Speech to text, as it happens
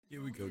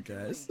Here we go,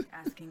 guys.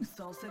 Asking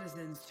Sol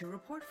citizens to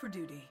report for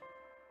duty.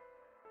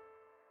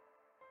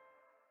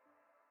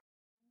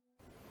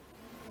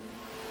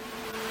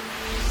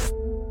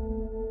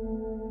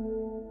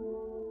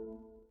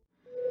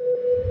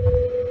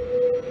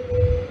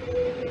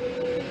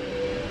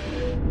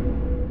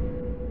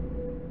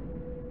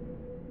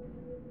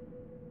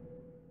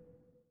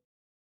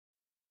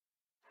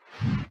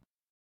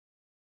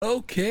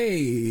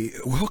 Okay,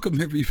 welcome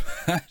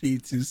everybody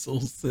to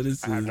Soul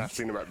Citizens. I have not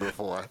seen it right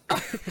before.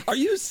 Are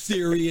you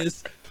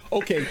serious?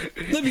 Okay,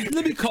 let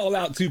me call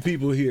out two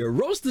people here,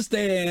 Roaster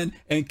Stan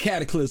and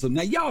Cataclysm.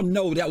 Now y'all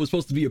know that was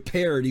supposed to be a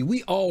parody.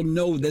 We all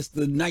know that's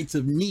the Knights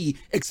of Knee,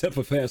 except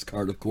for Fast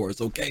Card, of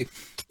course. Okay,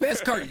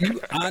 Fast Card,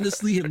 you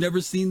honestly have never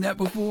seen that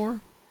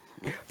before?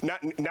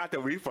 Not the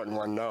refund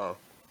one, no.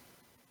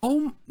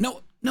 Oh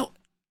no.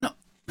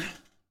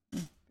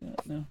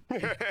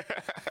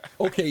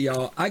 Okay,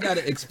 y'all, I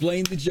gotta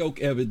explain the joke.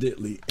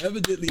 Evidently, I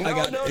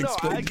gotta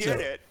explain I the get joke.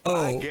 it.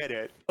 Oh, I get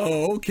it.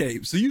 Oh,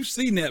 okay. So you've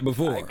seen that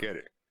before. I get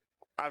it.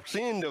 I've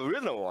seen the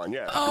original one,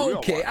 yeah.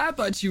 Okay, I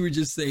thought you were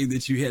just saying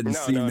that you hadn't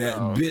seen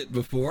that bit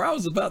before. I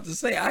was about to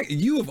say,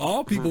 you of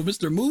all people,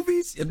 Mr.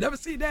 Movies, you've never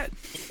seen that?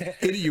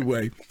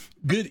 Anyway,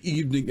 good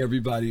evening,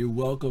 everybody, and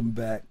welcome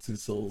back to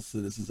Soul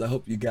Citizens. I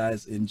hope you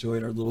guys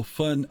enjoyed our little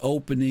fun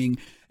opening.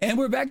 And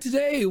we're back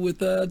today with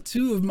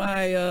two of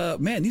my,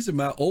 these are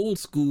my old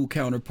school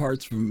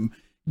counterparts from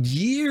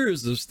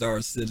years of Star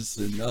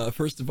Citizen.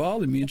 First of all,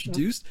 let me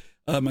introduce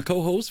my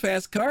co-host,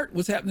 Fast Cart.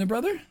 What's happening,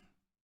 brother?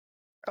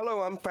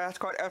 Hello, I'm Fast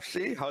Card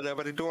FC. How's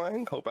everybody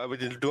doing? Hope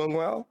everybody's doing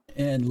well.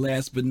 And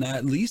last but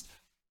not least,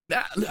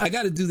 I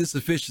got to do this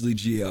officially,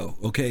 Gio,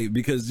 okay?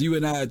 Because you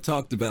and I had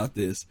talked about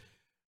this.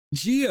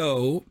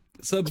 Gio,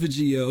 sub for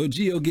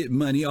Gio get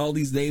money, all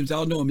these names,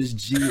 y'all know him as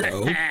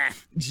Gio.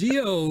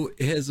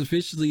 Gio has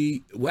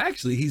officially, well,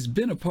 actually, he's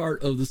been a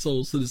part of the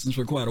Soul Citizens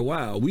for quite a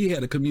while. We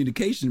had a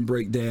communication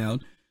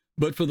breakdown,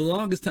 but for the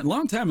longest time,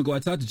 long time ago, I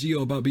talked to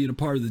Gio about being a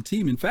part of the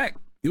team. In fact,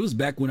 it was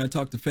back when I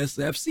talked to Fast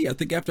FC. I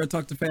think after I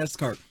talked to Fast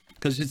Cart,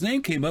 because his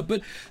name came up.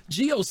 But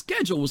Gio's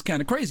schedule was kind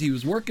of crazy. He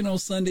was working on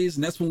Sundays,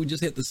 and that's when we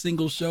just had the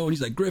single show. And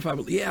he's like, Griff, I'd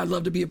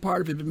love to be a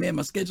part of it, but man,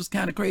 my schedule's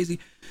kind of crazy.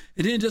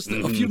 And then just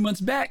a few months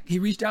back, he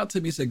reached out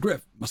to me and said,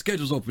 Griff, my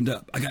schedule's opened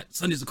up. I got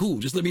Sundays are cool.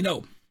 Just let me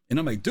know. And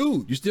I'm like,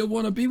 dude, you still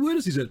want to be with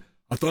us? He said,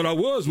 I thought I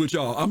was with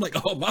y'all. I'm like,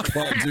 oh, my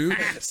fault, dude.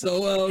 So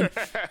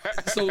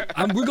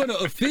we're going to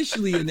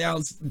officially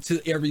announce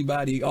to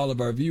everybody, all of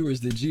our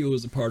viewers, that Gio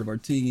is a part of our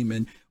team,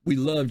 and we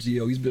love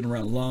Gio. He's been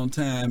around a long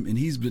time, and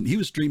he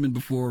was streaming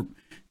before.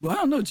 Well, I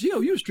don't know,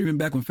 Gio, you were streaming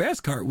back when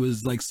Fast Cart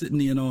was like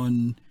sitting in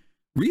on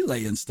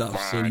Relay and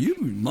stuff. So you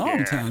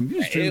long time. You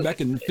were streaming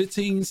back in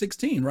 15,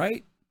 16,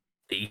 right?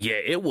 Yeah,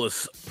 it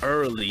was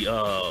early.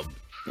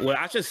 Well,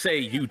 I should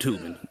say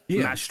YouTubing,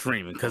 not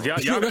streaming, because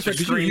y'all that's right,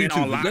 streaming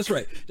online. That's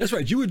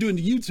right. You were doing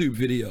the YouTube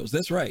videos.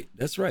 That's right.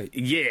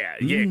 Yeah,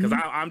 because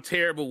I'm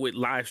terrible with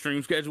live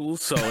stream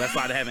schedules, so that's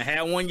why I haven't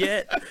had one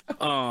yet.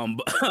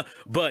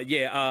 But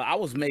yeah, I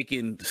was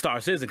making Star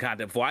Citizen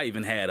content before I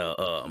even had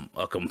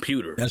a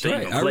computer. That's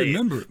right. I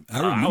remember.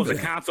 I was a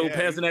console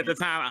peasant at the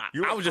time.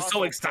 I was just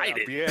so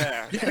excited.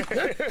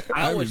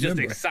 I was just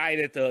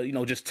excited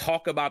to just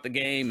talk about the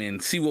game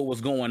and see what was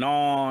going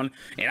on,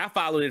 and I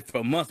followed it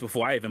for months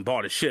before I even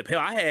bought a ship. Hell,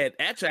 I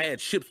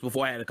had ships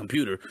before I had a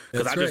computer,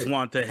 because I just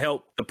wanted to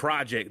help the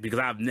project, because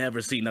I've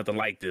never seen nothing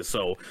like this.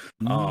 So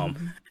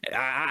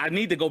I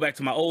need to go back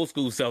to my old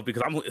school self,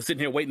 because I'm sitting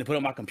here waiting to put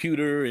on my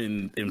computer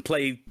and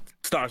play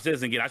Star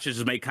Citizen again. I should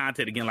just make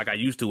content again like I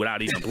used to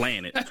without even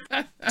playing it.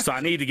 So I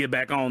need to get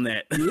back on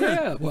that.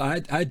 Yeah, well,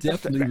 I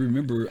definitely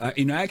remember. I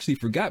actually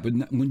forgot, but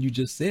when you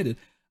just said it,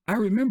 I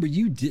remember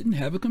you didn't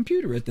have a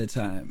computer at that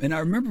time. And I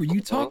remember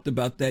you talked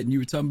about that, and you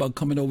were talking about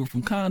coming over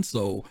from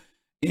console.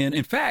 And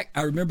in fact,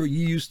 I remember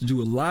you used to do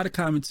a lot of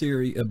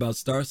commentary about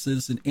Star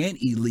Citizen and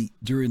Elite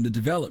during the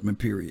development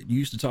period. You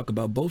used to talk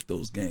about both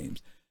those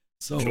games.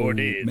 So, sure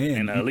did,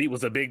 man. And Elite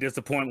was a big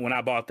disappointment when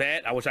I bought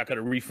that. I wish I could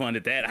have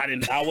refunded that.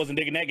 I wasn't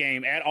digging that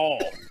game at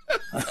all.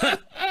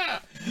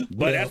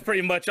 But that's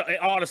pretty much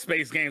all the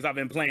space games I've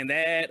been playing.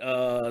 That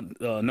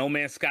No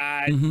Man's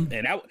Sky,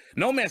 and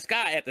No Man's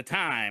Sky at the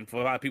time, for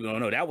a lot of people who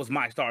don't know, that was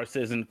my Star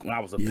Citizen when I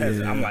was a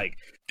peasant. I'm like,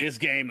 this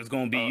game is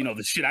going to be,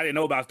 the shit I didn't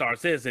know about Star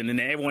Citizen. And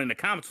then everyone in the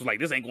comments was like,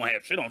 this ain't going to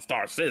have shit on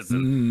Star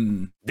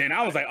Citizen. Then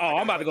I was like, oh,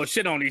 I'm about to go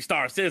shit on these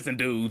Star Citizen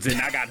dudes. And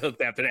I got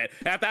hooked after that.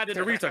 After I did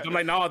the research, I'm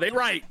like, no, they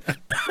right.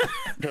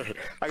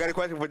 I got a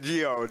question for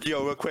Gio.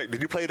 Gio, real quick.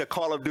 Did you play the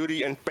Call of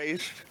Duty in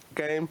space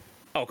game?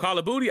 Oh, Call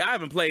of Duty? I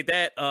haven't played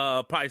that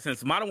probably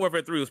since Modern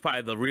Warfare 3 was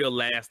probably the real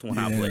last one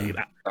I played.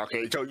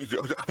 Okay, so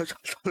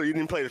you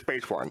didn't play the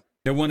space one?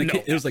 It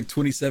was like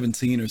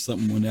 2017 or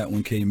something when that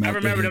one came out. I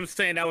remember them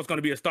saying that was going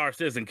to be a Star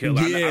Citizen killer.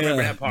 Yeah, I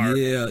remember that part.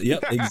 Yeah,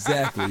 yep,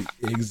 exactly.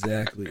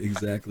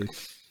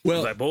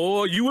 Well, like,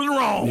 boy, you was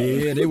wrong.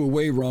 Yeah, they were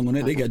way wrong on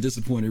that. They got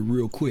disappointed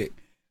real quick.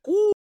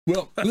 Ooh.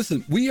 Well,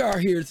 listen, we are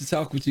here to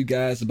talk with you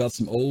guys about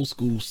some old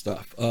school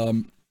stuff.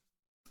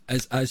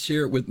 As I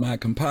shared with my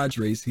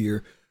compadres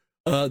here,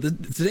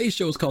 Today's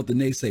show is called The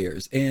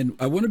Naysayers, and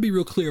I want to be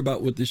real clear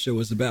about what this show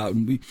is about.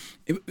 And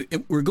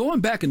we're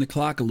going back in the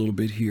clock a little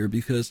bit here,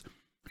 because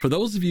for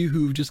those of you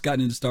who've just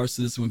gotten into Star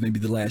Citizen with maybe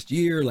the last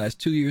year,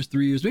 last 2 years,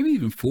 3 years, maybe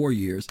even 4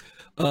 years,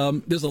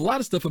 there's a lot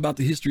of stuff about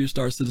the history of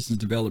Star Citizen's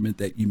development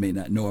that you may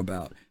not know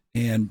about.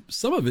 And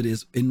some of it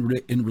is in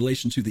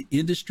relation to the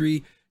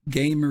industry,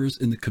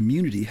 gamers, and the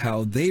community,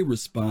 how they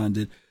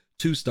responded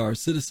to Star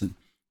Citizen.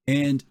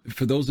 And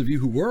for those of you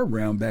who were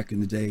around back in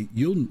the day,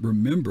 you'll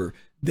remember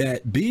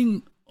that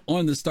being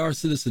on the Star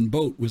Citizen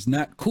boat was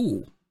not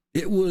cool.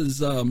 It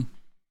was, man,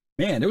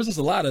 there was just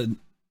a lot of,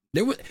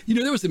 there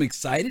were some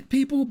excited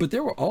people, but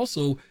there were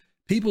also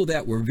people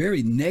that were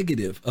very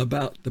negative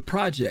about the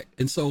project.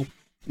 And so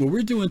what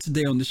we're doing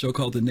today on the show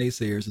called The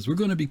Naysayers is we're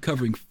going to be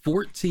covering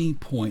 14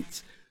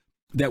 points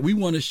that we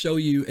want to show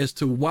you as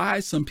to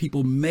why some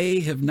people may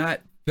have not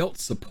felt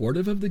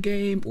supportive of the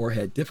game, or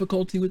had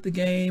difficulty with the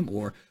game,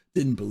 or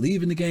didn't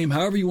believe in the game,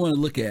 however you want to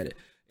look at it.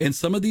 And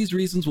some of these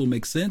reasons will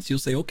make sense. You'll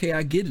say, okay,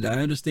 I get it. I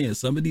understand.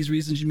 Some of these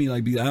reasons you mean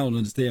like, I don't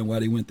understand why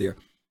they went there.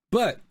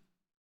 But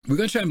we're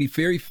going to try and be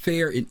very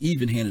fair and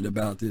even-handed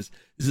about this.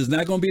 This is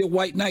not going to be a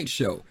white knight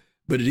show,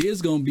 but it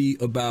is going to be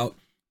about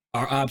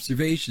our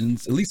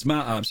observations, at least my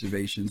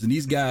observations. And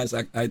these guys,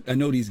 I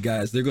know these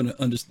guys, they're going to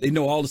understand. They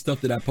know all the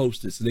stuff that I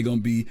posted, so they're going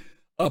to be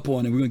up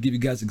on it. We're going to give you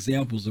guys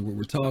examples of what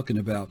we're talking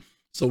about.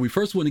 So we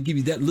first want to give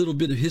you that little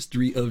bit of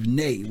history of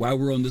nay, why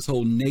we're on this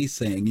whole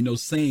naysaying,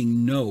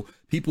 saying no.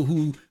 People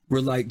who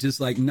were just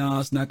like, nah,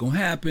 it's not going to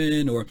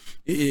happen, or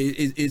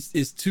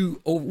it's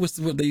too,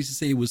 what they used to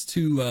say, it was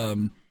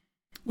too,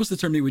 what's the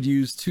term they would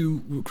use?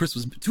 Chris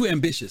was too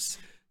ambitious.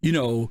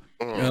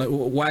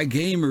 Why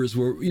gamers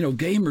were,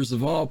 gamers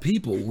of all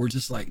people were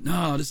just like,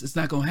 no, it's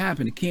not going to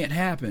happen. It can't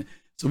happen.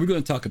 So we're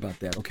going to talk about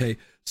that. Okay.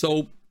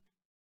 So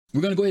we're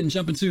going to go ahead and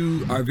jump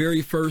into our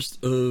very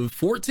first of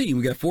 14.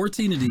 We got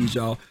 14 of these,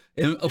 y'all.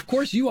 And of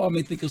course, you all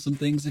may think of some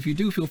things. If you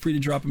do, feel free to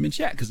drop them in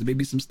chat, because there may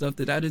be some stuff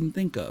that I didn't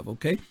think of.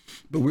 Okay.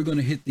 But we're going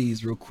to hit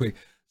these real quick.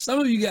 Some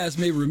of you guys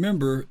may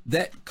remember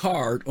that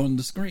card on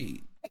the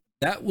screen.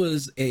 That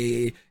was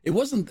the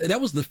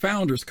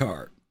Founders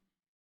card.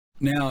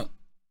 Now,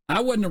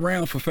 I wasn't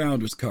around for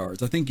Founders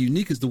cards. I think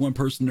Unique is the one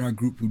person in our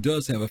group who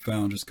does have a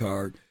Founders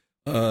card.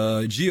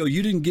 Gio,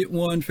 you didn't get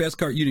one. Fast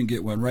Card, you didn't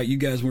get one, right? You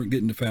guys weren't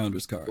getting the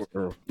Founders cards.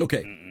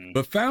 Okay.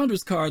 But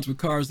Founders cards were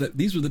cards that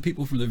these were the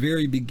people from the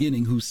very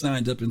beginning who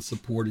signed up and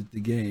supported the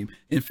game.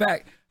 In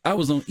fact, I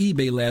was on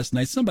eBay last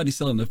night. Somebody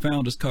selling the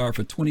Founders card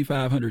for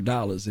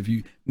 $2,500. If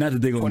you, not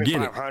that they're gonna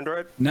get it.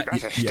 $2,500?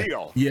 That's a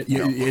steal. Yeah,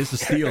 it's a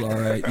steal, all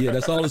right. Yeah,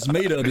 that's all it's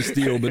made of is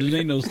steel, but it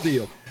ain't no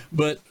steel.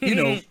 But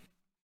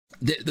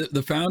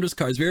the Founders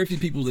cards, very few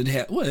people that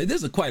have, well,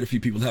 there's quite a few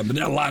people that have, but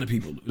there are a lot of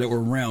people that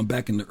were around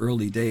back in the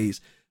early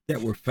days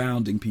that were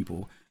founding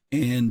people.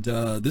 And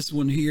this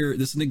one here,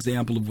 this is an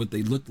example of what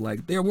they looked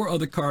like. There were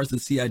other cards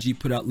that CIG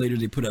put out later.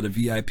 They put out a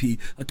VIP,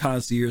 a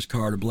concierge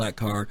card, a black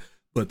card.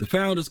 But the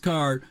Founders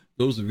card,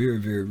 those are very,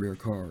 very rare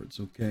cards,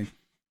 okay?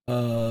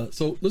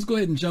 So let's go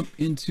ahead and jump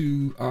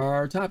into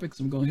our topics.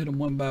 I'm going to hit them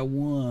one by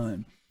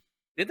one.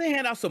 Did they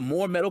hand out some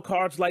more metal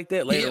cards like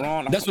that later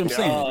on? That's what I'm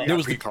saying. There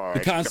was the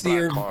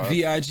concierge,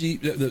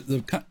 VIG,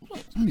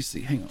 let me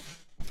see, hang on.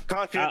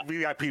 Concierge,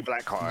 VIP,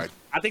 black card.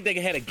 I think they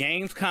had a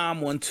Gamescom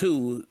one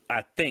too,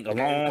 I think, a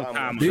long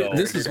time ago.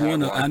 This is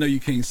one, I know you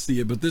can't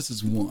see it, but this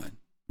is one.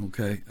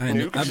 Okay,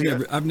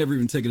 I've never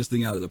even taken this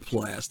thing out of the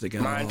plastic.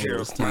 Mine too.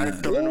 Mine's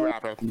still in the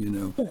wrapper.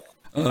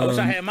 I wish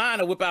I had mine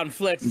to whip out and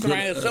flex. It's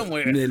around here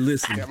somewhere.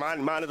 Listen,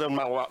 mine is in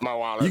my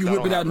wallet. You can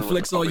whip it out and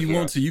flex all you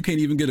want to. You can't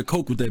even get a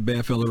Coke with that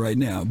bad fella right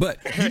now. But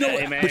you know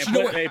what? Man, but you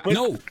know what?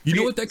 No, you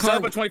know what that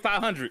card?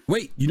 $2,500.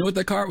 Wait, you know what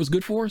that card was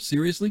good for?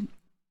 Seriously?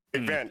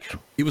 Events.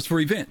 It was for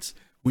events.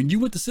 When you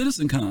went to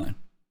CitizenCon,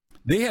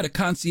 they had a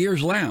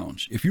concierge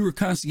lounge. If you were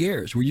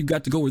concierge, where you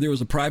got to go where there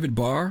was a private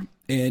bar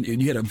and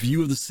you had a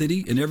view of the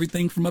city and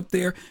everything from up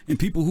there, and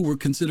people who were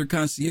considered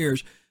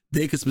concierge,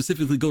 they could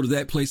specifically go to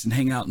that place and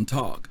hang out and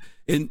talk.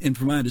 And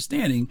from my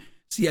understanding,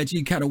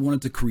 CIG kind of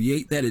wanted to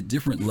create that at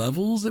different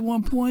levels at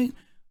one point,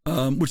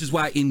 which is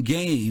why in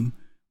game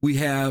we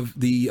have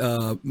the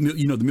the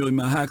Million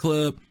Mile High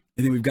Club,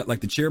 and then we've got like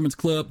the Chairman's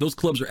Club. Those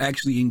clubs are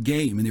actually in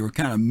game, and they were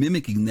kind of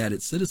mimicking that at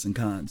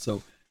CitizenCon.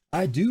 So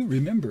I do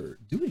remember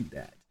doing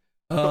that.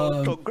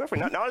 So Griffin,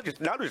 now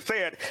that you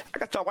said, I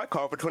got your white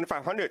card for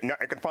 $2,500. Now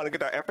I can finally get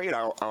that F8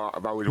 out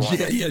if I was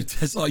wanting. Yeah,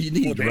 that's all you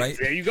need, right?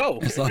 There you go.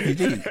 That's all you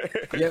need.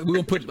 Yeah, we're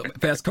gonna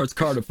put Fast Card's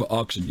card up for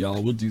auction,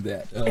 y'all. We'll do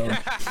that.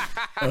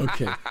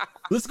 Okay,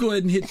 let's go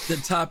ahead and hit the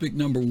topic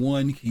number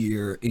one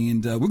here,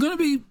 and we're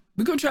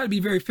gonna try to be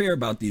very fair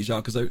about these,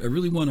 y'all, because I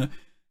really want to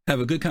have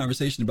a good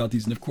conversation about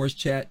these, and of course,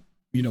 chat.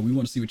 We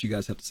want to see what you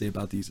guys have to say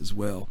about these as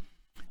well.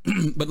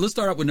 But let's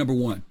start out with number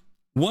one.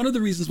 One of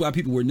the reasons why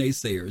people were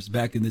naysayers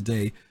back in the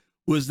day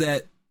was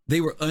that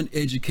they were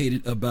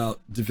uneducated about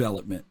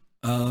development.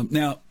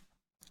 Now,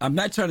 I'm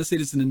not trying to say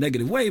this in a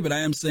negative way, but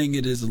I am saying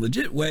it is a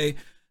legit way,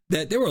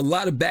 that there were a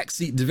lot of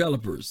backseat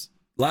developers,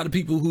 a lot of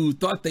people who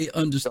thought they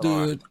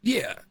understood,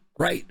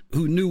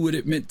 who knew what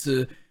it meant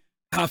to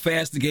how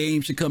fast the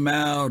game should come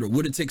out or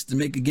what it takes to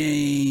make a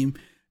game.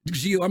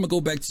 Gio, I'm gonna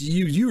go back to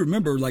you. You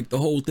remember like the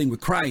whole thing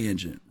with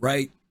CryEngine,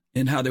 right?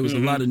 And how there was a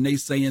lot of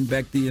naysaying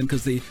back then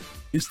because they,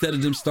 instead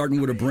of them starting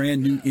with a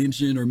brand new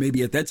engine, or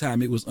maybe at that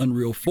time it was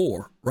Unreal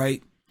 4,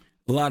 right?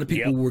 A lot of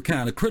people were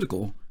kind of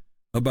critical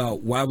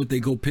about why would they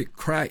go pick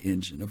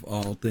CryEngine of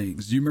all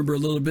things. Do you remember a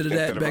little bit of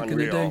that back in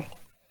the day?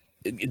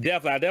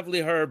 Definitely, I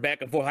definitely heard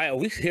back and forth.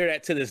 We hear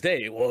that to this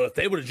day. Well, if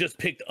they would have just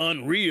picked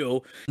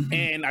Unreal,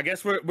 and I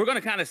guess we're going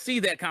to kind of see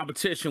that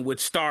competition with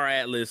Star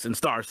Atlas and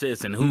Star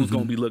Citizen, who's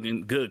going to be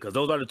looking good, because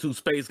those are the two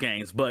space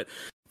games. But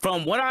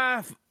from what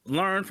I've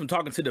learned from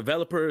talking to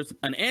developers,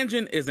 an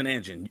engine is an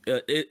engine.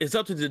 It's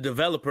up to the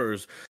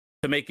developers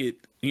to make it,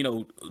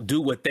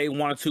 do what they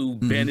want to,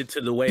 bend it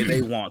to the way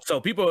they want. So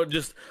people are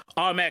just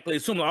automatically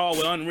assuming,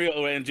 well,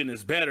 Unreal Engine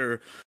is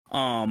better.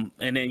 And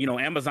then,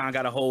 Amazon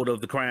got a hold of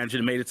the CryEngine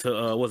and made it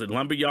to, was it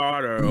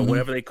Lumberyard or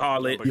whatever they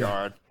call it?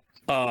 Lumberyard.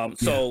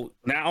 So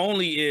not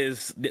only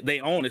is they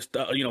own it,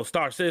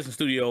 Star Citizen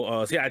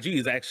Studio, CIG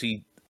is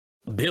actually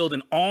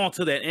building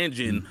onto that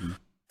engine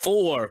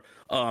for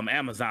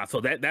Amazon. So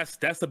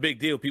that's a big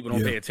deal people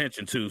don't pay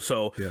attention to.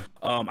 So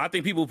I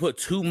think people put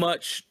too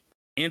much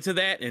into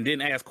that and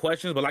didn't ask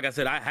questions. But like I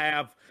said, I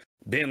have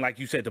been, like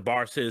you said, to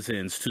Bar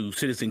Citizens, to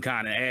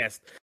CitizenCon, and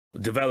asked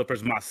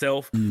developers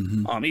myself,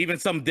 even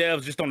some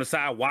devs just on the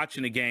side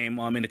watching the game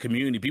in the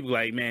community. People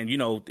like, man,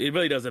 it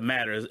really doesn't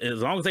matter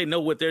as long as they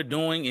know what they're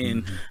doing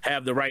and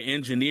have the right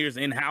engineers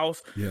in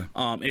house.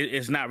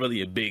 It's not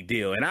really a big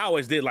deal. And I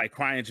always did like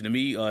CryEngine. To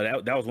me,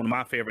 that was one of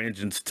my favorite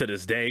engines to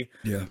this day.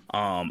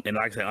 And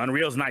like I said,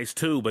 Unreal's nice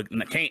too, but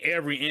can't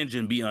every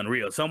engine be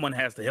Unreal? Someone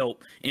has to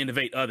help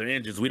innovate other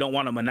engines. We don't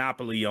want a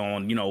monopoly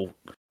on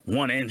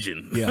one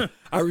engine.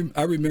 I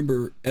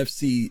remember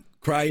FC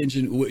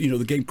CryEngine,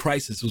 the game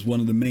Crysis was one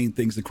of the main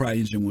things that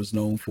CryEngine was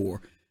known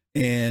for.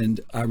 And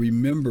I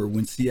remember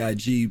when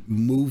CIG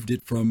moved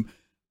it from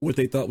what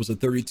they thought was a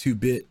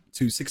 32-bit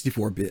to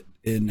 64-bit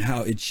and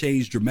how it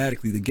changed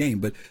dramatically the game.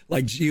 But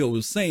like Gio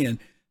was saying,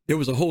 there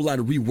was a whole lot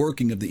of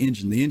reworking of the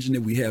engine. The engine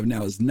that we have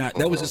now is not,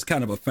 that was just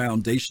kind of a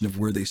foundation of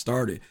where they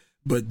started.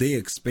 But they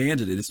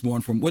expanded it. It's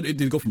more from, what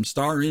did it go from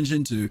Star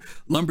Engine to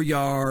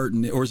Lumberyard,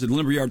 or is it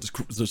Lumberyard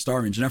to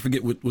Star Engine? I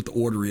forget what the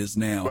order is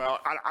now. Well,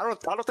 I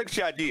don't think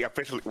CIG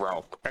officially.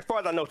 Well, as far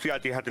as I know,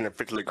 CIG hasn't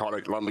officially called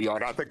it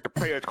Lumberyard. I think the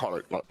players call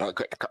it.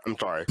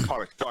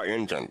 Call it Star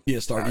Engine. Yeah,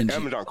 Star Engine.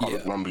 Amazon call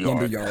it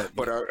Lumberyard.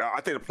 But I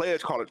think the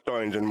players call it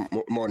Star Engine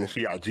more than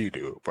CIG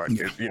do. But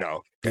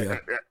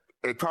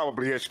it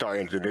probably is Star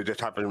Engine. They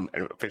just haven't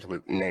officially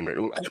named it.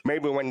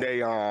 Maybe when they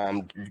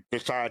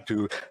decide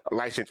to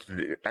license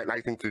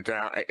it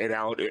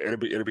out,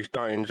 it'll be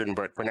Star Engine.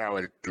 But for now,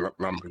 it's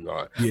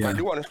Lumberyard. I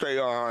do want to say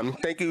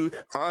thank you,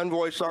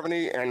 Envoy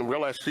 70 and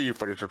Will SC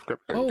for the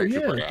subscription. Oh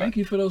thank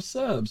you for those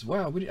subs.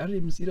 Wow, I didn't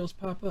even see those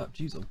pop up.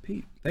 Jeez,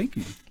 Pete, thank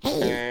you.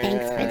 Hey,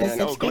 thanks for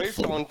the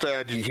subscription. Gladestone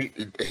said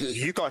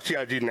he thought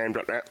CIG named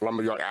it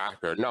Lumberyard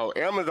after. No,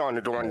 Amazon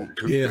is the one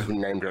who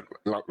named it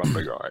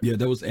Lumberyard. Yeah,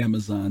 that was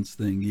Amazon's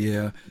thing.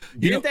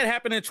 Didn't that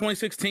happen in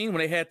 2016 when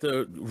they had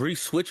to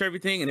re-switch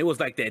everything and it was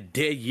like that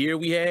dead year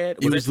we had?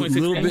 It was a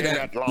little bit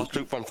that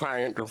lawsuit from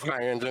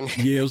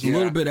CryEngine. Yeah, it was a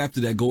little bit after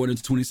that, going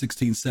into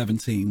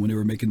 2016-17 when they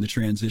were making the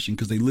transition,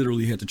 because they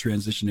literally had to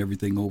transition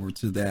everything over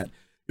to that.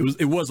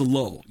 It was a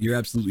lull. You're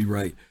absolutely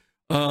right.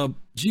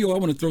 Gio, I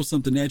want to throw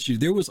something at you.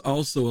 There was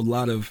also a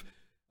lot of,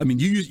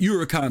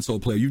 you're a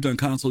console player. You've done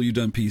console, you've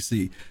done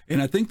PC.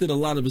 And I think that a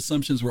lot of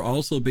assumptions were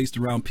also based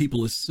around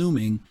people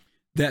assuming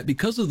that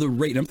because of the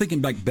rate, I'm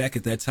thinking back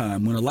at that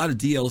time when a lot of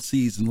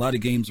DLCs and a lot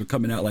of games were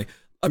coming out, like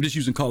I'm just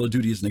using Call of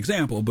Duty as an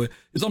example, but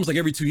it's almost like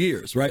every 2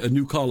 years, right? A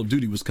new Call of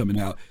Duty was coming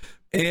out.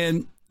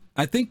 And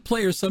I think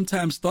players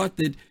sometimes thought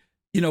that,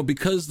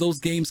 because those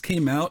games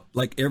came out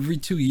like every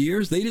 2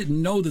 years, they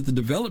didn't know that the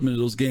development of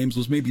those games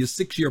was maybe a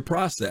 6-year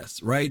process,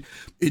 right?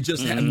 It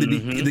just happened to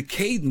be, the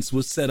cadence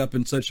was set up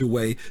in such a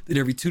way that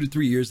every 2 to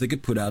 3 years they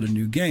could put out a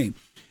new game.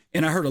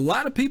 And I heard a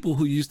lot of people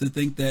who used to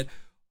think that,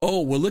 oh,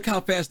 well, look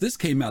how fast this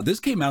came out. This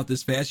came out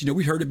this fast.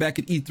 We heard it back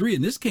at E3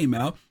 and this came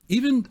out.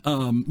 Even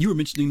you were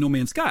mentioning No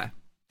Man's Sky.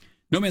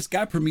 No Man's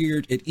Sky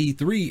premiered at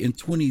E3 in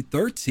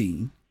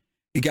 2013.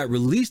 It got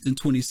released in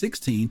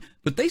 2016,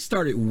 but they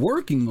started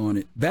working on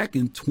it back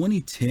in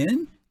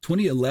 2010,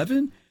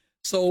 2011.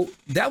 So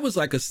that was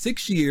like a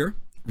 6-year,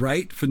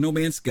 right, for No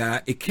Man's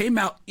Sky. It came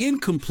out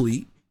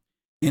incomplete,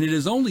 and it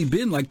has only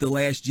been like the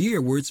last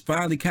year where it's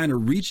finally kind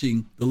of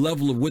reaching the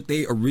level of what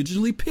they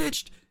originally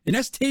pitched, and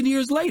that's 10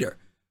 years later.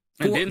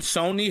 And then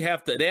Sony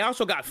they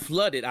also got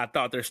flooded. I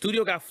thought their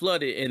studio got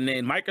flooded, and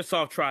then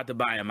Microsoft tried to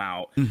buy them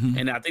out.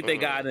 And I think they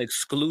got an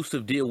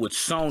exclusive deal with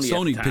Sony.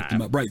 Sony picked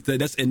them up, right?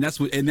 That's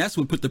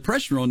what put the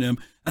pressure on them.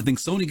 I think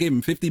Sony gave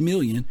them $50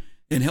 million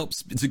and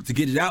helped to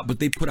get it out, but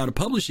they put out a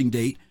publishing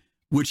date,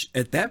 which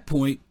at that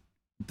point,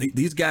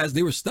 these guys,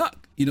 they were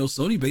stuck.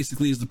 Sony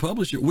basically is the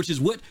publisher, which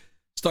is what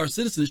Star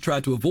Citizens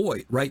tried to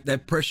avoid, right?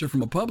 That pressure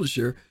from a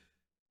publisher.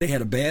 They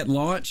had a bad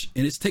launch,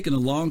 and it's taken a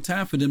long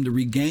time for them to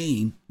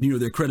regain,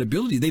 their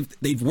credibility.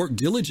 They've worked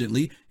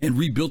diligently and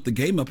rebuilt the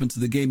game up into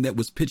the game that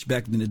was pitched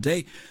back in the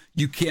day.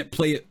 You can't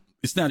play it.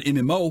 It's not an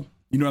MMO.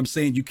 You know what I'm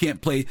saying? You can't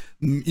play,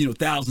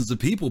 thousands of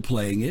people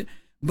playing it,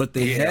 but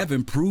they have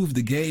improved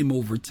the game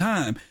over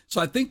time. So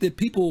I think that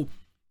people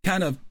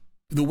kind of,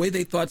 the way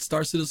they thought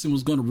Star Citizen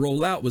was going to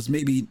roll out was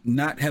maybe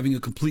not having a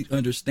complete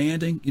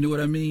understanding, you know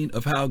what I mean,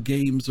 of how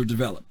games are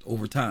developed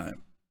over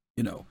time,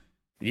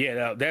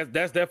 Yeah,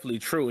 that's definitely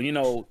true. And,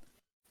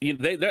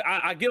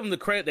 I give them the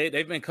credit.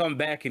 They've been coming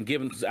back and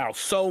giving out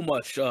so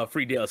much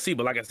free DLC.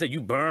 But like I said, you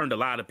burned a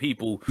lot of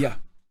people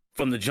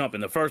from the jump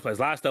in the first place.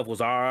 A lot of stuff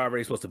was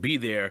already supposed to be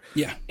there.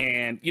 Yeah.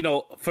 And,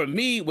 for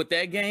me with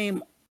that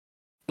game,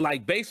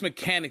 like base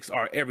mechanics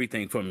are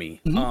everything for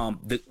me.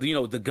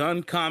 Mm-hmm. The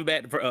gun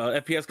combat,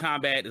 FPS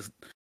combat is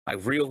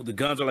like real. The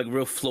guns are like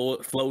real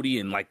floaty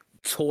and like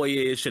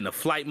toyish, and the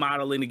flight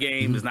model in the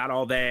game is not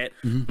all that.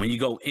 When you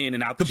go in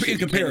and out the ship,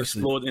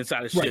 comparison, explore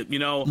inside the ship,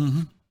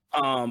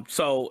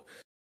 So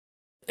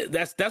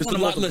that's there's one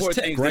of the most important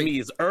things to me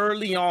is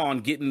early on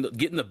getting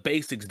the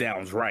basics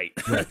down right.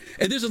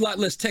 And there's a lot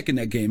less tech in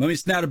that game. I mean,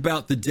 it's not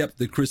about the depth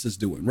that Chris is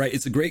doing, right?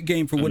 It's a great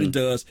game for what it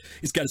does.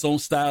 It's got its own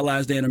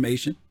stylized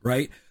animation,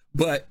 right?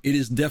 But it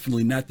is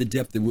definitely not the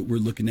depth that we're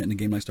looking at in a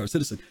game like Star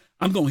Citizen.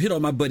 I'm going to hit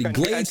on my buddy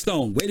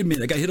Gladestone. Wait a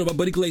minute. I got to hit on my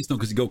buddy Gladestone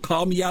because he go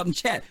call me out in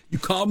chat. You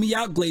call me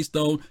out,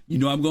 Gladestone.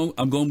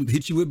 I'm going to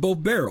hit you with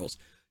both barrels.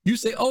 You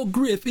say, oh,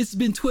 Griff, it's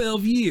been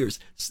 12 years.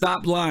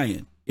 Stop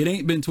lying. It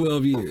ain't been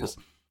 12 years.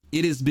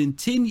 It has been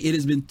 10. It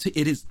is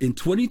in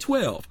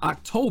 2012,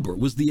 October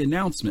was the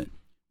announcement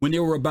when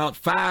there were about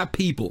 5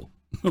 people.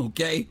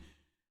 Okay.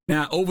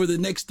 Now, over the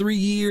next 3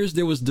 years,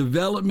 there was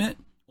development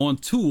on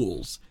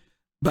tools.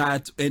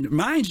 And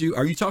mind you,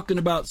 are you talking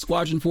about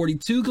Squadron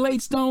 42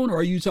 Gladestone, or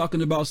are you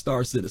talking about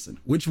Star Citizen?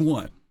 Which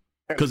one?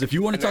 Because if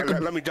you want to talk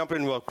let me jump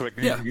in real quick.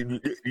 Yeah.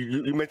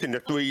 You mentioned the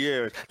 3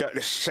 years.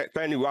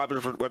 Sandy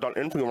Roberts was on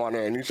interview on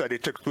there, and he said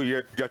it took 3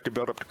 years just to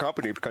build up the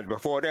company, because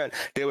before then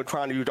they were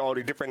trying to use all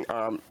the different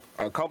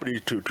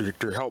companies to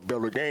help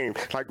build a game.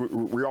 Like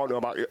we all know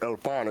about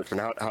Elphonics and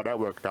how that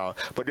worked out.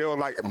 But there were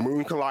like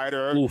Moon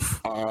Collider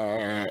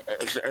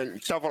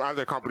and several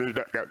other companies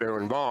that they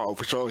were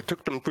involved. So it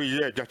took them 3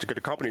 years just to get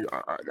the company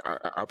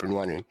up and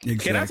running. Exactly.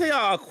 Can I tell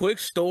y'all a quick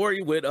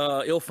story with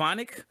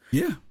Elphonic?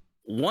 Yeah.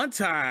 One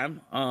time,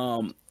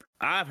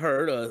 I've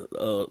heard,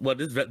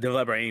 this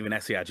developer ain't even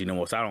at CIG no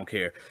more, so I don't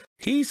care.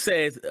 He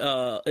says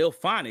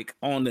Elphonic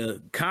on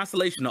the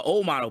Constellation, the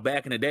old model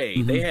back in the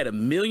day, they had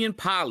 1 million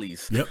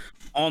polys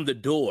on the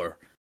door.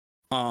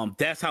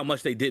 That's how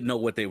much they didn't know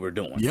what they were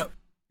doing. Yep.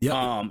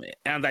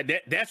 And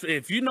like that's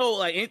if you know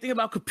like anything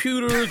about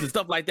computers and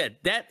stuff like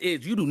that, that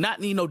is, you do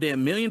not need no damn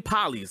 1 million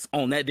polys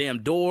on that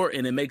damn door,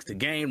 and it makes the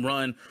game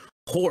run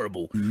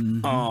horrible.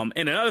 And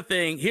another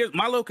thing, here's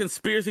my little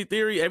conspiracy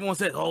theory. Everyone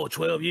says, oh,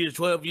 12 years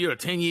or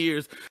 10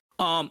 years.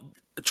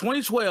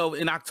 2012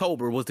 in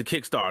October was the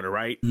Kickstarter,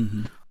 right?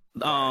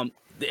 And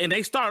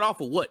they started off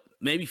with what,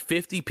 maybe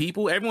 50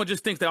 people. Everyone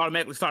just thinks they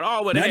automatically start.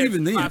 Oh, well, not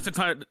even then.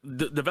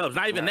 500-600 developers.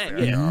 Not even that.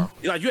 Yeah.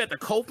 Like you had the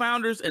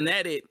co-founders, and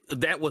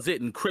that was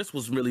it. And Chris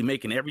was really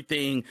making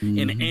everything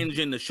in the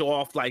engine to show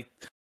off like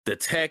the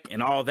tech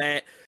and all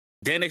that.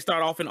 Then they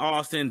start off in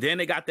Austin. Then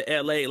they got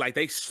to LA. Like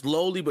they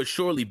slowly but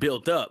surely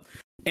built up.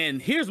 And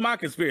here's my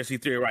conspiracy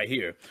theory right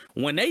here.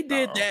 When they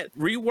did that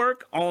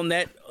rework on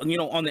that,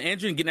 on the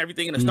engine, getting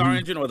everything in the Star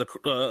engine or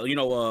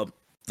the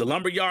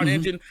Lumberyard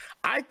engine,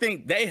 I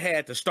think they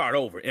had to start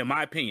over. In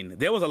my opinion,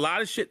 there was a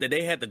lot of shit that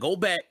they had to go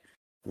back,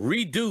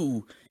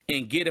 redo,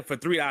 and get it for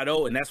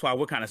 3.0, and that's why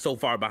we're kind of so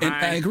far behind.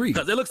 And I agree,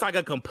 because it looks like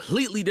a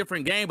completely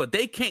different game, but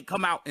they can't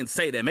come out and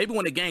say that. Maybe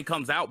when the game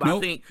comes out, but I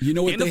think in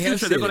the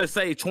future they're going to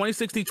say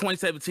 2016,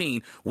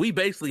 2017, we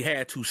basically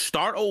had to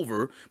start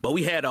over, but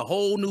we had a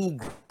whole new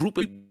group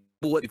of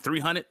people,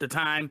 300 at the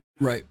time,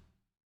 right?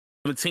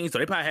 17, so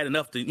they probably had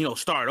enough to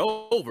start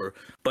over,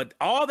 but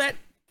all that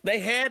they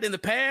had in the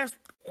past,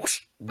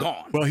 whoosh,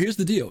 gone. Well, here's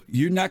the deal.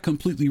 You're not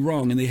completely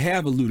wrong, and they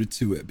have alluded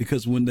to it,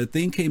 because when the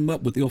thing came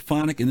up with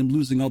Elphonic and them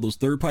losing all those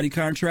third-party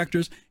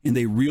contractors, and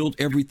they reeled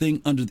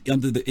everything under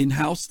the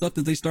in-house stuff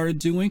that they started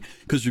doing,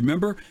 because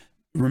remember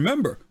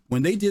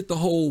when they did the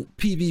whole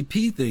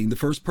PvP thing, the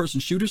first-person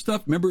shooter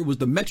stuff, remember it was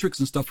the metrics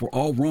and stuff were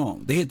all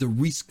wrong. They had to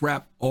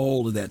re-scrap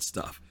all of that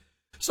stuff.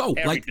 So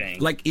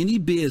like any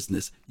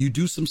business, you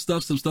do some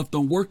stuff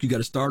don't work, you got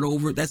to start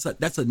over. That's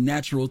a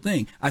natural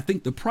thing. I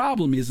think the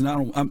problem is,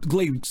 and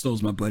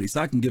Gladestone's my buddy,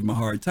 so I can give him a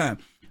hard time.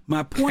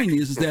 My point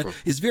is that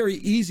it's very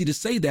easy to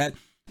say that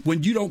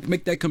when you don't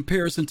make that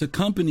comparison to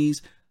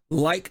companies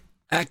like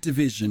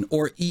Activision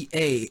or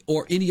EA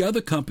or any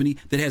other company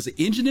that has an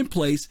engine in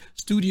place,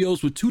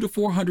 studios with 200 to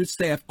 400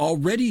 staff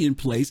already in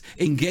place,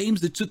 and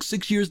games that took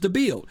 6 years to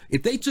build.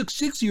 If they took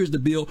 6 years to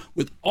build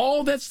with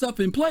all that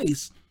stuff in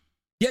place,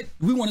 yet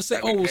we want to say,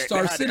 oh,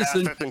 Star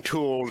Citizen.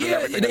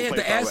 Yeah, they had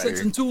the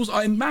assets and tools.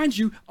 And mind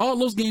you, all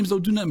those games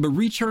don't do nothing but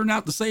re-churn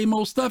out the same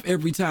old stuff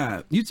every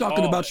time. You're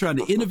talking about trying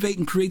to innovate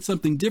and create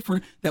something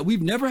different that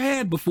we've never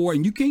had before.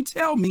 And you can't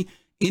tell me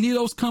any of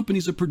those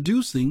companies are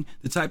producing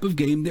the type of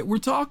game that we're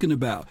talking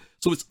about.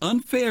 So it's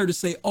unfair to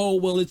say, oh,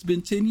 well, it's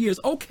been 10 years.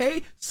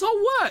 Okay, so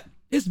what?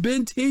 It's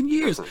been 10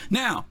 years.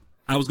 Now,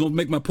 I was going to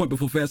make my point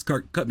before Fast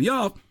cut me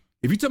off.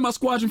 If you're talking about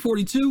Squadron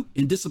 42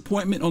 and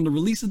disappointment on the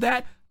release of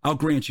that, I'll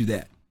grant you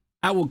that.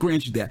 I will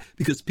grant you that,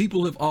 because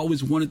people have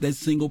always wanted that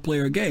single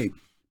player game.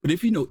 But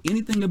if you know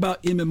anything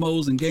about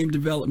MMOs and game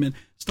development,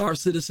 Star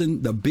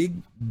Citizen, the big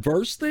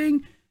verse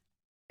thing,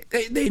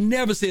 they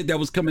never said that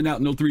was coming out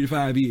in no 3 to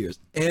 5 years,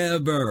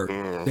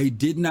 ever. They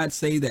did not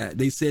say that.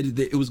 They said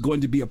that it was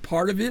going to be a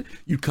part of it.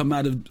 You'd come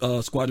out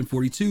of Squadron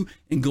 42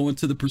 and go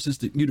into the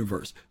persistent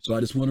universe. So I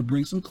just want to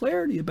bring some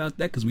clarity about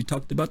that, because we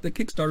talked about that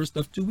Kickstarter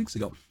stuff 2 weeks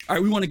ago. All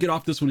right, we want to get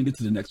off this one and get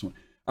to the next one.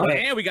 All right.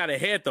 And we got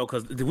ahead, though,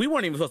 because we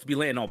weren't even supposed to be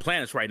landing on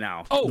planets right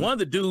now. Oh, one of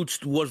the dudes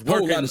was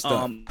working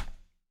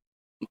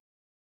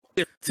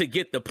to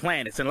get the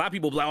planets, and a lot of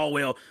people be like, oh,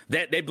 well,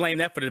 that they blame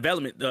that for the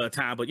development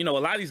time. But, you know, a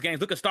lot of these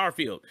games, look at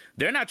Starfield.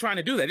 They're not trying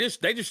to do that.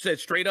 They just said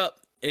straight up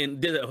and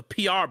did a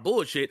PR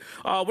bullshit.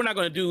 We're not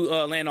going to do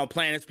land on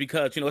planets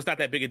because, you know, it's not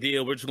that big a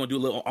deal. We're just going to do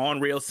a little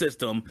on-rail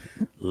system.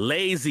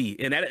 Lazy.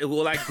 And that,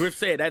 well, like Griff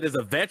said, that is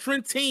a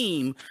veteran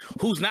team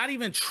who's not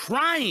even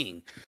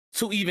trying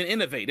to even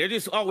innovate. They're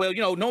just, oh, well,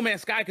 you know, No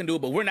Man's Sky can do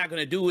it, but we're not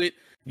going to do it.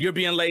 You're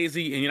being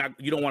lazy and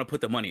you don't want to put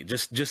the money.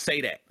 Just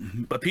say that.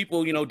 But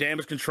people, you know,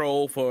 Damage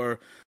Control for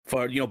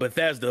you know,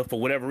 Bethesda, for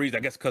whatever reason, I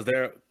guess because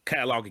their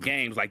catalog of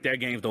games, like their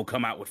games don't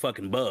come out with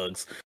fucking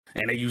bugs,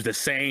 and they use the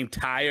same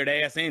tired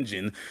ass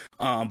engine.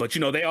 But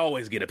you know, they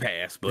always get a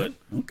pass. But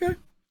okay,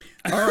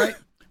 all right,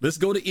 let's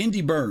go to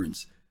Indie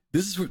Burns.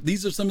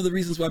 These are some of the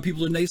reasons why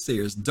people are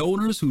naysayers.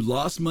 Donors who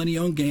lost money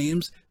on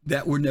games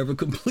that were never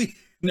completed.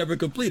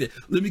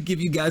 Let me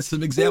give you guys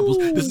some examples.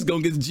 Ooh. This is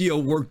going to get Geo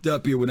worked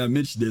up here when I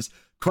mention this.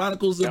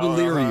 Chronicles of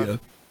Illyria,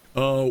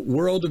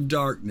 World of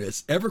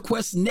Darkness,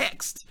 EverQuest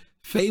Next,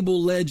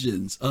 Fable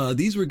Legends.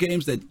 These were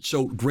games that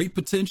showed great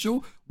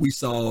potential. We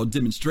saw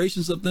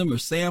demonstrations of them or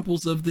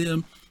samples of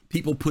them.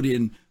 People put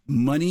in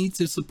money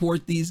to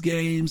support these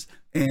games,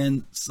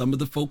 and some of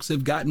the folks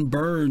have gotten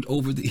burned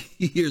over the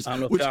years. I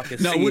don't know if y'all can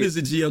see what is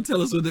it, Gio?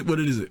 Tell us what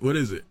is it? What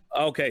is it?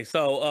 Okay,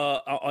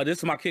 so this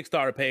is my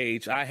Kickstarter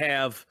page. I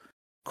have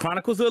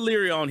Chronicles of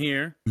Illyria on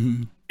here,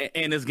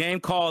 and this game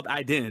called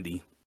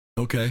Identity.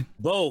 Okay.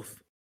 Both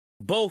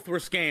were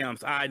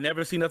scams. I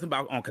never see nothing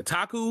about on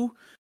Kotaku,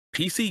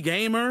 PC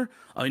Gamer.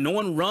 No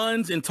one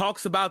runs and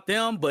talks about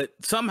them, but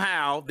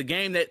somehow the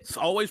game that's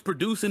always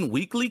producing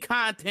weekly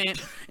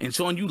content and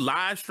showing you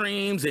live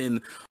streams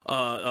and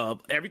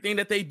everything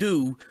that they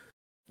do,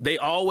 they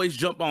always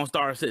jump on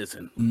Star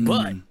Citizen.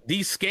 But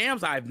these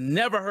scams, I've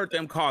never heard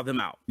them call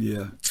them out.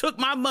 Yeah. Took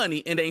my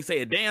money and they ain't say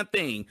a damn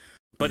thing.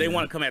 But they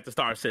want to come at the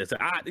Star Citizen.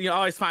 I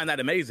always find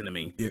that amazing to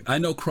me. Yeah, I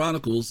know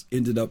Chronicles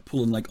ended up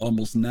pulling like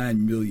almost $9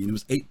 million. It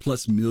was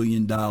 $8+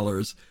 million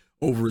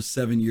over a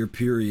 7-year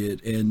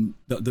period. And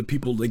the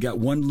people, they got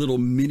one little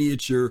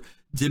miniature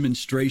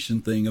demonstration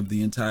thing of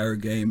the entire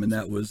game, and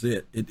that was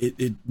it.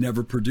 It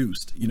never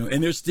produced, you know,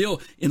 and they're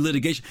still in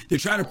litigation. They're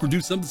trying to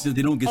produce something so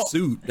they don't get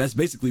sued. That's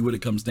basically what it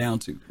comes down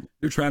to.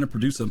 They're trying to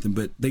produce something,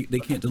 but they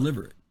can't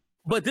deliver it.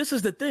 But this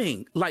is the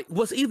thing, like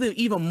what's even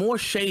more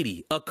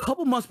shady, a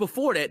couple months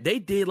before that, they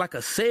did like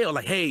a sale,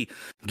 like, hey,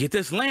 get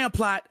this land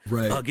plot,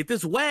 get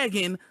this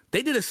wagon.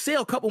 They did a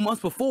sale a couple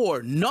months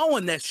before,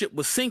 knowing that shit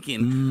was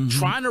sinking,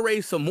 trying to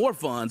raise some more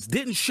funds,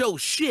 didn't show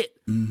shit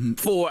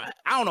for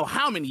I don't know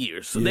how many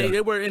years. So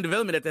they were in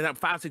development at that time,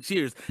 5-6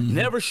 years,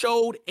 never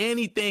showed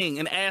anything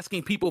and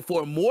asking people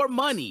for more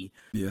money.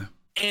 Yeah.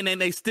 And then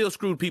they still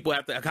screwed people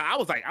after. I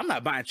was like, I'm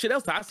not buying shit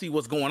else. I see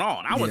what's going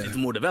on. I want to see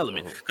some more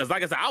development. Because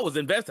like I said, I was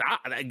invested.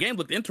 That game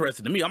looked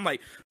interesting to me. I'm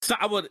like, so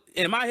I would,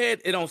 in my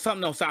head,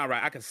 something don't sound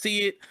right. I could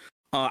see it.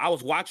 I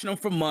was watching them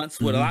for months.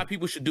 What a lot of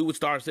people should do with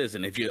Star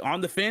Citizen. If you're on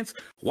the fence,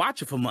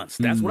 watch it for months.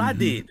 That's what I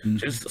did.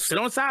 Just sit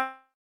on the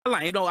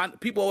sideline. You know,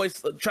 people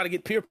always try to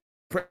get peer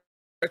pressure.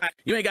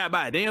 You ain't got to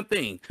buy a damn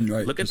thing.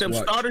 Right, look at them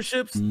starter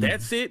ships.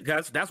 That's it,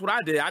 guys. That's what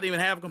I did. I didn't even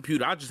have a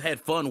computer. I just had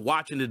fun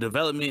watching the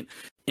development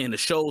and the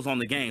shows on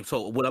the game.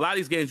 So with a lot of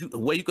these games, the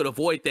way you could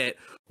avoid that,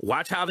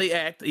 watch how they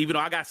act. Even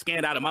though I got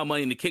scanned out of my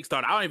money in the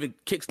Kickstarter, I don't even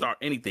kickstart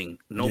anything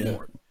no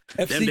more.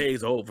 Them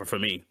days are over for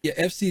me. Yeah,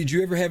 FC, did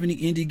you ever have any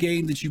indie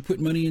game that you put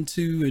money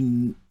into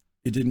and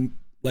it didn't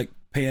like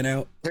pan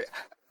out?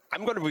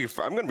 I'm gonna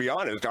be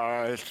honest.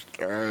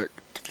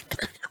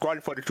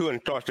 Squadron 42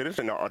 and Star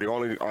Citizen are the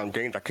only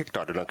games I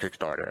kickstarted on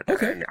Kickstarter.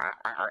 Okay.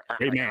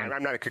 And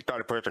I'm not a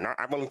Kickstarter person.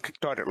 I've only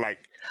kickstarted like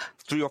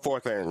 3 or 4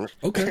 things.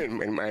 Okay.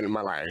 in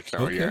my life.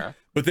 So yeah.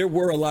 But there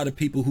were a lot of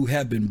people who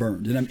have been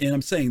burned, and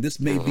I'm saying this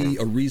may be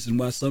a reason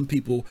why some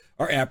people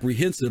are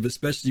apprehensive,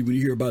 especially when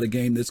you hear about a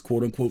game that's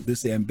quote unquote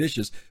this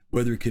ambitious,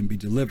 whether it can be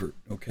delivered.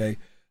 Okay.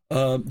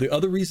 The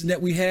other reason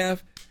that we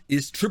have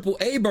is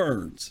AAA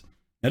burns.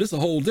 Now this is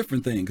a whole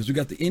different thing because we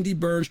got the indie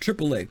burns,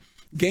 AAA.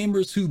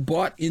 Gamers who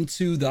bought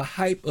into the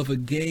hype of a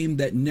game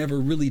that never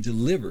really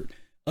delivered.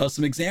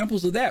 Some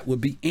examples of that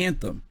would be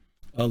Anthem.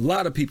 A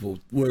lot of people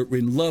were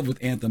in love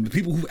with Anthem. The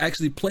people who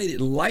actually played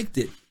it liked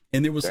it,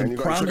 and there was some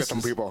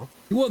promises.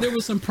 Well, there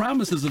were some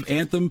promises of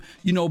Anthem,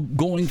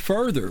 going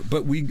further,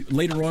 but we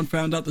later on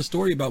found out the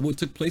story about what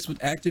took place with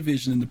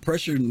Activision and the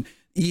pressure and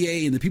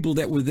EA and the people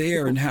that were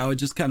there and how it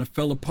just kind of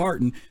fell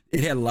apart, and it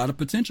had a lot of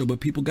potential, but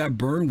people got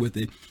burned with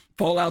it.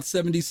 Fallout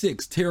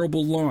 76,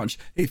 terrible launch.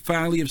 They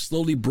finally have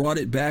slowly brought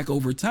it back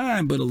over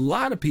time, but a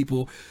lot of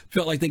people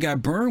felt like they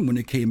got burned when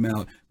it came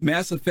out.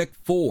 Mass Effect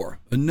 4,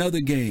 another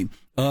game.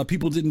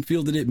 People didn't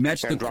feel that it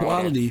matched the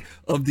quality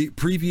of the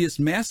previous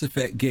Mass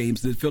Effect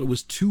games. They felt it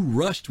was too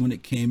rushed when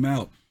it came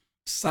out.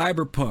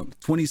 Cyberpunk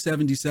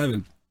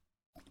 2077,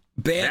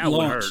 bad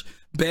launch.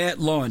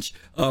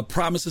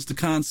 Promises to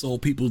console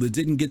people that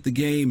didn't get the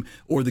game,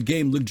 or the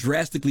game looked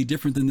drastically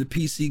different than the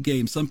PC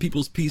game. Some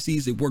people's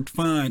PCs, it worked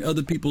fine.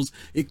 Other people's,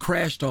 it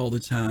crashed all the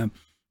time.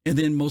 And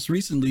then most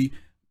recently,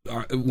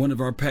 one of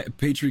our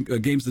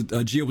Patreon games that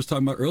Gio was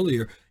talking about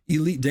earlier,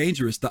 Elite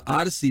Dangerous, the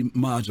Odyssey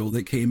module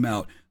that came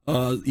out.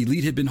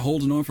 Elite had been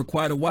holding on for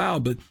quite a while,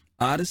 but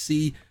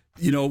Odyssey,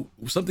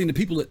 something that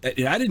people,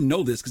 and I didn't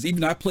know this because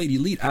even I played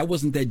Elite, I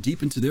wasn't that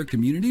deep into their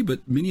community,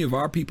 but many of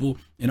our people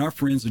and our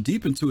friends are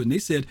deep into it. And they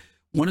said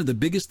one of the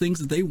biggest things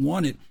that they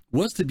wanted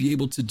was to be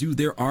able to do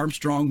their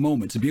Armstrong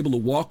moment, to be able to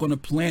walk on a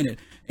planet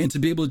and to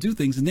be able to do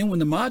things. And then when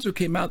the module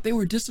came out, they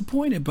were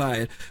disappointed by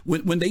it.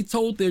 When they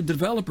told their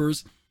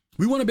developers,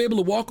 we want to be able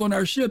to walk on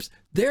our ships,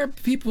 the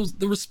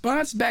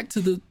response back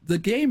to the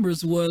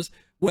gamers was,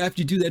 well,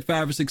 after you do that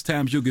 5 or 6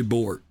 times, you'll get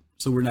bored.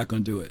 So we're not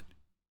going to do it.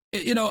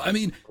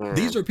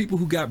 These are people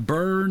who got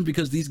burned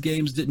because these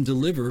games didn't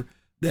deliver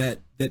that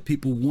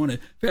people wanted.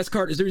 Fast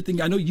Card, is there anything,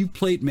 I know you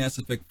played Mass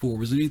Effect 4.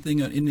 Was there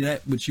anything in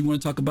that which you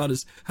want to talk about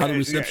is how the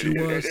reception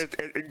was?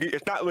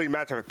 It's not really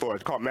Mass Effect 4.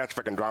 It's called Mass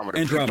Effect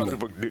Andromeda. Some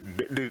people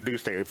do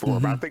say it 4,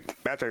 but I think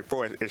Mass Effect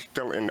 4 is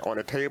still on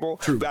the table.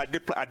 True. But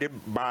I did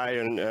buy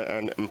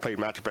and play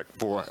Mass Effect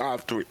 4.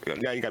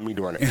 Now you got me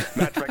doing it.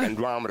 Mass Effect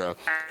Andromeda.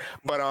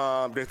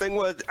 But the thing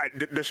was,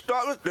 the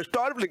start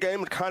of the game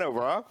was kind of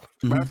rough,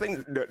 but I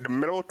think the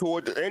middle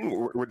towards the end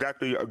was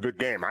actually a good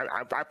game.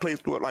 I played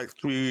through it like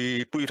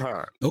three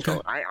times. Okay.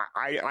 So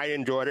I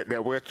enjoyed it.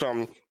 There were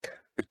some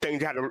things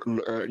you had to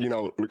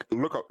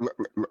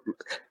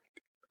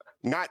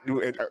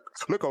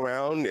look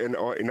around in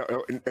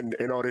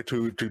order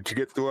to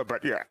get through it.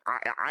 But yeah,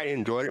 I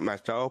enjoyed it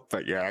myself.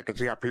 But yeah, I can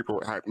see how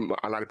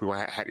a lot of people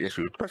had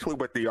issues, especially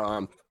with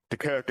the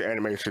character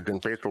animations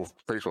and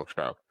facial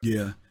stuff.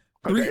 Yeah.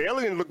 The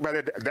aliens look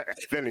better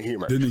than the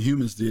humans. Than the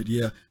humans did,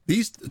 yeah.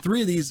 These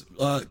 3 of these,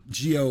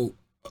 Geo,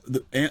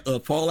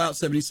 Fallout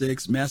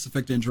 76, Mass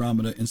Effect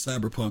Andromeda, and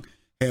Cyberpunk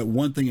had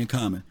one thing in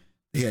common.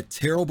 They had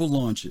terrible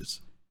launches.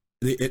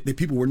 The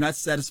people were not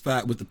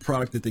satisfied with the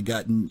product that they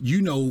got. And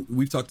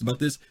we've talked about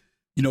this.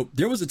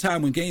 There was a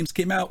time when games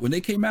came out. When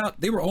they came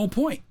out, they were on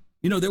point.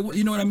 You know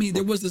what I mean?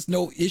 There was this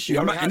no issue.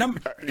 I'm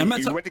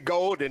not you went to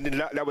gold, and then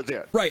that was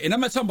it. Right, and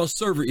I'm not talking about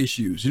server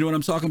issues. You know what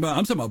I'm talking about?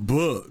 I'm talking about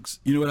bugs.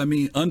 You know what I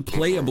mean?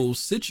 Unplayable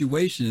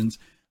situations.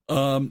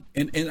 And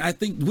I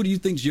think, what do you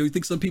think, Joe? You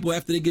think some people,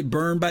 after they get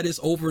burned by this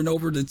over and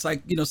over, it's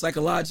like,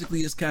 psychologically,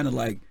 it's kind of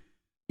like,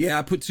 yeah,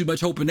 I put too much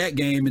hope in that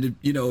game, and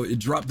it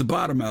dropped the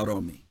bottom out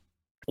on me.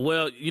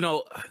 Well,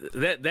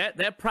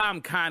 that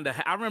problem kind of,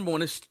 I remember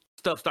when this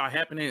stuff started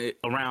happening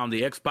around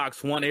the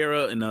Xbox One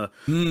era and the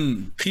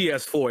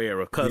PS4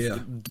 era, because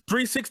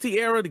 360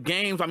 era, the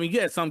games, I mean,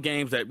 you had some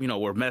games that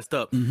were messed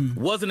up,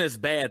 wasn't as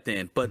bad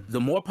then, but the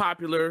more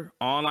popular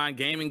online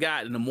gaming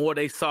got, and the more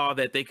they saw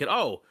that they could,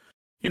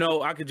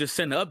 I could just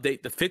send an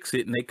update to fix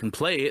it and they can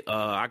play it.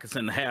 I could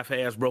send a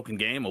half-ass broken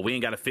game, or we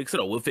ain't got to fix it,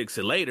 or we'll fix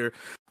it later.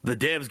 The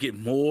devs get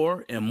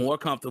more and more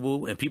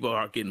comfortable, and people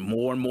are getting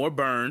more and more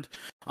burned.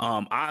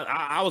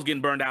 I was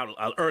getting burned out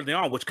early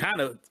on, which kind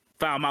of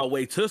found my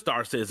way to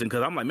Star Citizen,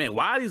 because I'm like, man,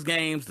 why are these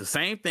games the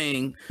same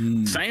thing,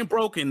 same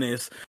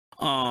brokenness?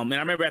 And I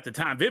remember at the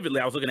time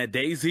vividly, I was looking at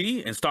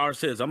DayZ and Star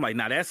Citizen. I'm like,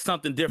 now that's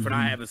something different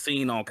I haven't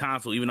seen on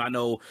console, even though I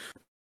know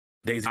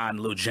DayZ and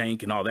a little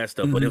jank and all that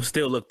stuff, but it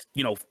still looked,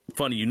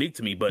 fun and unique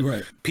to me. But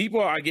people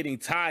are getting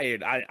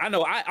tired. I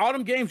know all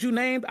them games you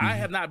named, I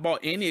have not bought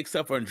any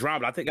except for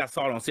Andromeda. I think I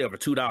saw it on sale for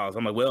 $2.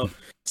 I'm like, well,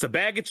 it's a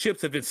bag of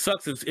chips. If it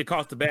sucks, it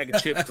costs a bag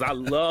of chips, because I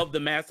love the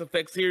Mass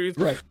Effect series.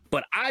 Right.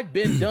 But I've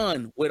been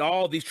done with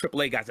all these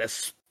AAA guys,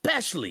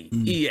 especially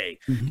EA.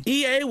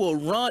 EA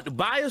will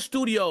buy a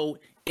studio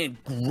and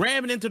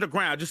ram it into the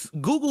ground. Just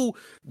Google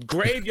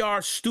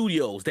Graveyard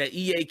Studios that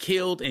EA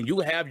killed, and you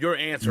have your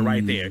answer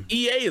right there.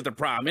 EA is the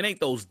problem. It ain't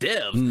those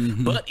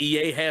devs, but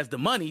EA has the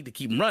money to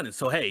keep them running.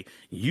 So, hey,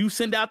 you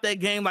send out that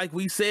game like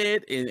we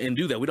said and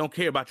do that. We don't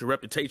care about your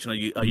reputation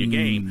of your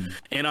game.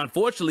 And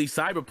unfortunately,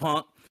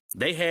 Cyberpunk,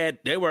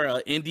 they were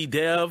an indie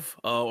dev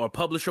or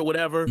publisher or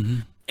whatever,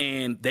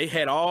 and they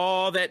had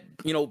all that,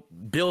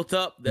 built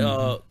up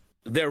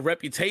their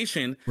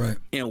reputation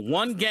in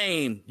one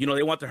game. You know,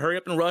 they want to hurry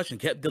up and rush and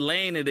kept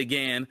delaying it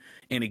again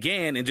and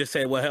again, and just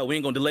said, well, hell, we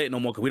ain't gonna delay it no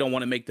more because we don't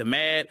want to make them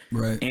mad.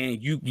 Right.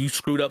 And you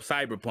screwed up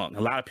Cyberpunk.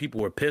 A lot of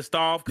people were pissed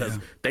off because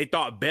they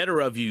thought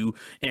better of you,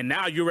 and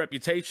now your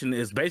reputation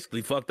is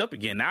basically fucked up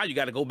again. Now you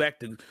got to go back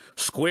to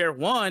square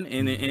one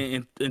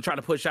and try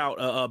to push out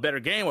a better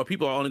game, where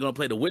people are only gonna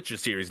play the Witcher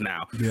series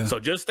now. Yeah. So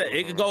just that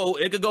it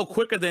could go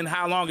quicker than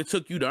how long it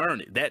took you to earn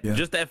it.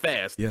 Just that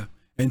fast. Yeah.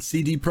 And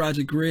CD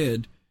Projekt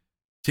Red,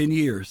 10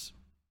 years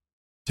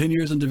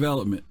in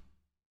development,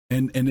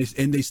 and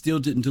they still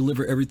didn't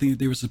deliver everything that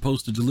they were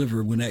supposed to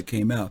deliver when that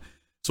came out.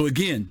 So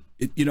again,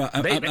 they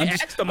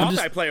axed the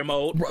multiplayer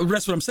mode.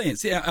 That's what I'm saying.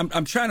 See,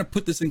 I'm trying to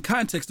put this in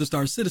context to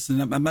Star Citizen.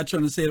 I'm not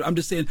trying to say it. I'm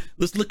just saying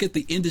let's look at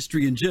the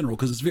industry in general,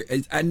 because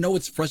I know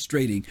it's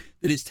frustrating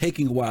that it's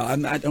taking a while.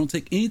 I don't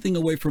take anything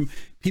away from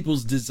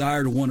people's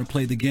desire to want to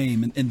play the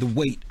game and the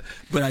wait,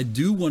 but I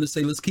do want to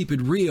say let's keep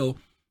it real.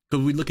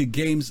 Because we look at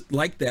games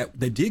like that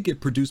did get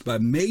produced by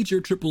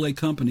major AAA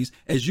companies,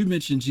 as you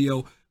mentioned,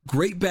 Gio.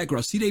 Great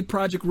background. CD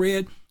Projekt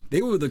Red,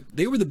 they were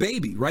the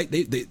baby, right?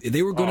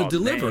 They were going to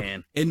deliver,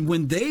 man. And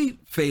when they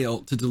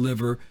failed to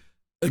deliver,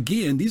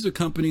 again, these are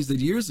companies that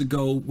years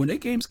ago, when their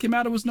games came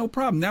out, it was no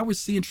problem. Now we're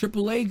seeing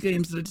AAA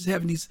games that are just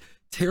having these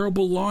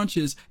terrible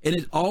launches, and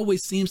it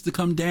always seems to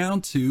come down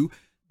to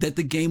that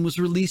the game was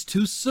released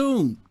too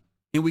soon.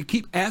 And we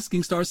keep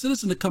asking Star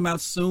Citizen to come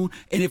out soon.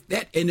 And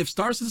if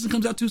Star Citizen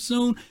comes out too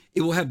soon, it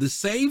will have the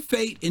same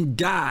fate and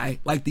die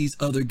like these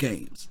other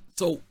games.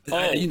 So,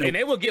 and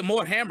they will get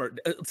more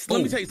hammered.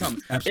 Let me tell you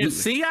something. Absolutely.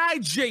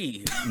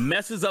 If CIG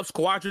messes up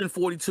Squadron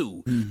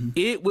 42,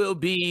 it will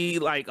be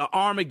like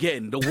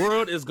Armageddon. The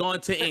world is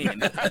going to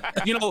end.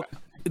 You know,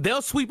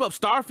 they'll sweep up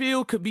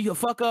Starfield, could be a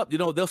fuck up. You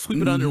know, they'll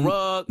sweep it under the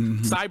rug.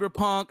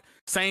 Cyberpunk,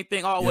 same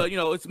thing. Oh, well, you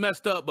know, it's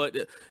messed up, but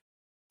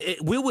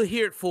we will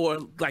hear it for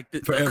like a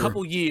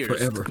couple years.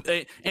 Forever.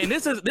 And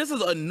this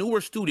is a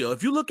newer studio.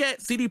 If you look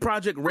at CD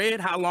Projekt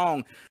Red, how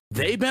long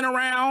they've been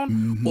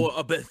around, or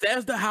a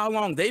Bethesda, how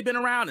long they've been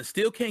around and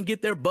still can't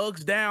get their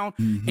bugs down.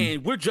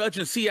 And we're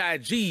judging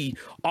CIG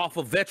off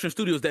of veteran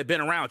studios that have been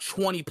around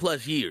 20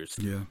 plus years.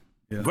 Yeah.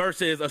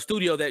 Versus a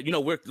studio that, you know,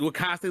 we're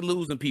constantly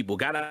losing people,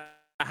 gotta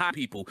hire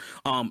people,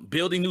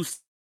 building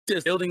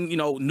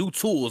new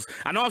tools.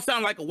 I know I'm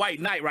sounding like a white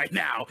knight right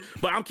now,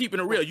 but I'm keeping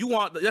it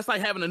real. That's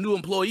like having a new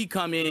employee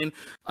come in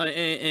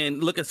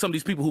and look at some of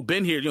these people who've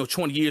been here,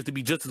 20 years to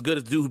be just as good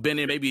as the dude who's been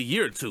there maybe a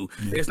year or two.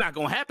 It's not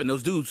going to happen.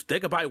 Those dudes, they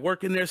could probably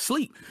work in their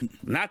sleep.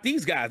 Not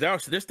these guys. They're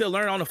still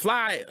learning on the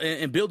fly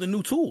and building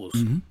new tools.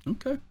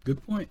 Okay.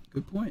 Good point.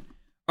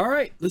 All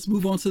right. Let's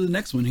move on to the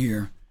next one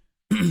here.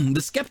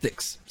 The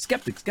skeptics.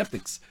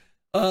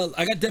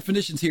 I got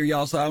definitions here,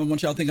 y'all, so I don't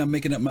want y'all to think I'm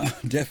making up my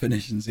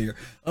definitions here.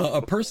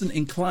 A person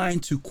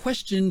inclined to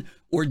question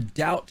or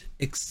doubt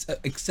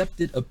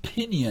accepted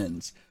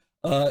opinions.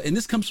 And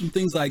this comes from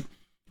things like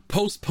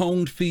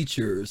postponed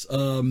features,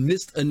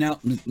 missed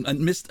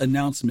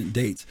announcement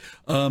dates.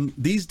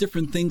 These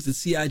different things that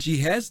CIG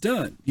has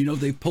done.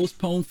 They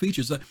postponed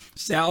features.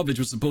 Salvage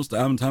was supposed to,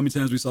 how many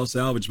times we saw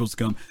Salvage supposed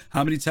to come?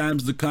 How many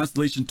times the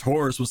Constellation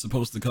Taurus was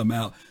supposed to come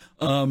out?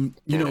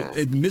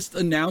 It missed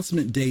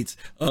announcement dates.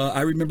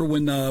 I remember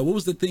when, what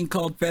was the thing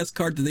called Fast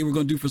Card that they were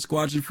going to do for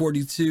Squadron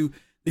 42?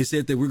 They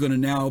said that we're going to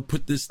now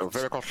put this. The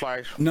vertical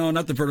slice? No,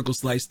 not the vertical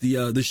slice,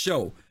 the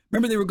show.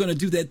 Remember they were going to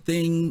do that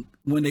thing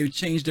when they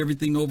changed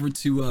everything over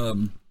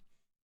to,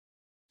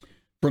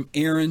 from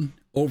Aaron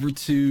over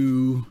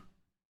to,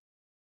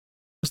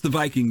 what's the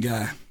Viking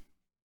guy?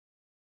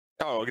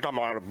 Oh, you're talking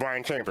about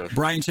Brian Chambers.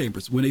 Brian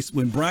Chambers.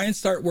 When Brian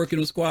started working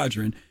on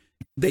Squadron,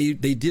 they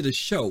did a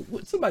show.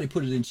 Somebody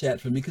put it in chat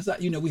for me because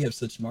we have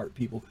such smart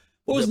people.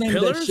 What was the name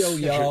of that show,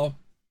 y'all?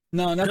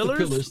 No, not the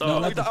Pillars. No,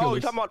 not the Pillars. Oh,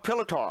 you're talking about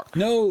Pillar Talk.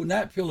 No,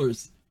 not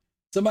Pillars.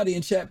 Somebody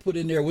in chat put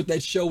in there what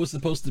that show was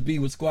supposed to be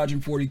with Squadron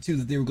 42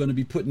 that they were going to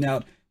be putting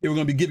out. They were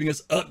going to be giving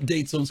us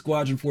updates on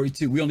Squadron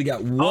 42. We only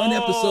got one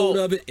episode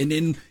of it, and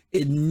then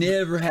it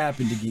never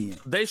happened again.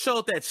 They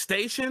showed that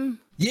station.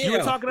 Yeah, you were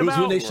talking it was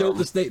about when they showed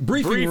the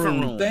briefing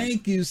room.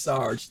 Thank you,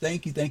 Sarge.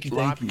 Thank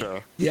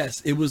you.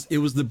 Yes, it was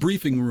the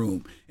briefing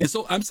room. And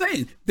so I'm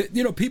saying that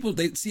people,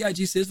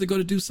 CIG says they're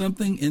going to do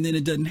something, and then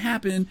it doesn't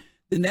happen.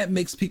 Then that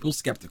makes people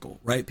skeptical,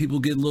 right? People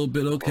get a little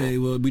bit, okay,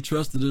 well, we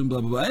trusted them,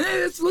 blah, blah, blah. And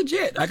it's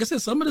legit. Like I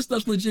said, some of the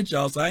stuff's legit,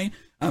 y'all. So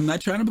I'm not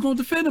trying to go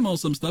defend them on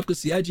some stuff because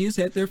CIG has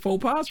had their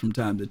faux pas from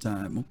time to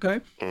time, okay?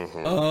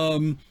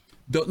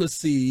 Let's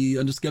see,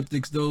 under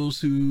skeptics, those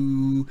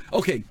who...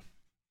 Okay,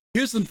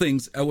 here's some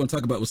things I want to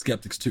talk about with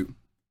skeptics, too.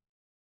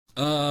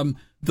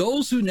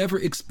 Those who never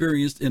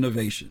experienced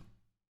innovation.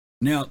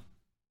 Now,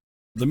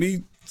 let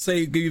me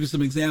give you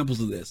some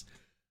examples of this.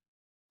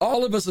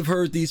 All of us have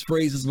heard these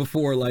phrases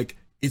before, like,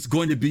 it's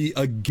going to be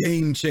a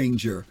game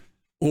changer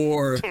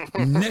or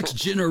next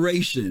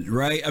generation,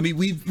 right? I mean,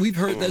 we've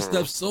heard that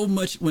stuff so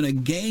much when a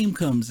game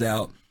comes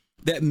out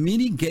that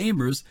many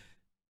gamers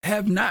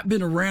have not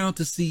been around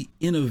to see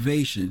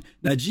innovation.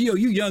 Now, Gio,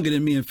 you younger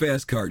than me in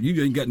Fast Card.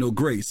 You ain't got no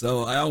grace,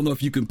 so I don't know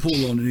if you can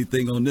pull on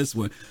anything on this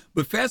one.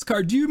 But Fast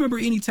Card, do you remember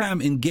any time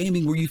in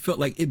gaming where you felt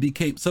like it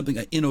became something,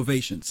 an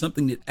innovation,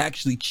 something that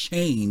actually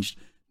changed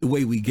the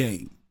way we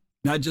game?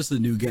 Not just a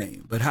new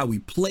game, but how we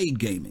played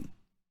gaming.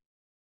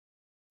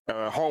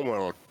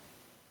 Homeworld.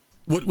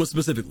 What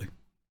specifically?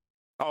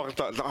 Oh,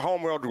 the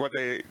Homeworld.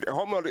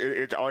 Homeworld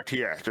is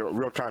RTS, a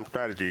real-time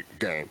strategy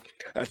game.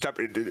 Except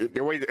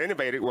the way they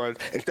innovated was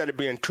instead of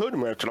being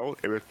 2-dimensional,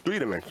 it was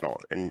 3-dimensional,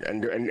 and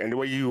the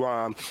way you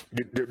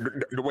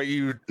the way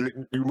you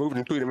moved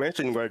in 3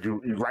 dimensions was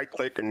you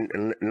right-click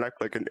and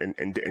left-click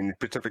in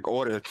specific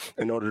order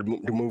in order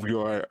to move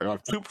your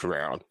troops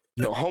around.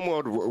 Yep. So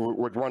Homeworld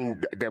was one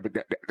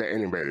that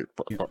innovated,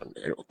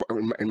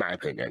 in my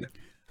opinion.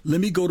 Let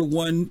me go to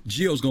one.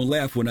 Gio's gonna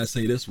laugh when I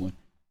say this one.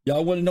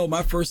 Y'all want to know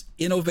my first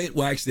innovative?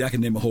 Well, actually, I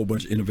can name a whole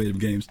bunch of innovative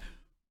games.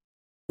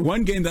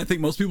 One game that I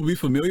think most people be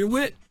familiar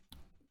with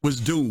was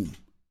Doom,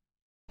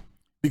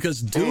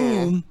 because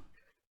Doom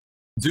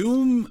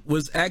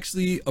was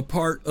actually a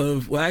part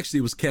of. Well, actually,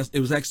 it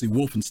was actually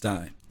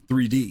Wolfenstein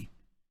 3D,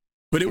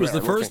 but it was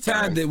the first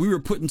time that we were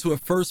put into a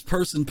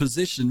first-person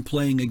position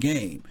playing a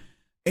game,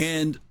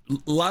 and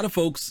a lot of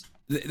folks.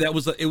 That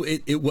was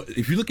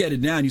if you look at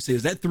it now and you say,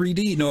 is that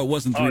 3D? No, it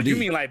wasn't 3D. Oh, you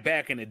mean like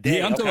back in the day?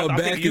 Yeah, I'm talking about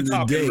back in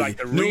the day. Like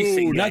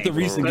not the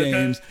recent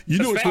games. You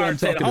know what I'm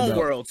talking about.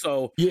 Homeworld,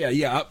 so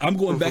yeah. I'm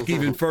going back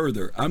even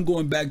further. I'm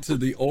going back to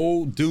the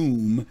old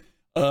Doom,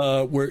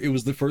 where it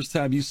was the first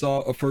time you saw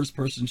a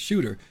first-person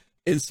shooter,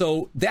 and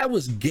so that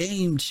was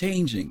game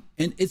changing.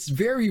 And it's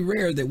very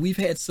rare that we've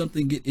had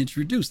something get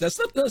introduced. That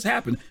stuff does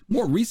happen.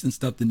 More recent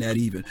stuff than that,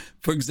 even.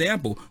 For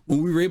example,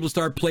 when we were able to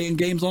start playing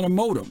games on a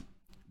modem.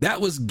 That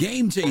was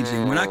game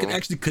changing when I could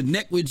actually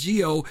connect with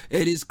Gio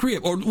at his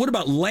crib. Or what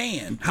about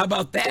LAN? How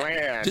about that?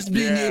 LAN, just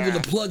being able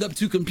to plug up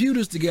 2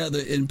 computers together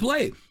and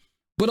play.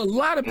 But a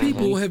lot of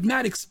people have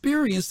not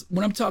experienced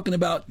when I'm talking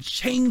about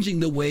changing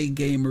the way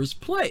gamers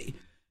play.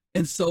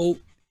 And so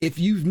if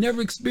you've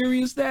never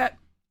experienced that,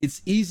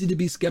 it's easy to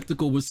be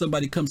skeptical when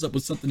somebody comes up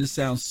with something that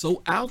sounds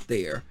so out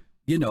there,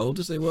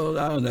 to say, well,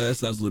 I don't know, that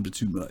sounds a little bit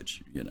too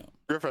much,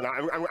 Griffin,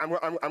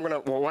 I'm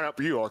gonna one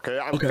up you, okay?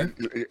 Okay.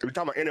 We're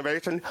talking about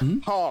innovation.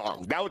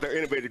 Pong. That was an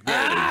innovative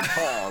game.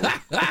 Pong.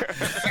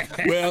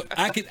 Well,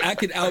 I could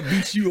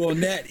outbeat you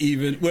on that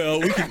even. Well,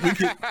 we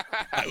could.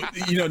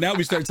 Now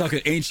we start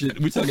talking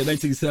ancient. We're talking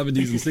 1970s and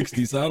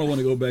 60s. So I don't want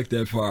to go back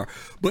that far.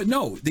 But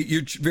no,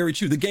 you're very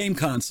true. The game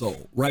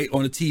console, right,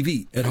 on a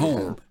TV at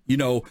home.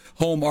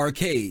 Home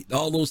arcade,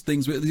 all those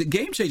things. The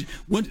game changer.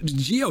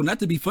 Gio, not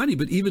to be funny,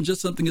 but even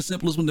just something as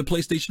simple as when the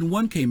PlayStation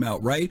 1 came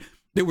out, right?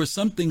 There were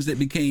some things that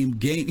became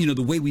game,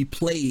 the way we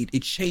played,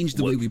 it changed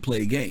the way we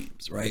play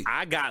games, right?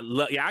 I got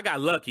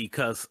lucky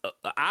because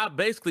I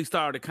basically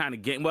started kind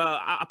of game. Well,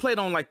 I played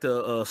on like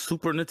the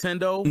Super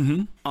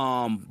Nintendo,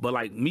 but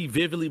like me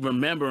vividly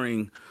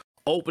remembering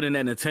opening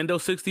that Nintendo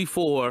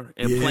 64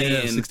 and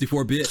playing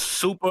 64-bit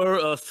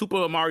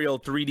Super Mario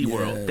 3D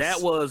World.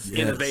 That was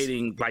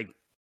innovating like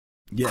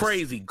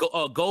crazy.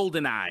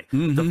 GoldenEye,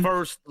 the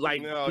first well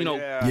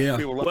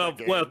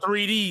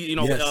 3D,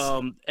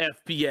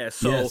 FPS.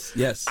 So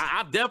yes.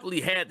 I've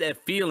definitely had that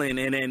feeling,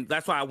 and then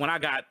that's why when I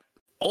got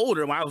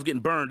older, when I was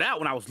getting burned out,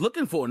 when I was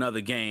looking for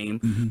another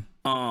game,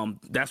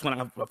 that's when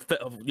I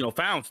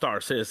found Star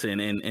Citizen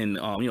and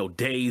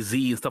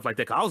DayZ and stuff like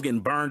that. 'Cause I was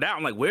getting burned out.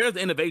 I'm like, where's the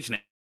innovation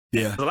at?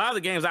 Yeah, a lot of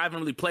the games I haven't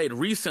really played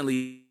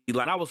recently,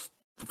 like I was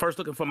first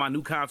looking for my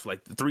new console,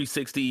 like the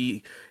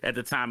 360 at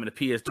the time and the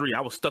PS3,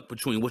 I was stuck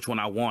between which one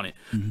I wanted.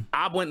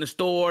 I went in the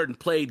store and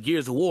played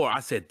Gears of War.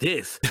 I said,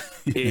 this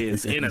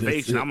is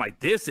innovation. I'm like,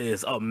 this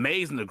is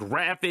amazing. The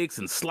graphics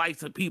and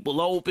slicing people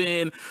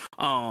open.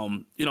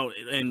 And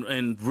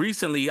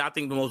recently, I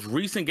think the most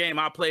recent game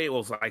I played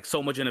was like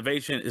so much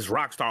innovation is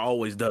Rockstar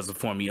always does it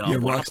for me.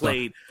 When I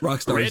played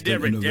Red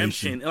Dead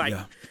Redemption,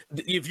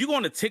 if you go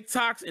on the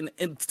TikToks,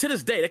 and to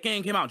this day, that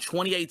game came out in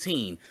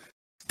 2018.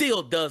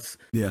 Still does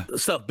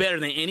stuff better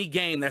than any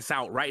game that's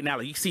out right now.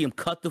 Like you see him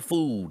cut the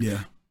food,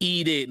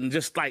 eat it, and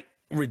just like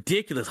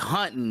ridiculous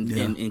hunting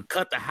and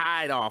cut the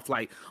hide off,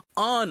 like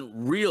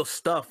unreal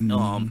stuff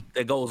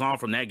that goes on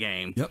from that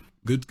game. Yep.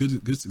 Good.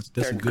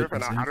 That's a good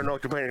Griffin, I don't know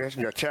if you're paying attention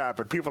to your chat,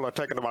 but people are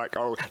taking like,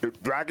 the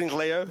Dragon's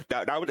Lair,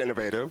 that was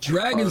innovative.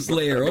 Dragon's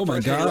Lair, oh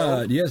my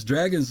God. Yes,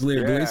 Dragon's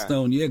Lair,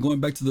 Greystone. Yeah, going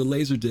back to the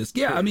Laserdisc.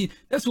 Yeah, I mean,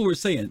 that's what we're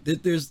saying.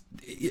 There's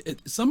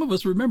some of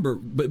us remember,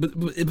 but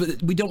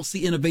we don't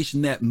see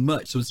innovation that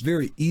much. So it's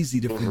very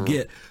easy to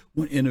forget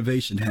when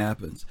innovation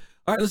happens.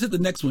 All right, let's hit the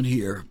next one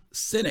here.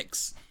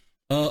 Cynics.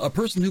 A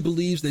person who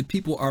believes that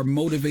people are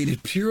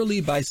motivated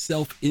purely by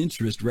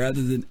self-interest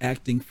rather than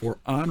acting for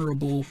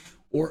honorable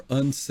or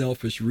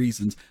unselfish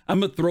reasons.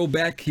 I'm going to throw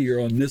back here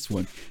on this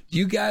one. Do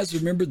you guys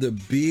remember the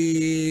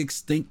big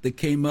stink that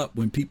came up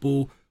when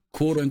people,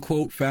 quote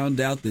unquote, found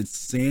out that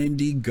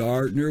Sandy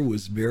Gardner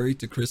was married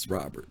to Chris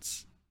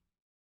Roberts?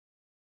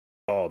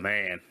 Oh,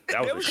 man.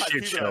 That was a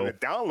shit show.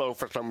 Download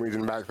for some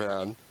reason back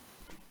then.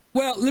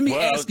 Well, let me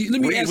ask you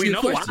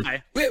a question.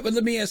 Wait, but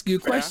let me ask you a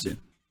question.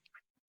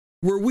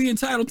 Were we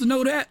entitled to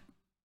know that?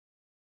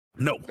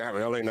 No. Not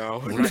really,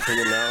 no. In my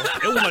opinion, no.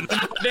 It wasn't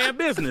damn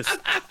business.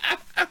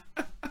 I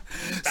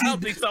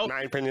don't think so. In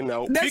my opinion,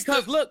 no.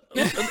 Because look,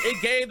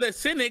 it gave the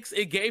cynics,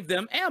 it gave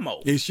them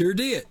ammo. It sure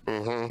did.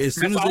 As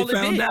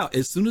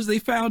soon as they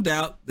found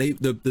out,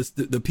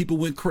 the people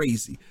went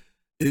crazy.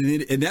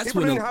 And that's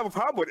people when didn't have a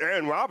problem with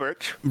Aaron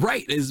Roberts,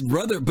 right? His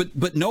brother, but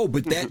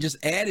that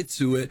just added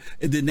to it,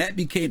 and then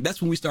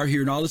that's when we start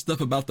hearing all this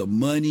stuff about the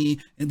money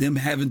and them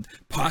having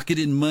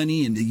pocketing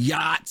money and the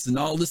yachts and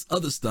all this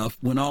other stuff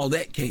when all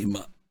that came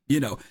up,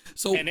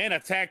 So and then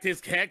attacked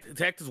his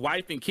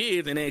wife and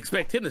kids, and they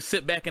expect him to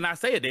sit back and not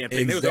say a damn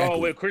thing. Exactly. They was,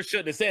 well, Chris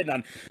shouldn't have said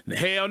nothing.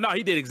 Hell no,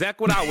 he did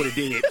exactly what I would have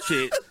did.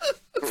 Shit.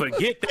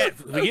 Forget that.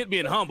 Forget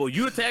being humble.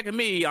 You attacking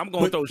me, I'm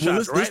going to throw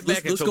shots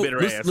back at your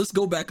bitter ass. Let's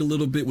go back a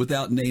little bit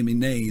without naming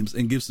names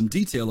and give some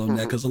detail on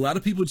that, because a lot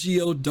of people,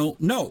 Gio, don't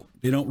know.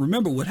 They don't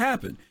remember what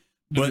happened.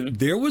 But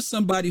there was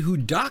somebody who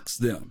doxed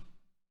them.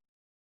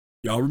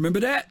 Y'all remember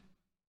that?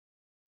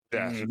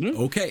 Yeah.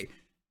 Okay.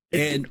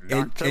 And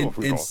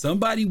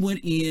somebody went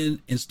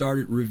in and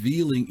started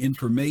revealing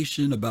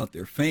information about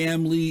their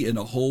family and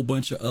a whole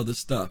bunch of other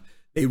stuff.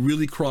 They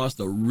really crossed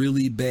a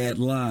really bad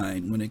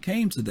line when it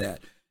came to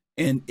that.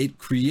 And it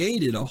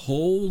created a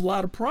whole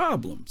lot of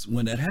problems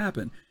when that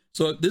happened.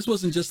 So this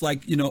wasn't just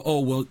like, because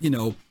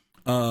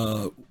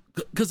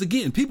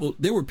again,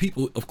 there were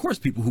people, of course,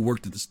 people who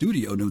worked at the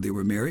studio knew they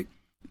were married,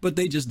 but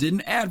they just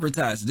didn't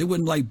advertise it. They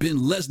wasn't like Ben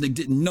Lesnick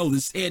didn't know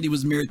that Sandy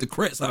was married to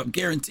Chris. I'll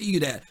guarantee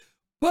you that.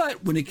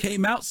 But when it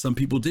came out, some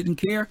people didn't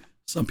care.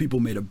 Some people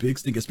made a big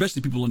stink,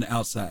 especially people on the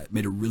outside,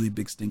 made a really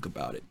big stink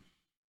about it.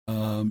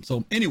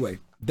 So anyway,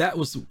 that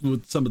was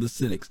with some of the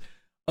cynics.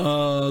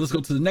 Let's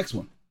go to the next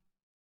one.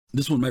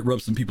 This one might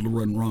rub some people the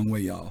wrong way,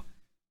 y'all.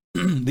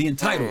 The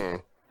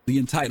entitled.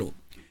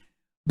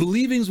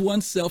 Believing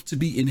oneself to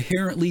be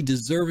inherently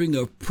deserving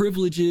of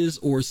privileges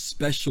or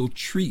special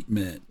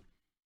treatment.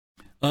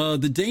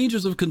 The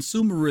dangers of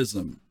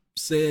consumerism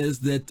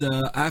says that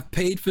I've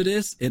paid for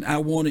this and I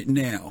want it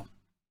now.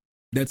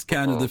 That's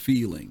kind of the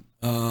feeling.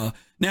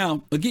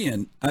 Now,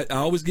 again, I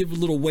always give a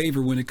little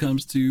waiver when it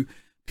comes to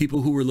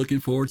people who were looking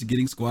forward to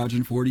getting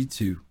Squadron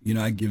 42.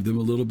 I give them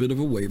a little bit of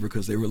a waiver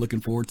because they were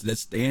looking forward to that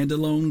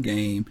standalone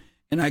game.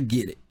 And I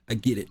get it.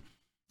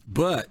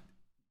 But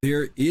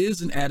there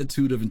is an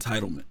attitude of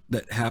entitlement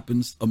that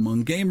happens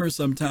among gamers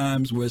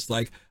sometimes where it's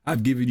like,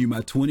 I've given you my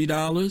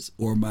 $20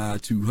 or my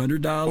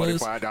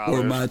 $200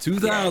 or my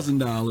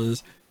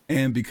 $2,000.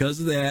 And because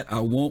of that, I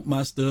want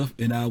my stuff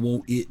and I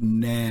want it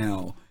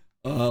now.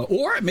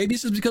 Or maybe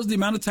it's just because of the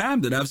amount of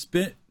time that I've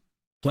spent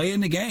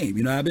playing the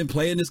game. I've been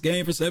playing this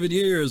game for 7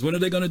 years. When are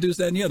they going to do this,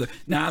 that, and the other?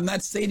 Now, I'm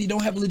not saying you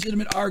don't have a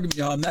legitimate argument,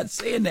 y'all. I'm not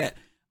saying that.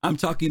 I'm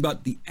talking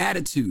about the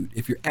attitude.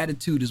 If your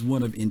attitude is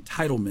one of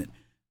entitlement,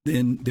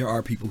 then there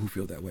are people who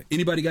feel that way.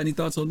 Anybody got any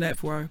thoughts on that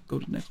before I go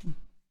to the next one?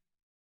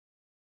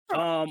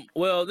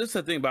 Well, this is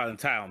the thing about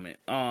entitlement.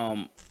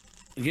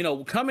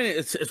 Coming in,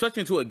 especially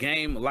into a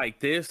game like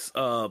this,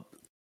 I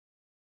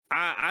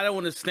don't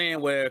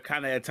understand where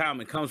kind of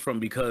entitlement comes from,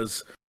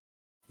 because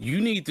you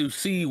need to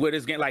see where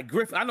this game, like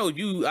Griff, I know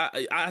you,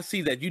 I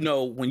see that,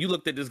 when you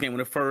looked at this game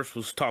when it first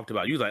was talked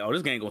about, you was like, oh,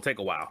 this game gonna take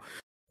a while.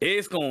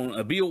 It's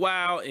gonna be a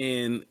while.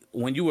 And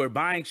when you were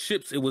buying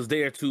ships, it was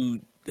there to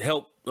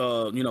help,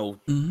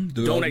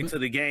 donate to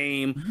the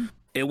game. Mm-hmm.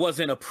 It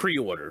wasn't a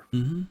pre-order.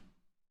 Mm-hmm.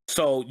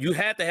 So you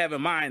had to have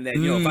in mind that,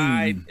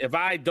 if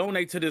I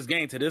donate to this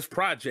game, to this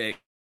project,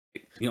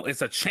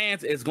 it's a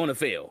chance it's going to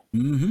fail.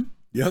 Mm-hmm.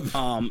 Yep.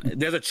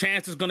 There's a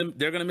chance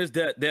they're gonna miss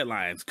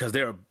deadlines because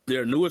they're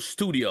a newer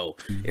studio.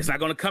 Mm-hmm. It's not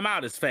gonna come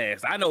out as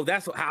fast. I know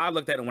that's how I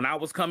looked at it when I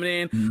was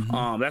coming in.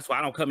 Mm-hmm. That's why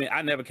I don't come in.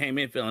 I never came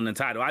in feeling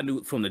entitled. I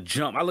knew from the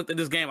jump. I looked at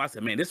this game. I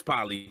said, man,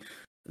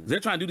 they're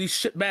trying to do these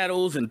ship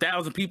battles and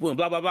 1,000 people and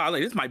blah blah blah.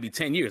 Like, this might be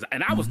 10 years.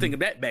 And I was thinking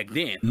that back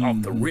then off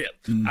the rip.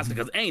 I said,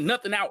 because ain't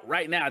nothing out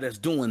right now that's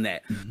doing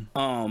that.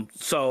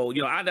 So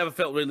I never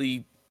felt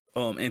really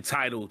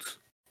entitled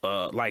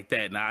like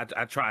that. And I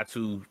try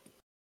to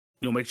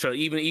make sure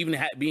even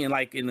being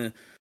like in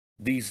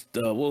these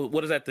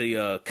what is that,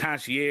 the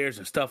concierge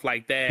and stuff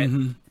like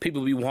that.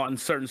 People be wanting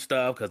certain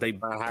stuff because they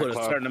put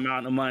a certain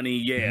amount of money.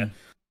 Yeah,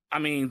 I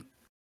mean,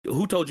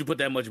 who told you put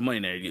that much money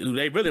there?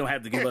 They really don't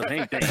have to give us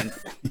anything,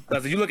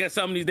 because if you look at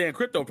some of these damn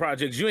crypto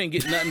projects, you ain't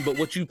getting nothing but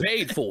what you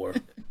paid for.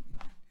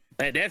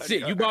 That's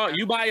it. You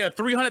buy a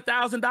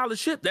 $300,000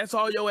 ship. That's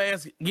all your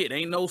ass get.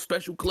 Ain't no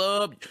special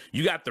club.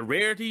 You got the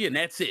rarity, and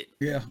that's it.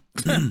 Yeah.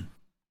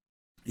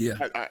 Yeah,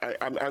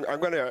 I'm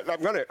gonna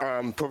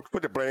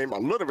put the blame a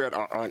little bit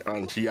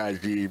on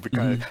CIG,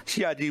 because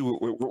CIG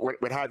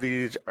would have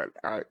these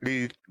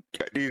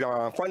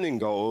funding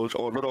goals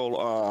or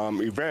little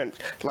events,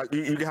 like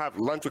you have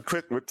lunch with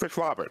Chris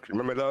Roberts.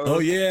 Remember those? Oh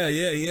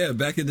yeah.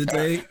 Back in the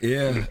day,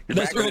 yeah.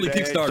 That's early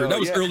Kickstarter. So, that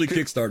was early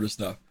Kickstarter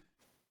stuff.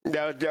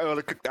 Yeah,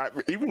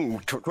 even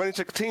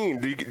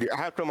 2016, I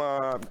have some.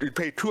 You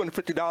pay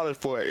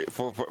 $250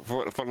 for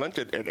lunch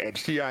at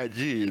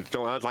CIG.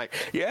 So I was like,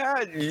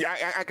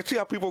 I can see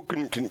how people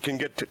can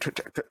get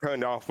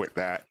turned off with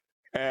that.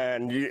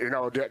 And you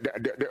know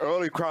the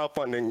early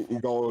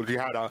crowdfunding goals,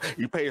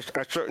 you pay a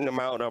certain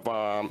amount of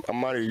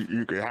money.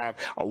 You could have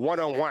a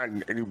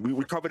one-on-one, and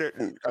we covered it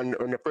in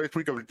the first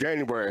week of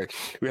January.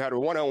 We had a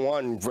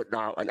one-on-one with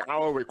an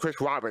hour with Chris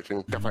Roberts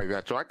and stuff like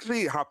that. So I can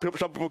see how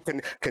some people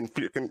can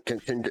get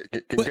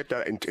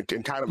that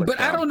entitlement. But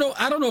I don't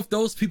know if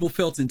those people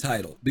felt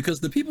entitled, because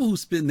the people who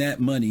spend that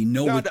money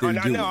know what they're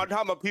doing. No, I'm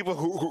talking about people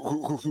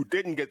who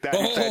didn't get that.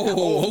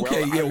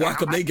 Okay, yeah. Why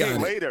come they got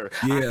it later?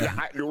 Yeah.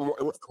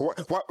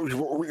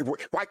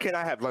 Why can't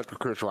I have lunch with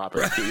Chris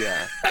Roberts?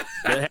 Yeah.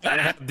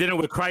 Have dinner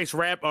with Christ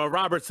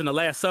Roberts in the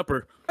Last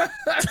Supper.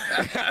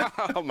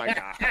 Oh my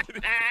God.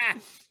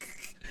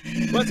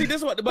 But see, this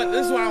is what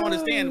I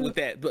understand with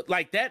that. But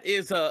like that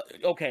is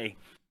okay.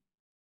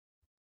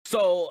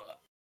 So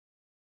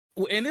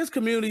in this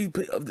community,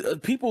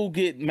 people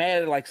get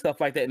mad at like stuff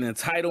like that and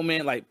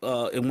entitlement. Like,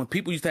 and when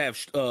people used to have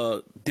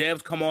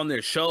devs come on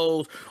their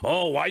shows,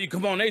 oh, why you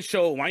come on their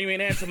show? Why you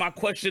ain't answer my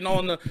question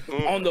on the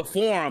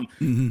forum?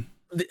 Mm-hmm.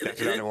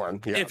 That's another one.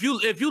 Yeah. If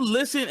you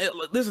listen,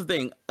 this is the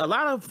thing. A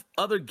lot of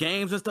other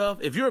games and stuff,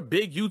 if you're a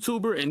big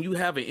YouTuber and you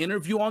have an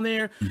interview on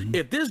there,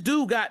 if this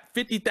dude got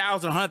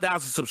 50,000,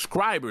 100,000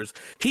 subscribers,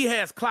 he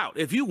has clout.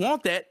 If you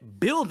want that,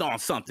 build on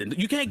something.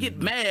 You can't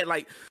get mad.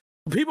 Like,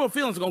 people's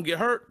feelings are going to get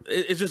hurt.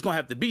 It's just going to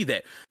have to be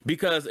that.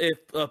 Because if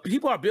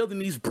people are building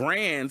these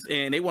brands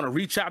and they want to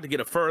reach out to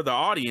get a further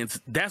audience,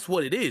 that's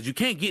what it is. You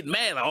can't get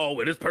mad. Like, oh,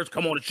 well, this person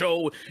come on the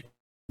show.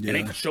 Yeah. It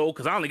ain't the show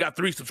because I only got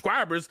 3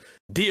 subscribers.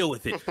 Deal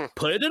with it.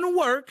 Put it in the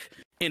work,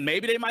 and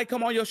maybe they might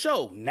come on your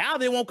show. Now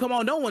they won't come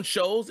on no one's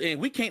shows, and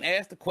we can't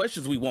ask the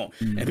questions we want.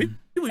 And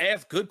people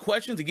ask good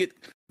questions to get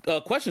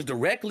questions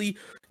directly,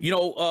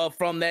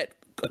 from that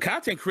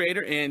content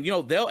creator, and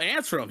they'll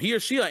answer them. He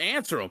or she'll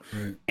answer them.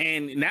 Right.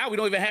 And now we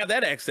don't even have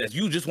that access.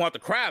 You just want to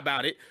cry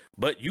about it,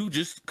 but you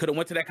just could have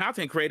went to that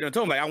content creator and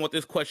told him, like, I want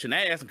this question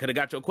asked, and could have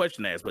got your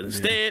question asked. But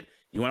instead,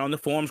 you went on the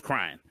forums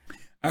crying.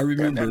 I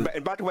remember.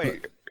 And by the way.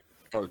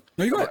 No,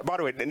 you go ahead. By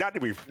the way, not to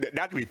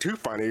be too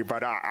funny,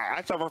 but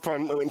I suffer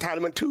from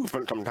entitlement too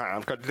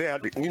sometimes, because they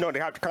have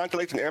the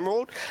Constellation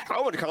Emerald.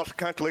 I want the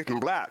Constellation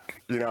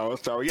Black,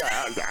 So yeah,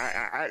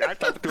 I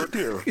suffer through it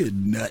too.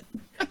 Good nut.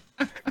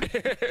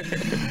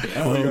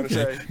 What were you gonna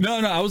say? No,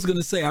 I was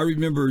gonna say I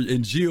remember,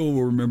 and Gio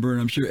will remember,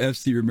 and I'm sure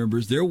FC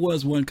remembers. There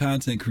was one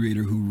content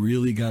creator who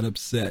really got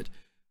upset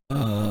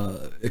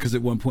because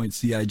at one point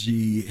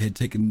CIG had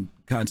taken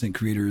content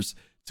creators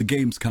to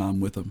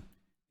Gamescom with them.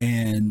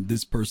 And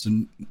this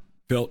person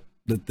felt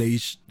that they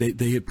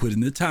had put in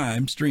the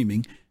time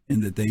streaming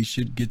and that they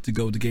should get to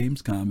go to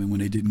Gamescom. And when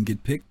they didn't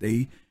get picked,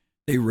 they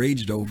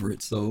raged over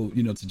it. So,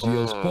 to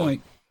Gio's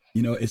point,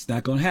 it's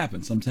not going to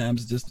happen.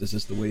 Sometimes it's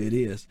just the way it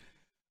is.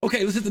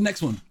 Okay, let's hit the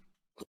next one.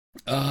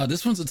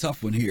 This one's a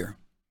tough one here.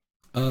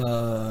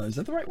 Is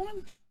that the right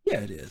one?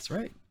 Yeah, it is,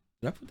 right?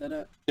 Did I put that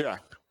up? Yeah.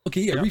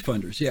 Okay, yeah.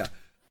 Refunders, yeah.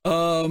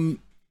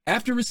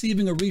 After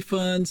receiving a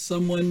refund,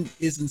 someone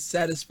isn't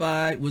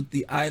satisfied with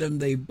the item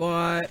they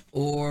bought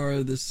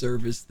or the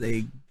service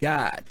they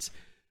got.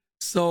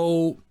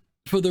 So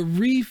for the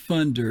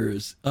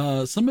refunders,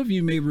 some of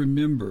you may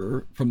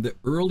remember from the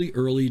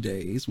early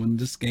days when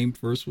this game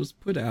first was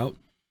put out,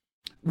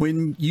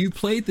 when you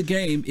played the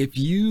game, if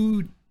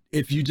you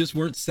just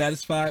weren't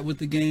satisfied with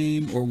the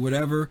game or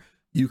whatever,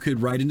 you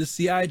could write into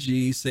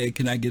CIG, say,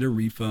 can I get a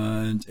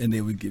refund? And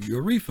they would give you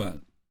a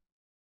refund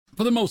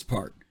for the most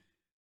part.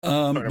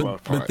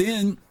 But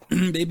then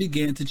they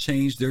began to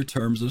change their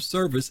terms of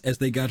service as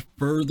they got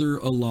further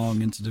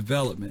along into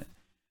development.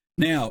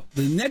 Now,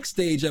 the next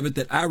stage of it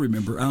that I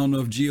remember, I don't know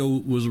if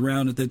Gio was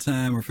around at that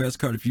time or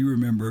Fastcard, if you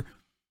remember,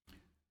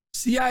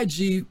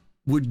 CIG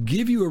would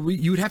give you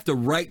you would have to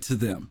write to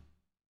them.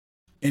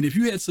 And if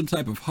you had some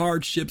type of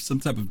hardship, some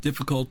type of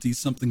difficulty,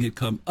 something had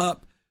come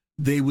up,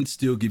 they would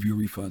still give you a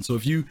refund. So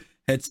if you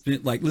had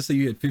spent, like, let's say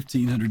you had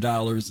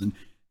 $1,500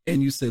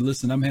 and you say,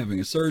 listen, I'm having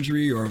a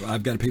surgery or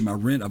I've got to pay my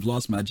rent, I've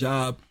lost my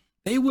job,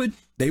 they would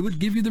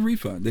give you the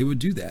refund. They would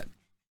do that.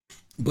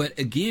 But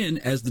again,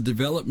 as the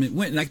development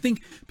went, and I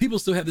think people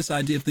still have this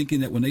idea of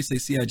thinking that when they say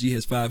CIG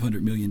has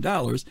 $500 million,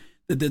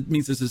 that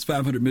means there's this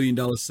 $500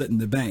 million set in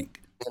the bank.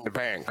 In the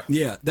bank.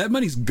 Yeah, that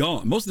money's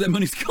gone. Most of that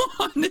money's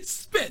gone. It's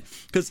spent.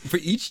 Because for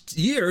each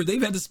year,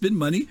 they've had to spend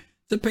money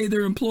to pay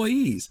their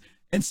employees.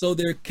 And so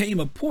there came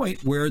a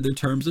point where their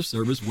terms of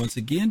service once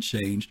again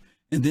changed.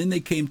 And then they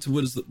came to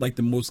what is like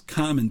the most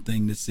common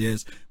thing that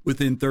says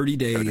within 30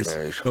 days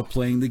of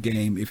playing the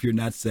game, if you're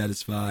not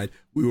satisfied,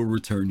 we will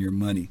return your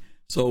money.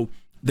 So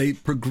they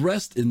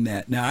progressed in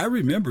that. Now, I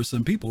remember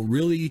some people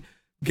really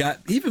got,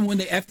 even when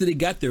after they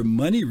got their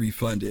money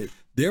refunded,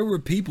 there were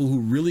people who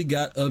really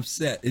got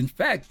upset. In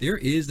fact, there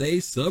is a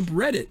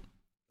subreddit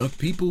of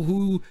people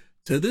who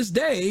to this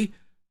day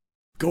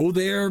go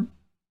there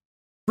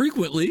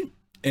frequently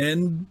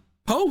and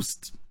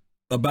post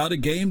about a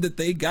game that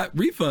they got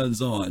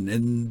refunds on.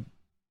 And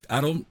I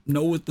don't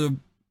know what's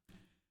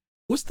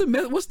the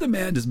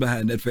madness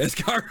behind that,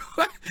 Fastcard.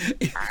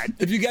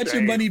 If you got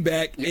your money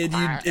back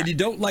and you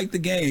don't like the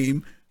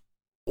game,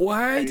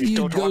 Why do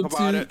you go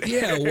to?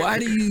 Yeah, why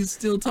do you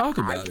still talk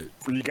about it?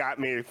 You got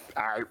me.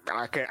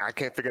 I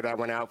can't figure that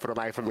one out for the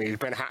life of me. It's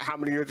been how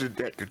many years?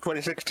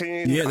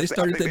 2016. Yeah, they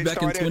started that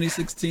back in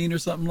 2016 or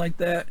something like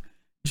that.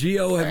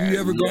 Gio, have you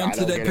ever gone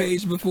to that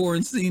page before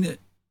and seen it?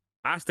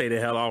 I stay the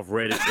hell off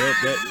Reddit.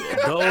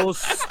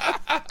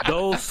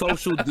 Those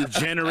social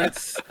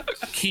degenerates,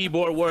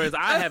 keyboard warriors.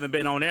 I haven't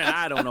been on there, and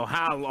I don't know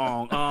how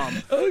long.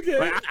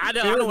 Okay, I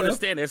don't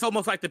understand it. It's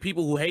almost like the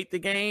people who hate the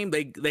game.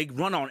 They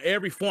run on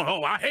every forum.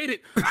 Oh, I hate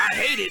it. I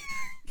hate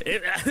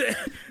it.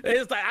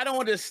 It's like I don't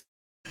understand.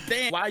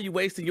 Why are you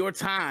wasting your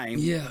time?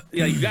 Yeah,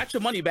 you got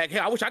your money back. Hey,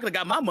 I wish I could have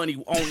got my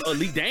money on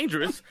Elite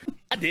Dangerous.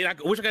 I did. I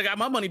wish I could have got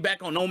my money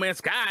back on No Man's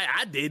Sky.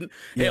 I didn't.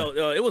 Yeah.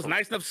 Hell, it was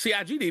nice enough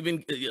CIG to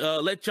even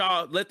let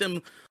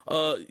them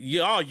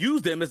y'all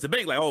use them as the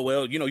bank. Like, oh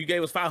well, you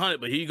gave us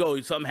 $500, but here you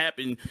go. Something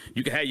happened,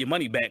 you can have your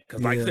money back.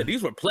 Because like I said,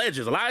 these were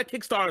pledges. A lot of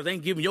Kickstarters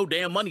ain't giving your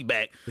damn money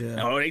back,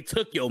 or they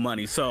took your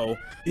money. So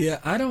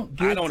I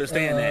don't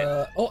understand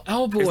that.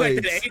 Oh boy,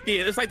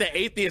 it's like the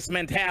atheist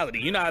mentality.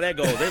 You know how that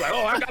goes. They're like,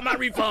 oh, I got my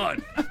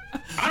refund.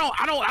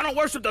 I don't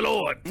worship the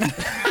Lord.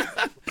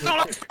 I don't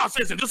like Star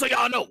just so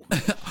y'all know.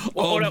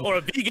 Or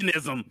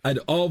veganism. And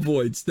all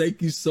voids,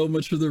 thank you so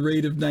much for the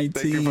raid of 19.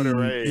 Thank you for the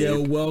raid. Yeah,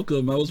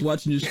 welcome. I was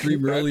watching your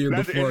stream earlier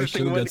before our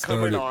show got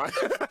started.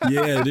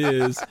 Yeah, it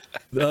is.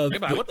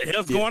 What the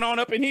hell's going on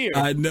up in here?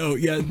 I know.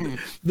 Yeah,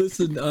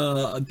 listen.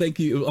 Thank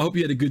you. I hope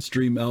you had a good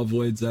stream,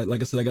 Alvoids.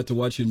 Like I said, I got to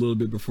watch you a little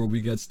bit before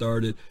we got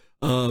started.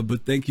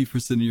 But thank you for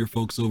sending your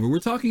folks over. We're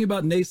talking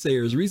about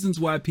naysayers, reasons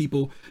why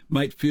people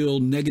might feel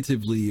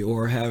negatively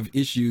or have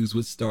issues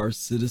with Star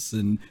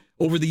Citizen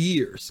over the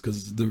years,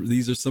 because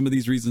some of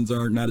these reasons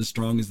are not as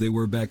strong as they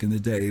were back in the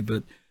day.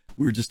 But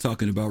we were just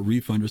talking about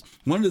refunders.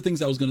 One of the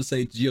things I was going to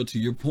say, Gio, to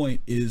your point,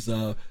 is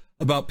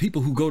about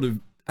people who go to,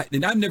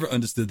 and I've never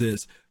understood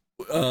this,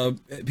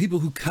 people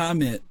who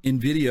comment in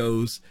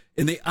videos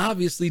and they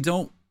obviously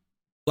don't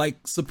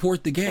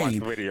support the game,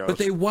 but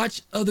they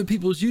watch other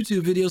people's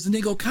YouTube videos and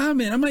they go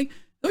comment. I'm like,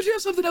 don't you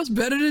have something else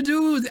better to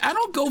do? I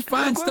don't go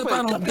find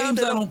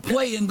games I don't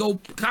play and go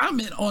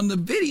comment on the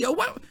video.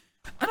 What?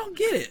 I don't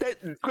get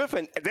it.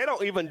 Griffin, they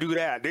don't even do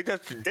that. They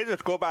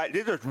just go by.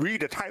 They just read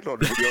the title of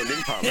the video and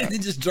then comment. They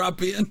just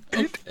drop in.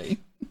 Okay.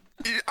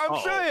 I'm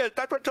serious.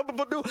 That's what some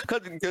people do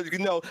because it's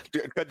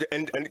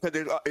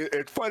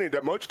funny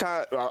that most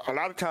time, a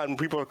lot of times,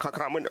 people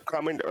comment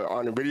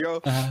on the video.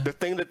 The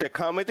thing that they're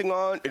commenting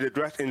on is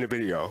addressed in the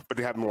video, but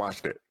they haven't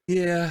watched it.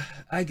 Yeah,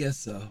 I guess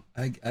so.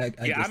 I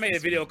made a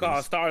video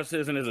called "Star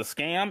Citizen is a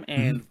Scam,"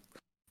 and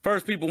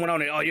first people went on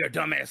there, "Oh, you're a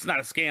dumbass. It's not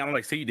a scam." I'm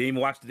like, "See, you didn't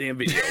even watch the damn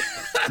video.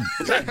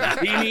 You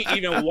didn't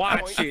even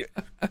watch it."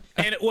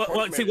 And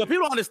see, what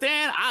people don't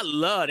understand, I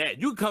love that.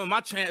 You can come on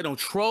my channel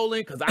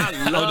trolling because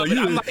I love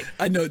it.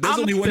 I know there's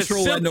only one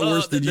troll I know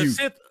worse than you.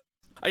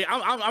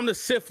 I'm the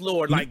Sith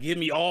Lord. Like, give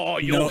me all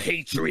your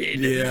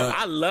hatred. Yeah,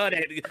 I love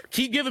that.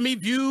 Keep giving me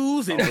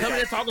views and coming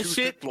there talking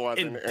shit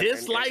and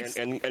dislikes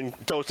and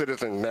Star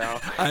Citizen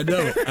now. I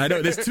know.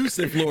 There's two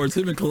Sith Lords,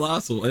 him and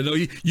Colossal. I know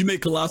you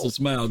make Colossal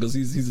smile because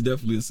he's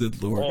definitely a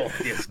Sith Lord. Oh,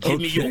 yes, give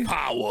me your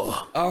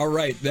power. All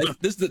right,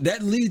 that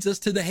leads us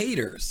to the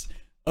haters.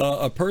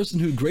 A person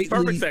who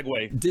greatly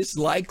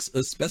dislikes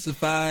a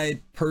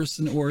specified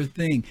person or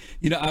thing.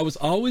 I was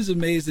always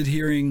amazed at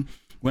hearing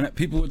when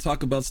people would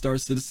talk about Star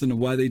Citizen and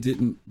why they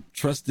didn't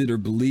trust it or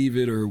believe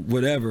it or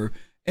whatever.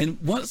 And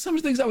some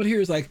of the things I would hear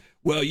is like,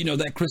 well,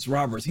 that Chris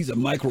Roberts, he's a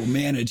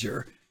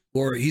micromanager,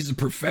 or he's a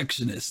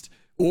perfectionist,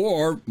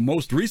 or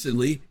most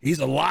recently, he's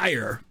a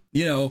liar.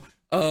 He lied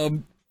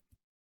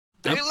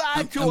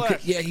to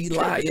us. Yeah, he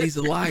lied. He's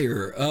a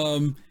liar.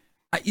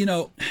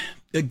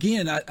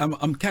 Again,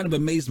 I'm kind of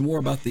amazed more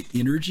about the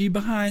energy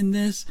behind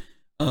this,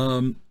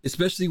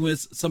 especially when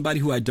it's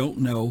somebody who I don't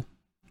know,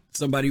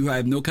 somebody who I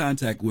have no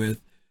contact with,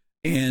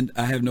 and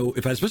I have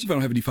especially if I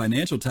don't have any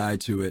financial tie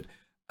to it.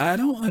 I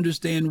don't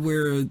understand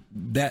where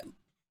that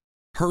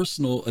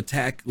personal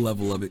attack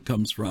level of it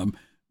comes from.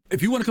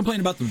 If you want to complain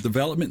about the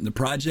development and the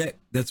project,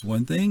 that's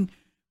one thing,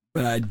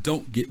 but I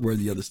don't get where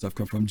the other stuff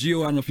comes from.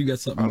 Gio, I don't know if you got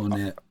something on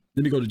that.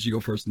 Let me go to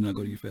Gio first, and then I'll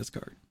go to you, Fast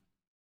Card.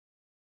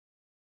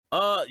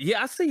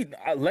 I see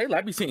lately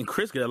I be seeing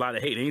Chris get a lot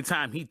of hate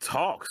anytime he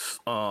talks.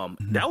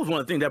 That was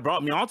one of the things that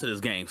brought me onto this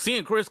game.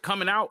 Seeing Chris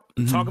coming out,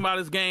 talking about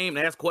his game,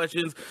 ask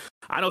questions.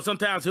 I know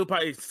sometimes he'll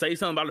probably say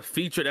something about a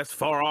feature that's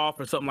far off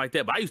or something like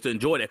that, but I used to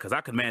enjoy that because I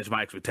could manage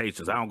my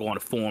expectations. I don't go on the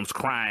forums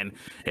crying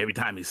every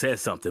time he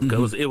says something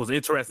because it was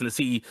interesting to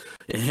see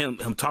him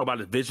talk about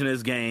his vision of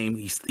his game.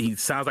 He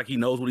sounds like he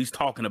knows what he's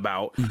talking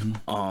about.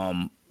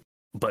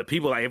 But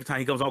people, like, every time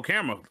he comes on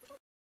camera,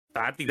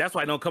 I think that's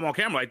why I don't come on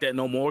camera like that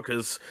no more,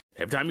 because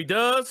every time he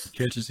does,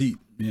 catches heat.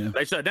 Yeah,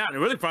 they shut down.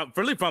 And really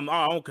from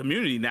our own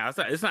community now.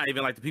 It's not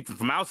even like the people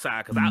from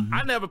outside, because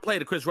I never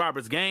played a Chris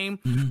Roberts game.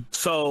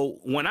 So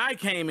when I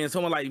came in,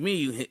 someone like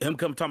me, him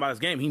come talking about his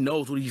game, he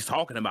knows what he's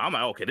talking about. I'm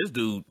like, okay, this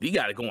dude, he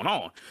got it going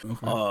on.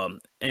 Okay.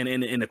 And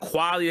in the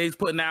quality that he's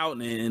putting out,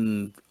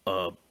 and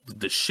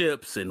the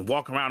ships and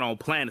walking around on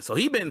planets. So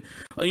he been,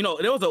 there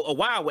was a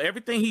while where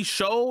everything he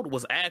showed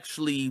was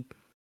actually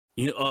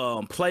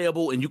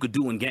playable and you could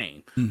do in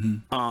game.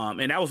 Mm-hmm.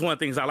 And that was one of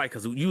the things I like,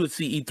 because you would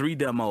see E3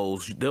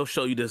 demos, they'll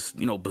show you this,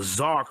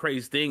 bizarre,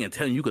 crazy thing and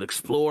tell you could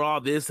explore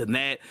all this and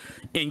that,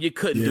 and you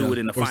couldn't do it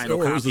in the final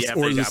copy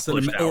after it got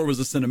pushed out. Or it was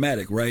a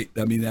cinematic, right?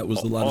 I mean, that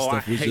was a lot of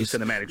stuff. I hate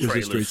cinematic trailers. It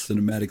was just straight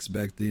cinematics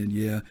back then,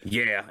 yeah.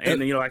 Yeah,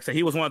 and like I said,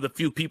 he was one of the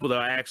few people that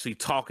are actually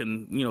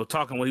talking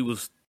what he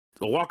was,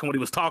 or walking what he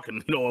was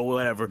talking, or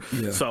whatever.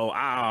 Yeah. So,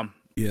 I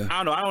don't know.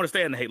 I don't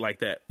understand the hate like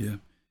that. Yeah.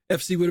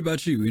 FC, what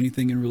about you?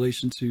 Anything in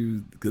relation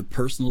to the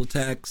personal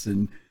attacks?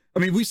 And I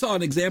mean, we saw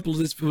an example of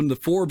this when the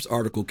Forbes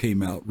article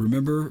came out.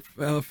 Remember,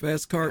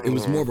 Fast Car? It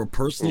was more of a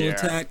personal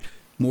attack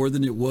more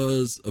than it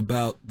was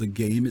about the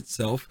game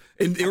itself.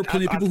 And there were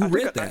plenty of people who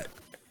read that.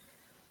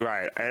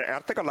 Right, and I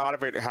think a lot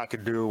of it had to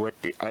do with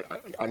the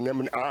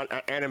anonymity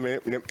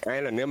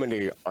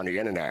on the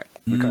internet,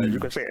 because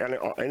you can say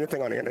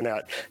anything on the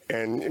internet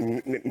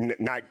and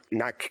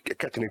not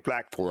catch any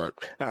flack for it,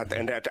 and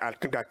I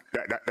think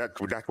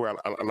that's where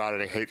a lot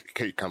of the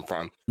hate come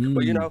from.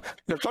 But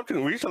there's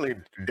something recently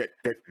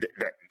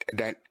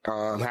that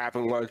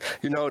happened was,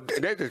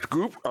 there's this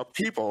group of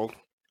people.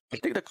 I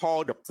think they're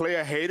called the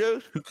player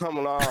haters, who come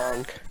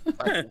along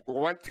like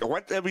once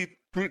every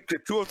 2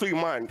 or 3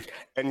 months,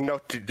 and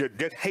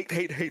just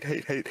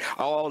hate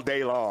all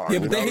day long. Yeah,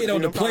 but they hate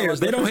on the players.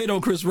 They don't hate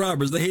on Chris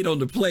Roberts. They hate on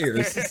the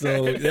players,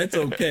 so that's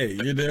okay.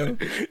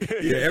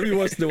 Yeah, every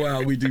once in a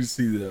while we do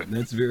see them.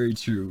 That's very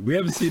true. We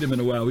haven't seen them in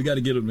a while. We got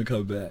to get them to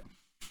come back.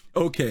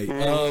 Okay,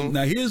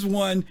 now here's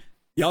one.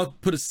 Y'all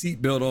put a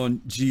seatbelt on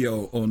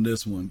Gio on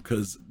this one,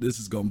 because this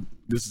is gonna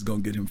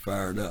get him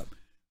fired up.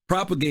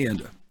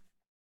 Propaganda.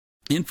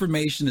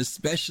 Information,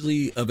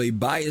 especially of a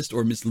biased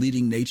or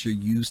misleading nature,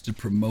 used to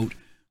promote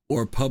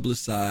or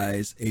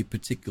publicize a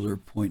particular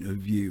point of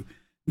view.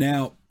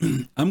 Now,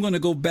 I'm going to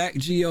go back,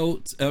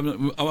 Gio.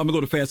 I'm going to go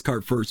to Fast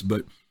Card first,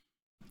 but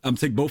I'm going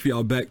to take both of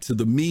y'all back to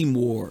the meme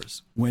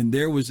wars, when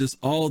there was just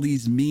all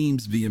these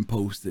memes being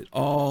posted,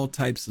 all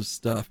types of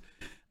stuff.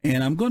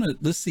 And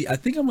let's see, I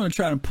think I'm going to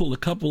try and pull a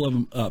couple of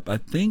them up. I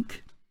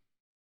think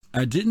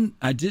I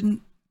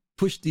didn't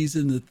push these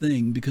in the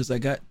thing because I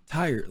got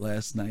tired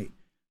last night.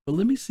 But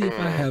let me see if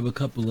I have a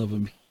couple of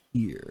them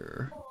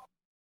here.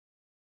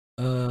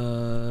 Do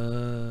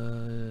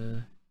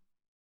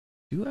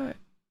I?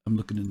 I'm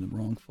looking in the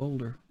wrong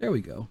folder. There we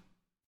go.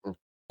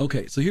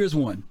 Okay, so here's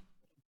one.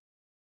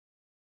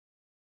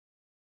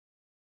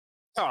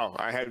 Oh,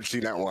 I haven't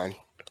seen that one.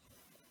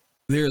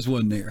 There's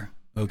one there.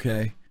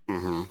 Okay.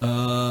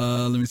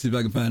 Let me see if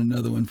I can find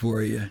another one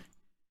for you.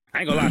 I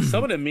ain't gonna lie,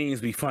 some of the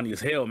memes be funny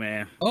as hell,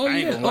 man. Oh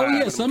yeah,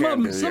 some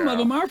of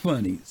them are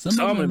funny. Some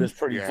of them is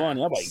pretty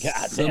funny. I'm like,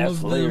 God damn, that's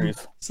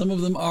hilarious. Some of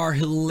them are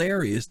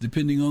hilarious,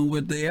 depending on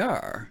what they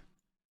are.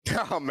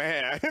 Oh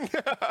man,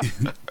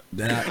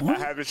 that one? I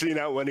haven't seen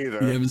that one either.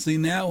 You haven't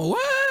seen that one? What?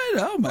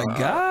 Oh my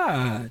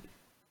God.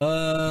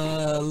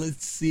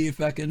 Let's see if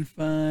I can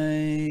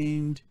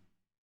find.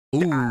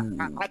 Ooh.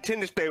 I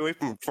tend to stay away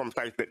from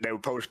sites that they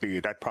would post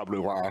these. That's probably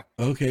why.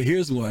 Okay,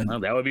 here's one. Well,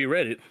 that would be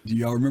Reddit. Do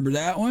y'all remember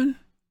that one?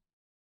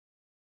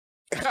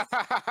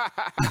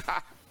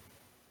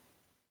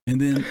 And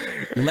then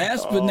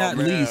last but not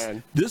least,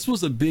 this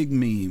was a big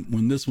meme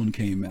when this one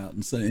came out.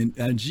 And so, and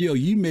Gio,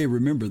 you may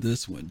remember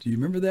this one. Do you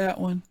remember that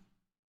one?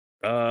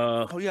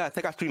 Oh yeah, I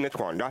think I've seen this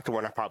one. That's the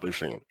one I've probably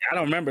seen. I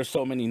don't remember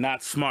so many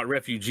not smart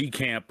refugee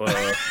camp.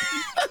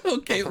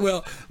 Okay,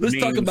 well, let's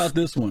talk about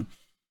this one.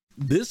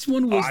 This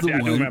one was the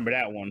one. I do remember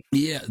that one.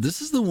 Yeah,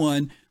 this is the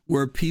one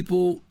where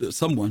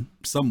someone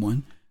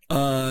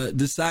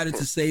decided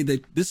to say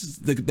that this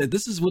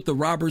is what the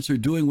Roberts are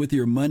doing with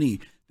your money.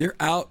 They're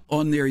out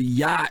on their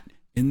yacht,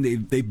 and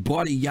they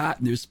bought a yacht,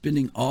 and they're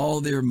spending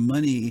all their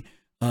money.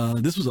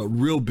 This was a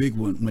real big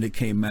one when it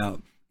came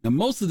out. Now,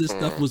 most of this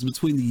stuff was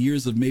between the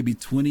years of maybe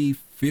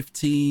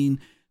 2015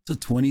 to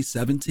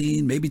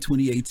 2017, maybe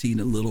 2018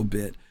 a little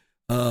bit.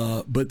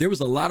 But there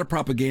was a lot of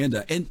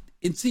propaganda. And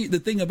see, the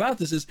thing about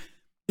this is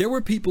there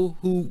were people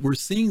who were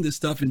seeing this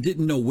stuff and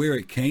didn't know where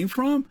it came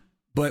from.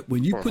 But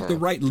when you put the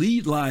right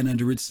lead line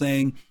under it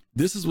saying,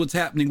 this is what's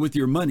happening with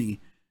your money,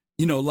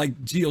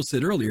 like Gio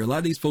said earlier, a lot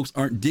of these folks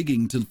aren't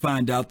digging to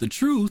find out the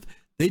truth.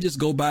 They just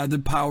go by the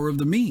power of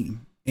the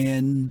meme.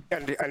 And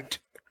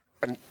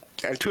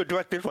to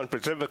address this one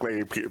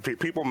specifically,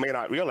 people may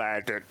not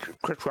realize that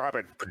Chris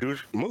Roberts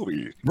produced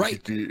movies.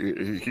 Right.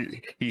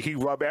 He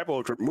rubbed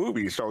elbows with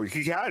movies, so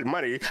he had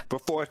money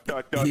before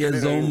he had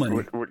his own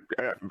money.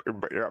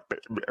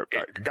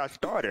 Got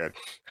started.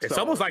 It's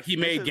almost like he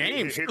made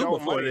games his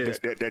own money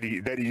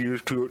that he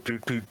used to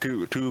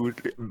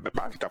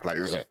buy stuff like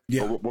that.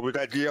 Yeah. What was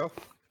that, Gio?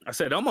 I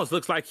said, it almost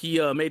looks like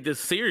he made this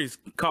series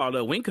called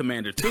Wing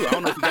Commander, too. I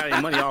don't know if he got any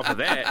money off of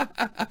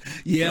that.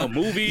 Yeah.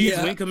 Movies,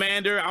 Wing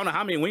Commander. I don't know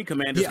how many Wing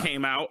Commanders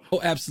came out.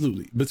 Oh,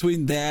 absolutely.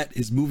 Between that,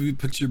 his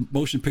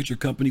motion picture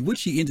company,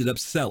 which he ended up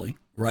selling,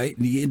 right?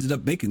 And he ended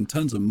up making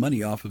tons of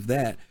money off of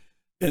that.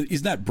 And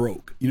he's not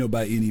broke,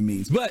 by any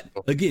means. But,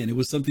 again, it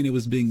was something that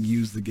was being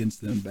used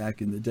against them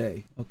back in the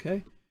day.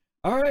 Okay?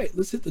 All right,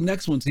 let's hit the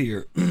next ones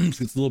here. It's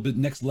a little bit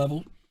next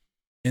level.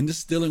 And this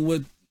is dealing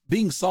with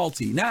being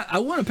salty. Now, I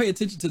want to pay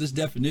attention to this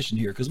definition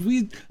here because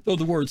we throw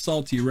the word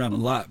salty around a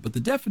lot, but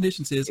the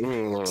definition says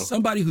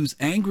somebody who's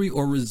angry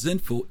or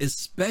resentful,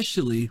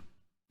 especially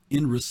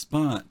in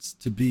response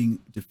to being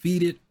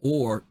defeated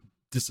or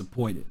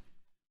disappointed.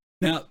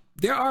 Now,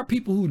 there are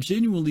people who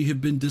genuinely have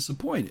been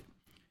disappointed.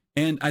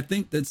 And I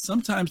think that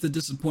sometimes the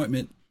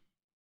disappointment,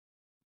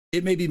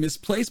 it may be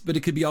misplaced, but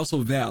it could be also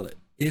valid.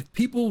 If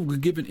people were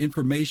given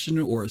information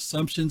or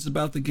assumptions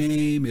about the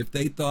game, if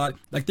they thought,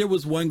 like there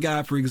was one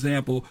guy, for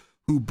example,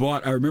 who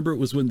bought, I remember it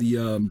was when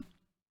the,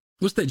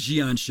 what's that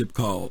Xi'an ship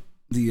called?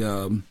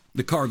 The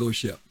cargo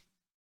ship.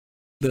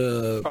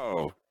 The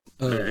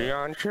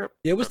Xi'an ship?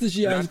 Yeah, what's the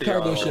Xi'an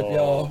cargo ship,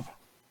 y'all?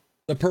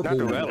 The purple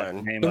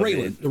one. The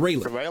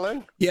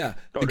Raylan. Yeah.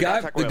 The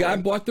guy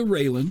bought the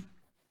Raylan.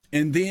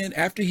 And then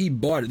after he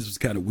bought it, this was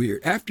kind of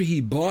weird. After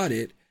he bought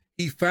it,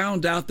 he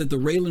found out that the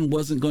Raylan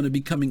wasn't going to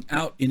be coming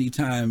out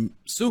anytime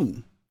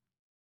soon.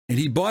 And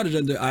he bought it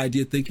under the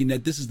idea thinking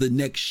that this is the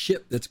next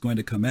ship that's going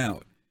to come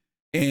out.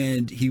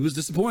 And he was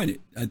disappointed.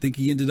 I think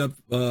he ended up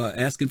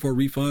asking for a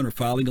refund or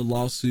filing a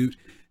lawsuit,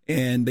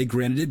 and they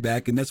granted it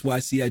back. And that's why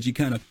CIG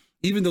kind of,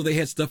 even though they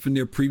had stuff in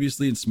there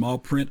previously in small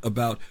print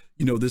about,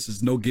 this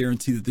is no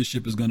guarantee that this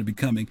ship is going to be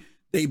coming,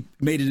 they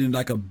made it in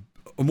like a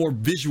more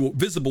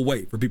visible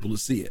way for people to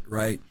see it,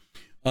 right?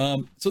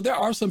 So there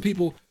are some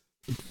people,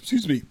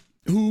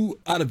 who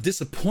out of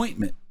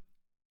disappointment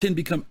can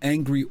become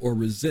angry or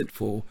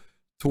resentful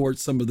towards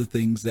some of the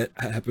things that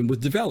happen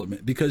with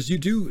development, because you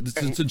do,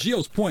 to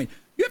Gio's point,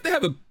 you have to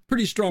have a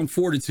pretty strong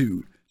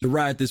fortitude to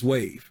ride this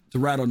wave, to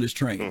ride on this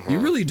train. You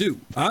really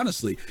do,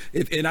 honestly.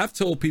 And I've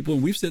told people,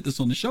 and we've said this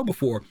on the show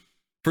before,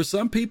 for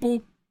some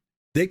people,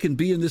 they can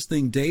be in this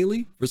thing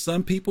daily. For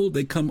some people,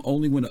 they come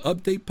only when an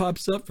update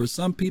pops up. For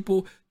some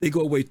people, they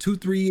go away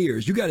 2-3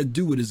 years. You got to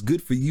do what is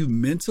good for you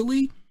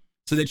mentally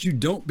so that you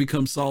don't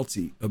become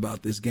salty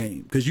about this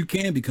game, because you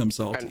can become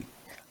salty.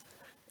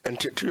 And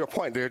to your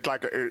point, there's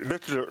like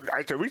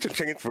it's a recent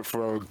thing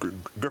for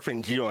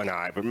Griffin, Gio, and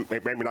I, but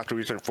maybe not so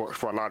recent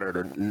for a lot of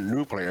the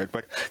new players.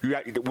 But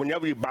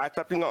whenever you buy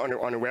something on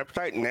a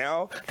website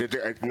now, there's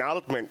an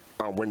acknowledgement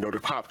window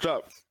that pops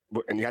up.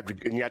 And you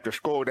have to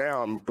scroll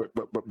down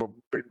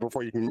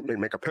before you can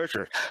make a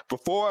purchase.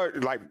 Before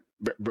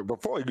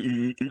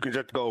you can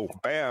just go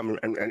bam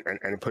and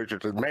a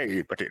purchase is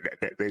made, but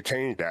they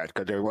changed that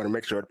because they want to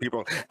make sure that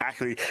people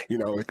actually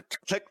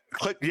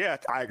click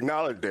yes, I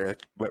acknowledge this,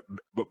 but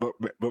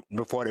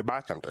before they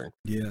buy something.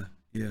 Yeah.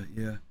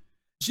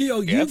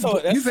 Gio,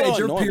 you've had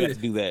your period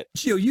to do that.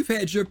 Gio, you've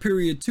had your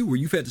period too, where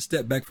you've had to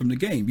step back from the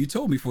game. You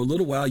told me for a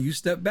little while you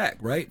stepped back,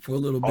 right? For a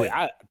little bit.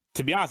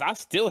 To be honest, I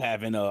still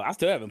haven't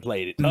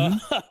played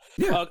it.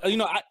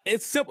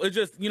 It's simple. It's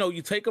just,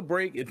 you take a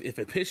break if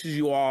it pisses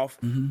you off,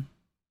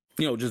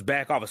 just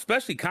back off,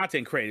 especially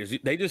content creators.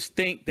 They just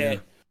think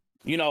that,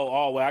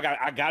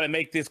 I got to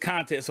make this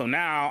content. So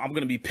now I'm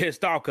going to be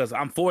pissed off because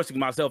I'm forcing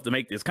myself to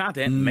make this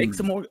content, make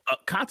some more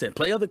content,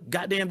 play other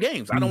goddamn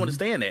games. I don't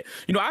understand that.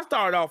 I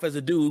started off as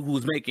a dude who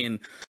was making,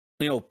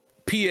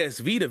 PS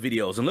Vita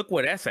videos, and look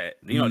where that's at.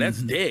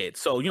 That's dead.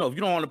 So, if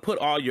you don't want to put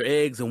all your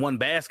eggs in one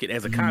basket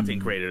as a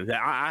content creator,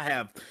 I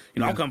have,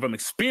 I come from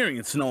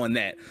experience knowing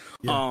that.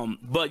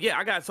 But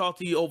I got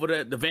salty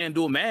over the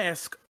Vandal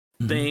Mask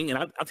thing, and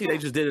I think they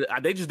just did it.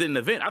 They just did an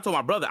event. I told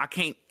my brother I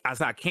can't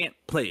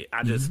play it.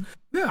 I just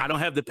I don't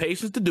have the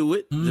patience to do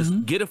it.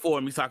 Just get it for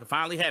me so I can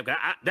finally have it.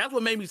 That's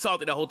what made me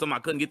salty the whole time I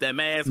couldn't get that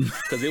mask,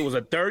 because it was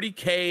a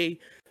 30K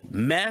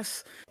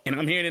mess, and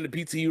I'm hearing in the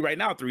PTU right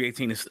now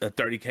 318 is a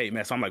 30K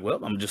mess. So I'm like, well,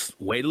 I'm gonna just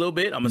wait a little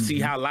bit. I'm gonna see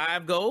how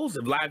live goes.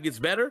 If live gets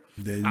better,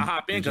 I'll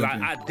hop in, because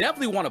I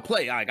definitely want to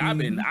play. Like I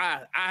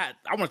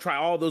want to try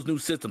all those new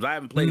systems. I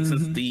haven't played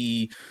since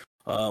the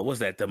what's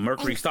that? The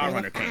Mercury Star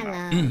Runner came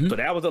out. So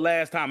that was the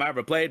last time I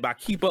ever played. But I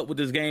keep up with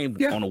this game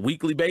on a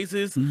weekly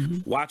basis.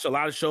 Watch a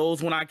lot of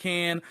shows when I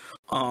can.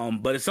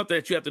 But it's something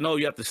that you have to know.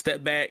 You have to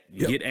step back,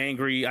 get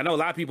angry. I know a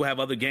lot of people have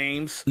other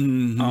games.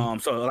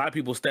 So a lot of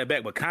people step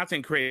back, but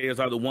content creators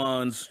are the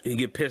ones who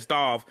get pissed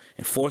off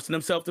and forcing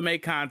themselves to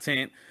make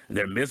content.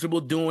 They're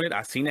miserable doing it.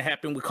 I've seen it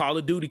happen with Call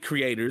of Duty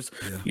creators.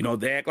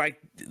 They act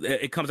like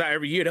it comes out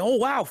every year. Oh,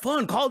 wow,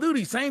 fun, Call of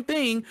Duty, same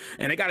thing.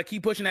 And they got to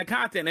keep pushing that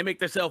content. They make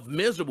themselves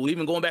miserable,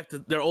 even going back to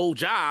their old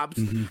jobs.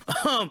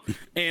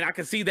 And I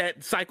can see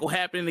that cycle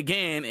happening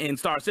again in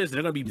Star Citizen.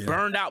 They're going to be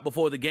burned out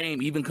before the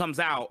game even comes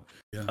out.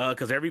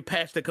 Because every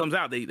patch that comes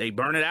out, they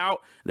burn it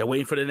out. They're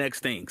waiting for the next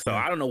thing. So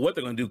I don't know what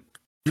they're going to do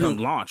come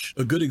launch.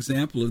 A good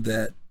example of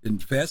that,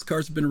 and Fast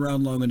Car's been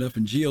around long enough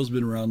and Gio's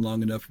been around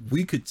long enough,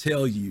 we could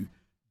tell you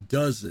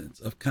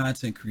dozens of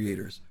content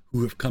creators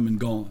who have come and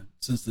gone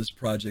since this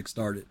project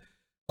started.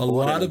 A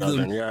lot of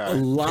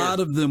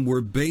them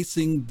were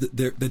basing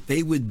what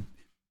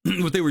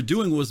they were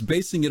doing was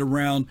basing it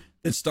around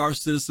that Star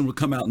Citizen would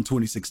come out in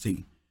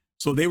 2016.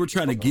 So they were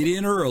trying to get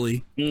in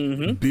early,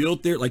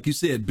 build like you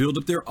said, build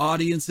up their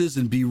audiences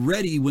and be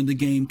ready when the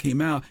game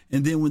came out.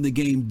 And then when the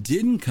game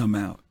didn't come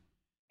out,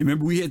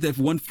 Remember, we had that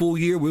one full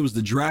year where it was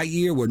the dry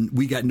year when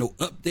we got no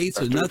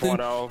updates or nothing.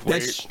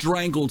 That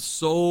strangled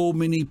so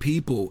many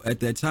people at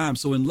that time.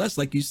 So unless,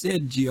 like you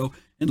said, Gio,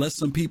 unless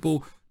some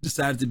people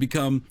decided to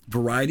become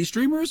variety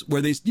streamers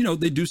where they, you know,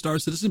 they do Star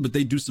Citizen, but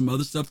they do some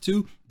other stuff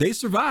too, they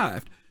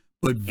survived.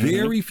 But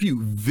very few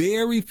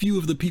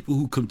of the people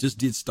who just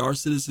did Star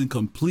Citizen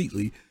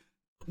completely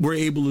were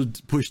able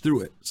to push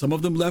through it. Some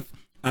of them left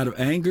out of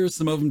anger.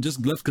 Some of them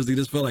just left because they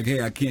just felt like,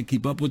 hey, I can't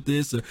keep up with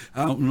this, or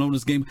I don't know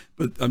this game.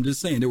 But I'm just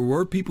saying, there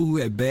were people who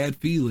had bad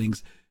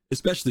feelings,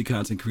 especially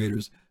content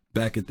creators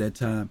back at that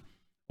time.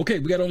 Okay,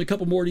 we got only a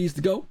couple more of these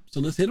to go,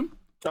 so let's hit them.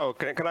 Oh,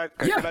 can I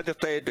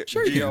just say that,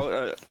 sure,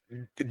 Gio,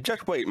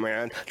 just wait,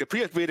 man. The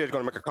PS Vita is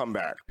going to make a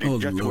comeback. Oh,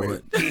 just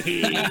Lord.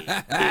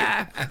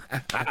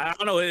 I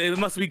don't know. It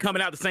must be coming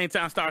out the same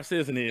time Star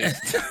Citizen is.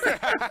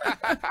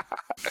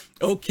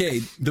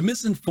 Okay, the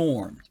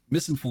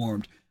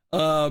misinformed.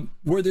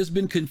 Where there's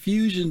been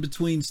confusion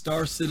between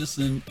Star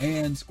Citizen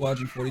and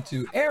Squadron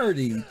 42.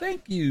 Arity,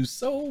 thank you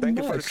so much.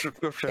 You for the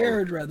subscription.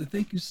 Arid,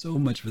 thank you so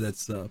much for that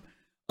sub.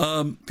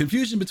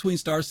 Confusion between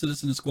Star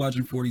Citizen and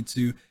Squadron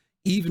 42,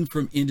 even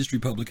from industry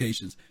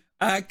publications.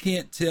 I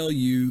can't tell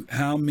you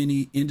how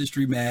many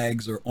industry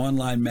mags or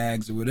online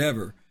mags or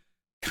whatever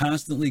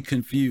constantly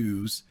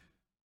confuse.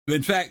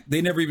 In fact,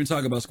 they never even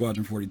talk about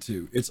Squadron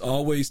 42. It's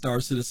always Star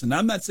Citizen.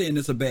 I'm not saying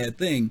it's a bad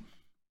thing.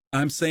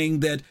 I'm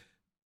saying that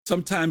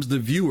sometimes the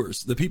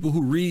viewers, the people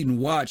who read and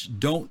watch,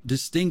 don't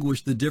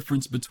distinguish the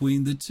difference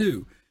between the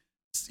two.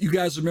 You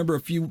guys remember a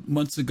few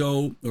months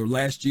ago or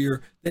last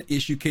year, that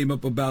issue came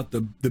up about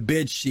the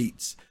bed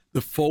sheets,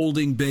 the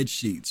folding bed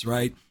sheets,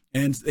 right?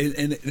 And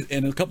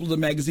a couple of the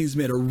magazines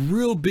made a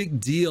real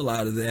big deal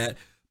out of that.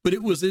 But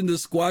it was in the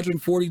Squadron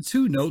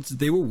 42 notes that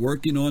they were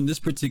working on this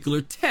particular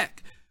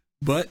tech.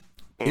 But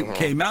it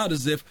came out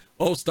as if,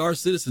 oh, Star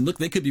Citizen, look,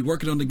 they could be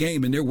working on the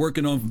game and they're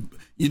working on,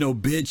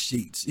 bed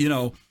sheets,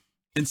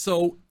 And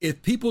so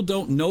if people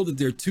don't know that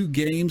there are two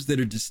games that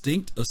are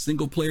distinct, a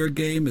single player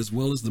game as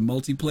well as the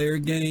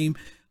multiplayer game,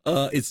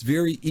 it's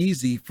very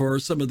easy for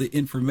some of the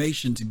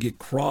information to get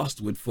crossed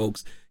with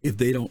folks if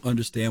they don't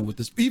understand what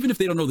this, even if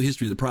they don't know the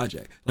history of the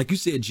project. Like you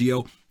said,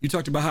 Gio, you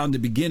talked about how in the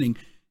beginning,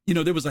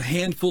 there was a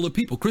handful of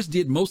people. Chris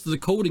did most of the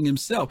coding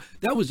himself.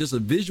 That was just a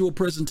visual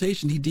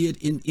presentation he did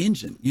in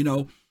Engine,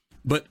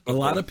 But a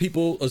lot of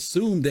people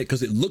assumed that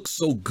because it looked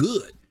so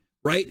good,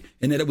 right?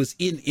 And that it was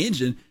in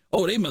Engine,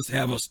 oh, they must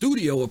have a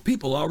studio of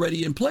people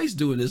already in place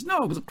doing this.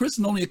 No, because Chris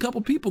and only a couple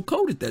people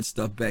coded that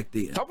stuff back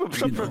then. Some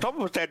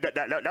people said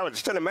that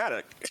was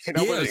cinematic.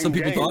 Some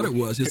people thought it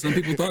was. Yeah, some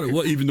people thought it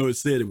was, even though it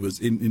said it was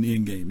in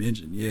in-game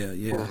Engine.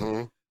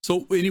 Yeah.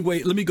 So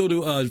anyway, let me go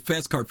to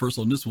Fast Cart first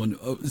on this one.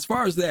 As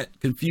far as that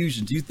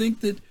confusion, do you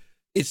think that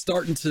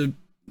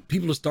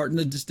people are starting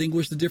to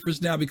distinguish the difference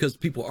now because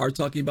people are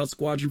talking about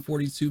Squadron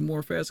 42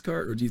 more, Fast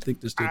Cart, or do you think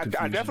there's still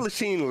confusion? I've definitely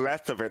seen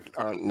less of it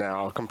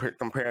now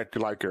compared to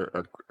like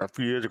a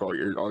few years ago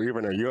or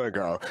even a year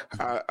ago.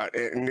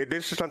 And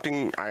this is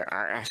something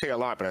I say a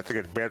lot, but I think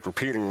it bears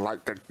repeating.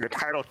 Like the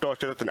title Star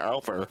Citizen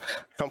Alpha,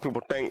 some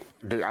people think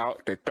the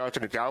Star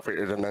Citizen Alpha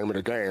is the name of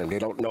the game. They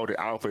don't know the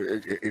Alpha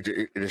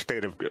is a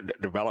state of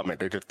development.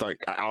 They just think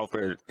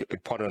Alpha is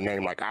part of the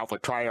name, like Alpha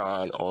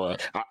Trion or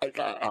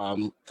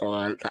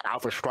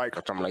Alpha Strike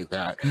or something like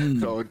that.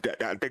 So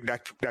I think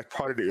that's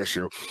part of the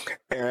issue.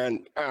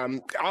 And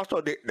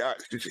also the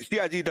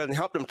CIG doesn't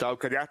help themselves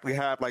because they actually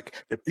have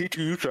like the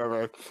PTU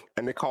server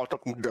and they call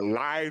something the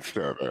live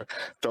server.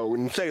 So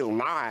when you say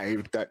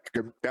live,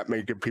 that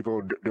may give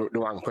people the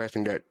wrong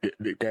impression that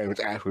the game is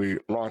actually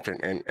launching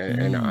and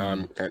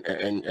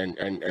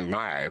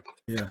live.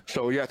 Yeah.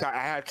 So yes, I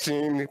have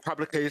seen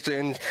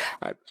publications.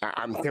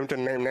 I'm tempted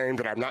to name names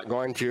that I'm not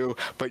going to,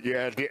 but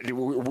yeah,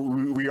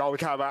 we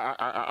always have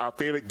our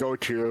favorite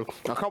go-to,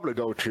 a couple of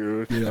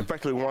go-tos,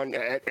 especially one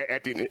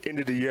at the end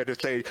of the year to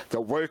say the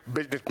worst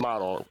business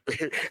model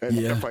and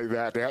stuff like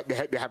that.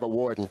 They have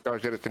awards, and Star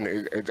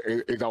Citizen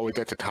is always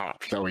at the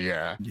top. So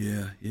yeah.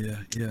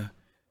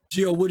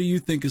 Gio, what do you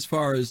think as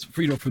far as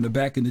from the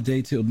back in the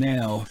day till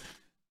now?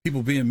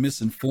 People being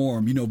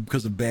misinformed,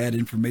 because of bad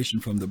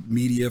information from the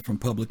media, from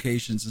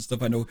publications and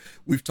stuff. I know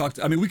we've talked.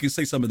 I mean, we can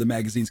say some of the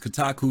magazines,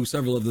 Kotaku,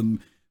 several of them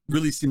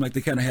really seem like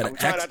they kind of had an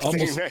axe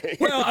almost.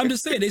 Well, I'm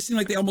just saying they seem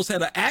like they almost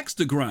had an axe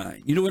to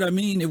grind. You know what I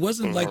mean? It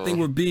wasn't like they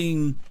were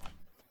being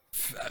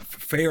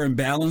fair and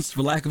balanced,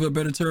 for lack of a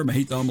better term. I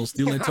hate to almost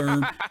steal that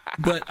term,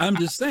 but I'm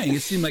just saying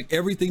it seemed like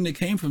everything that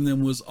came from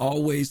them was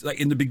always like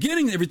in the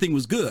beginning, everything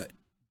was good,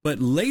 but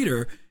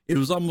later it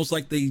was almost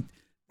like they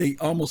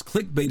almost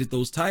clickbaited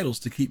those titles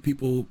to keep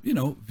people,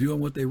 viewing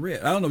what they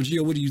read. I don't know,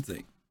 Gio, what do you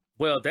think?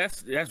 Well,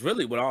 that's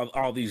really what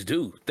all these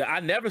do. I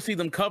never see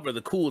them cover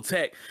the cool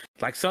tech,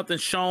 like something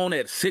shown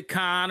at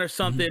SitCon or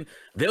something.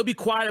 They'll be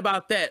quiet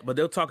about that, but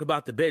they'll talk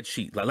about the bed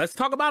sheet. Like, let's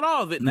talk about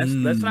all of it.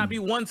 And let's not be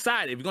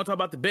one-sided. If you're going to talk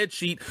about the bed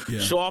sheet,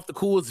 show off the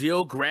cool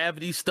zero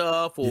gravity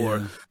stuff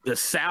or the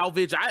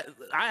salvage. I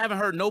haven't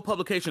heard no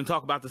publication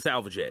talk about the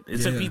salvage yet.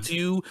 It's in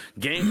PTU,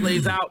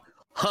 gameplay's out.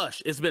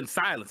 hush. It's been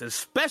silence,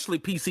 especially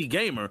PC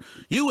Gamer.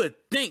 You would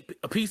think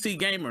a PC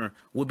Gamer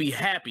would be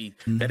happy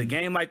that a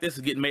game like this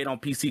is getting made on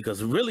PC,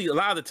 because really a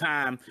lot of the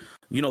time,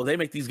 you know, they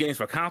make these games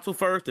for console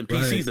first and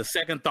PC's a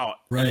second thought.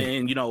 Right.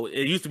 And, you know,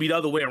 it used to be the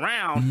other way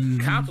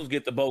around. Consoles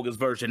get the bogus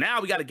version.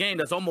 Now we got a game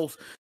that's almost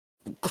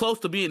close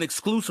to being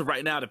exclusive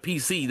right now to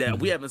PC that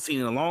we haven't seen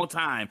in a long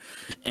time.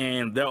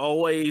 And they're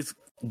always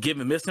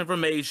giving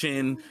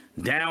misinformation,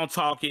 down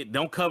talk it,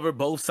 don't cover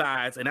both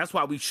sides, and that's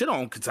why we shit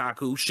on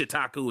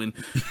Shitaku, and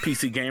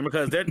PC Gamer,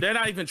 because they're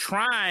not even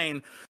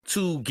trying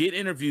to get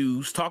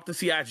interviews, talk to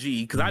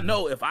CIG. Because I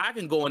know if I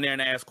can go in there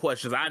and ask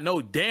questions, I know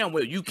damn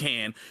well you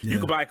can. You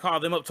can probably call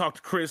them up, talk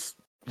to Chris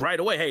right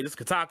away. Hey, this is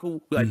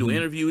Kotaku. We like do an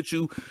interview with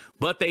you,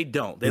 but they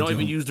don't. They don't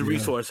even use the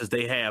resources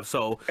they have.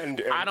 So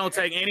I don't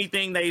take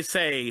anything they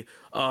say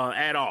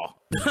at all.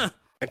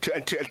 And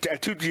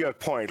to your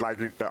point, like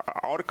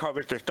all the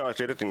coverage that Star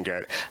Citizen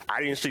get,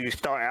 I didn't see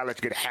Star Atlas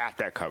get half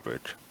that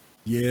coverage.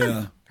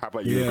 Yeah. How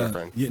about you,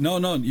 Griffin? Yeah.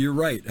 No, you're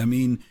right. I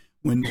mean,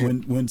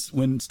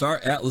 when Star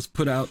Atlas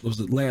put out, was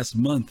it last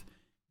month,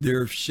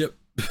 their ship,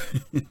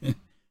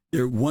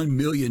 their $1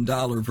 million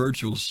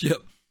virtual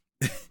ship.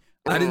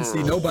 I didn't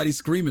see nobody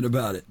screaming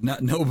about it.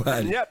 Not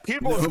nobody. Yeah,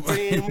 people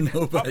scream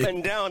up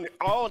and down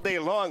all day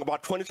long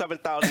about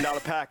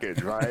 $27,000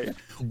 package, right?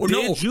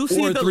 Did you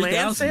see the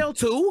land sale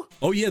too?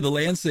 Oh yeah, the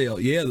land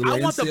sale. Yeah, the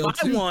land sale. I want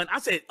to buy one. I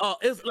said,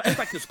 it's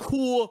like this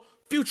cool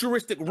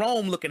futuristic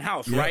Rome looking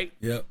house, right?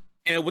 Yep.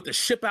 And with the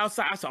ship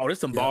outside, I said, "Oh, there's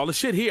some ball of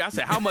shit here." I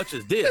said, "How much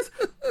is this?"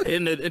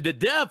 And the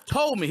dev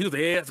told me, he was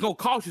like, "Yeah, it's gonna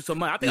cost you some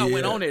money." I think I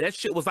went on there. That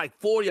shit was like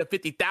 40 or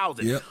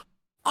 50,000. Yep.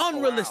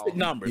 Unrealistic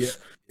numbers.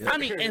 I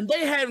mean, and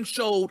they haven't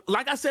showed,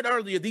 like I said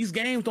earlier, these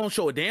games don't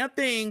show a damn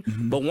thing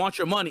but want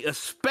your money,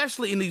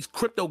 especially in these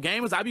crypto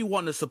games. I be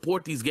wanting to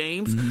support these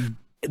games.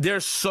 They're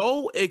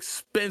so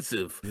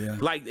expensive.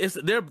 Like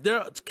they're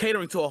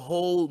catering to a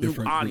whole new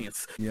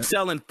audience,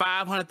 selling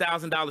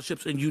 $500,000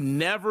 ships, and you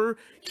never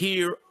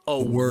hear a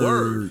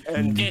word.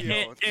 And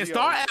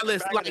Star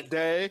Atlas, like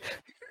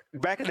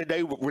back in the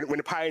day when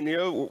the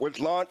Pioneer was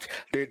launched,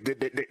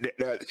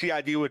 the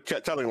CIG was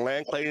selling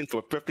land claims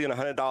for $50 and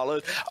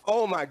 $100.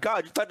 Oh my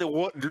God! You thought the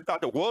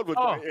world was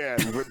going to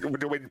end with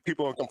the way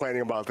people are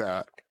complaining about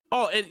that.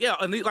 Oh,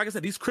 and like I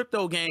said, these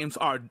crypto games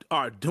are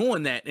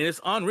doing that, and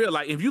it's unreal.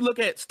 Like if you look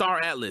at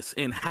Star Atlas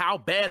and how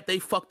bad they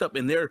fucked up,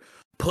 and they're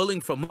pulling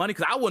for money,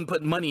 because I wouldn't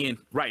put money in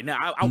right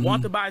now. I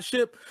want to buy a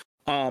ship,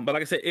 but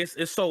like I said,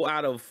 it's so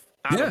out of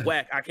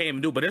whack. I can't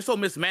even do. But they're so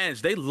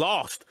mismanaged. They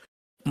lost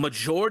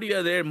majority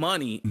of their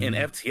money in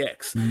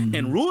FTX.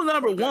 And rule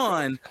number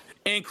one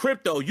in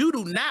crypto, you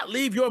do not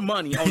leave your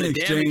money on the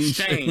damn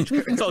exchange.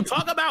 So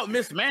talk about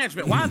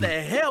mismanagement. Why the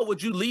hell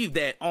would you leave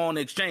that on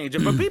exchange?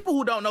 And for people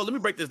who don't know, let me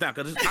break this down,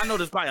 because I know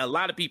there's probably a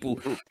lot of people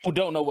who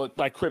don't know what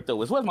like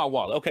crypto is. Where's my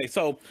wallet? Okay,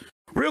 so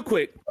real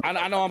quick,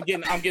 I know I'm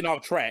getting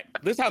off track.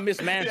 This is how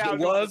mismanaged it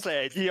was.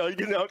 You're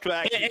getting off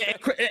track.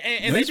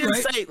 And they didn't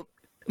say,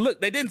 look,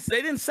 they didn't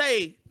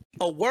say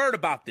a word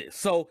about this.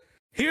 So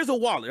here's a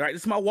wallet, right?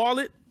 This is my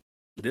wallet.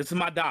 This is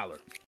my dollar.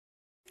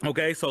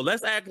 Okay, so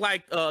let's act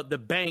like the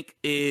bank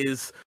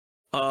is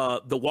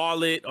the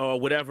wallet or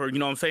whatever, you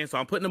know what I'm saying? So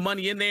I'm putting the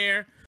money in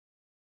there.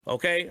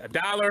 Okay,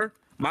 $1.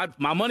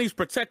 My money's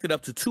protected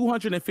up to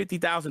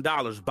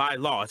 $250,000 by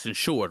law. It's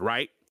insured,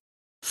 right?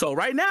 So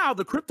right now,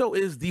 the crypto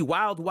is the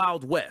wild,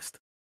 wild west.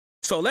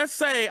 So let's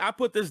say I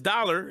put this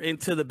dollar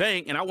into the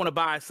bank and I want to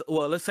buy,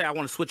 well, let's say I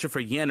want to switch it for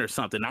yen or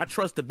something. I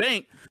trust the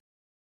bank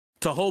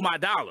to hold my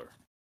dollar.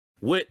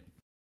 With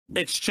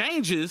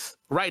exchanges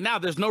right now,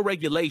 there's no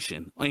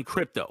regulation in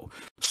crypto.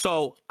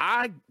 So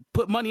I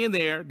put money in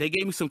there. They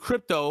gave me some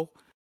crypto.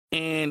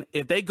 And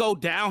if they go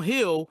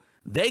downhill,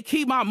 they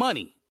keep my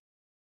money.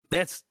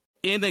 That's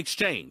in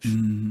exchange.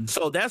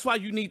 So that's why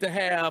you need to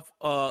have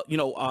a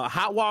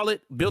hot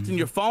wallet built in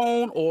your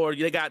phone, or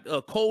they got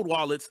cold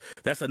wallets.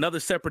 That's another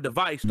separate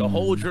device to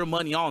hold your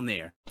money on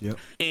there.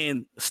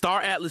 And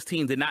Star Atlas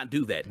team did not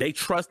do that. They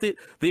trusted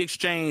the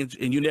exchange,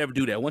 and you never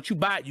do that. Once you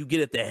buy it, you get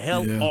it the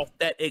hell off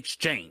that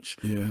exchange.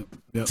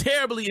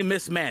 Terribly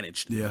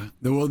mismanaged.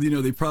 Well,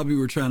 they probably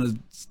were trying to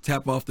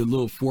tap off the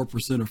little 4% or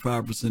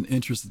 5%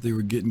 interest that they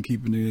were getting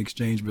keeping in the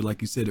exchange, but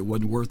like you said, it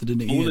wasn't worth it in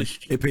the end.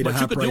 They paid a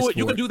high price for it.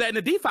 You can do that in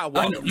the DeFi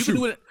wallet. You can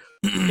do it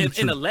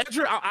in a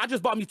ledger. I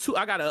just bought me two.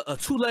 I got a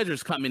 2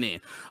 ledgers coming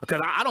in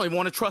because I don't even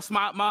want to trust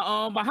my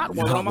hot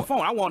wallet on my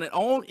phone. I want it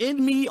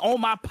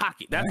on my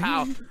pocket. That's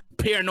how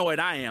paranoid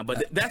I am.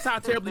 But that's how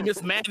terribly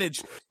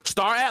mismanaged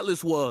Star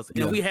Atlas was,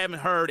 and we haven't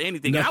heard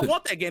anything. And I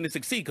want that game to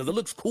succeed because it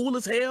looks cool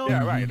as hell.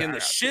 And the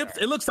ships,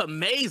 it looks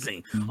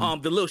amazing.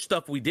 The little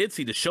stuff we did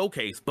see, the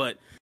showcase, but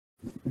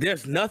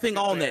there's nothing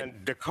on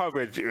that. The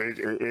coverage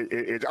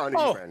is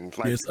uneven.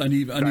 It's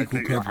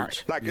unequal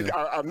coverage.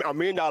 $1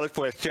 million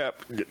for a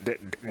ship,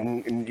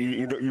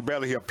 you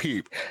barely hear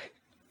peep.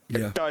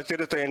 Star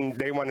Citizen,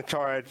 they want to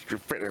charge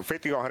 $50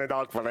 or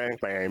 $100 for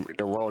that game,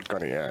 the world's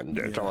going to end.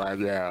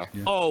 Yeah.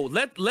 So, Oh,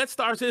 let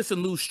Star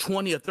Citizen lose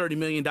 $20 or $30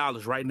 million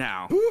right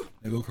now.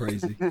 They go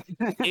crazy.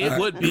 It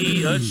would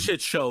be a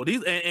shit show.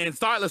 These and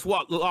Starless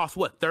lost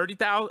what, 30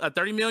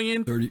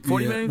 million? 40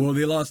 million? Well,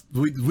 they lost.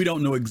 We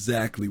don't know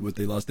exactly what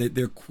they lost.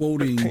 They're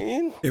quoting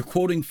 15? They're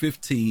quoting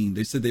 15.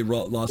 They said they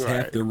lost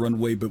half their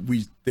runway, but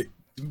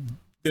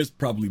there's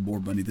probably more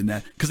money than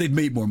that because they've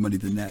made more money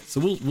than that. So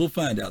we'll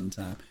find out in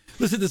time.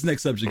 Let's hit this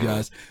next subject,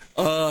 guys.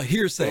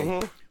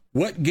 Hearsay.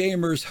 What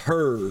gamers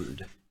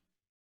heard,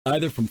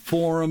 either from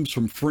forums,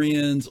 from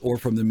friends, or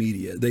from the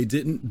media. They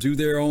didn't do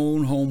their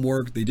own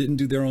homework. They didn't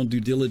do their own due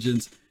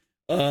diligence.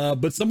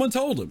 But someone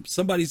told them.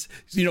 Somebody's,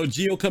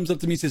 Gio comes up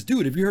to me and says,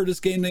 dude, have you heard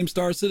this game named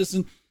Star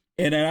Citizen?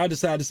 And I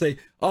decided to say,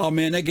 oh,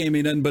 man, that game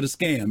ain't nothing but a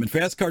scam. And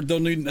Fastcart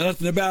don't know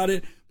nothing about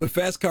it. But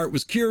Fastcart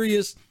was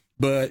curious.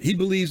 But he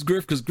believes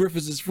Griff because Griff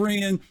is his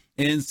friend.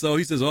 And so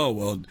he says, oh,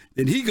 well,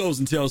 then he goes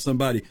and tells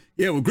somebody,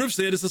 yeah, well, Griff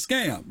said it's a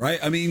scam, right?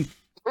 I mean,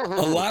 a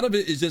lot of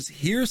it is just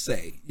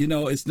hearsay.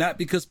 It's not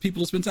because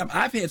people spend time.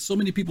 I've had so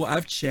many people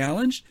I've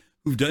challenged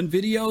who've done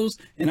videos,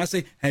 and I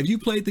say, have you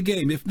played the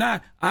game? If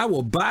not, I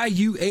will buy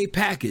you a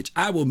package.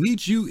 I will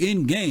meet you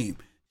in game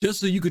just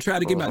so you could try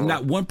to get out.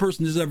 Not one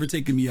person has ever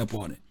taken me up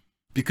on it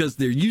because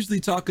they're usually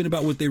talking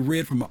about what they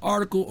read from an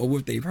article or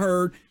what they've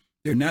heard.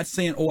 They're not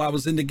saying, oh, I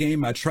was in the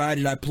game, I tried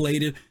it, I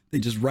played it. They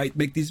just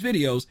make these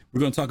videos. We're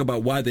going to talk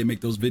about why they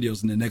make those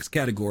videos in the next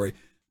category.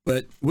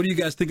 But what do you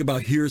guys think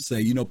about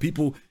hearsay?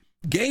 People,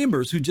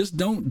 gamers who just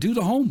don't do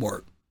the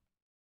homework.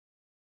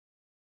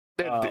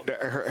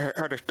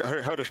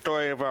 Heard a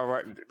story of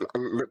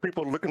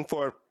people looking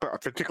for a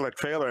particular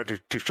trailer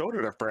to show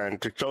to their friends,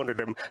 to show to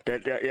them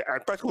that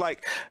especially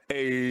like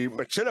a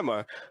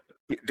cinema.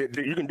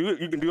 You can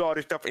do all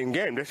this stuff in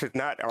game. This is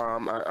not a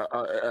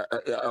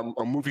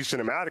movie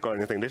cinematic or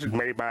anything. This is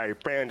made by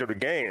fans of the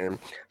game.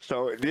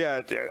 So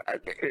yeah,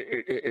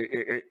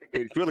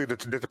 it's really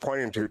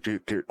disappointing to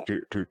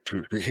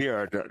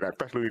hear,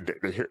 especially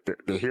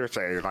the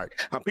hearsay. Like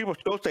people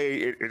still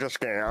say it's a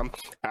scam.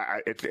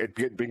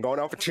 It's been going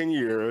on for 10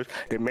 years.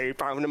 They made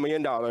 $500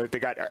 million. They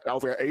got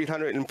over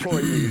 800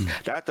 employees.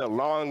 That's a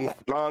long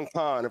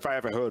con if I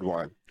ever heard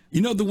one.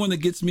 The one that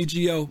gets me,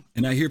 Gio,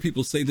 and I hear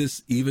people say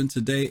this even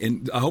today,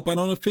 and I hope I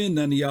don't offend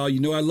none of y'all.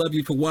 I love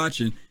you for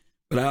watching,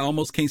 but I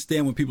almost can't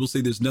stand when people say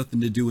there's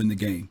nothing to do in the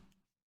game.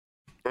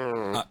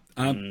 Now,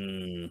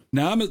 I'm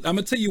going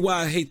to tell you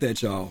why I hate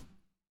that, y'all.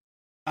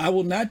 I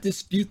will not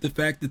dispute the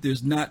fact that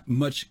there's not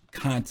much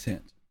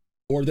content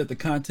or that the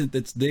content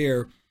that's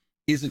there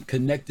isn't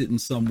connected in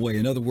some way.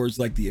 In other words,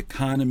 like the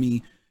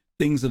economy,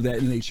 things of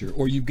that nature,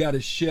 or you've got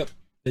a ship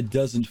that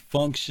doesn't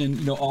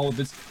function, all of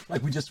it's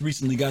like we just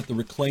recently got the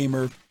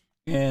Reclaimer,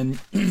 and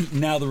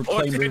now the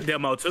Reclaimer. Or tech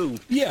demo too.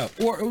 Yeah,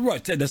 or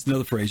right, that's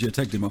another phrase. Yeah,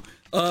 tech demo.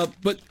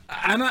 But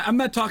I'm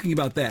not talking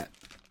about that.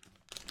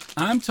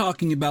 I'm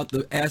talking about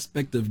the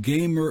aspect of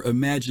gamer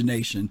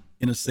imagination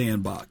in a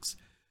sandbox.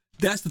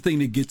 That's the thing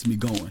that gets me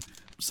going.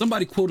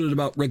 Somebody quoted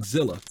about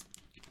Rexzilla.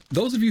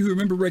 Those of you who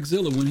remember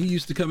Rexzilla, when he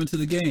used to come into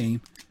the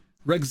game,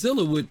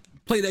 Rexzilla would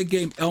play that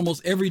game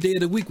almost every day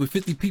of the week with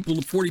 50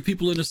 people, 40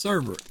 people in a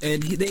server.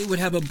 And they would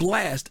have a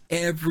blast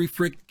every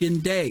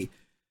freaking day.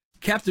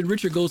 Captain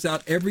Richard goes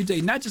out every day,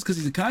 not just because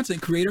he's a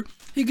content creator.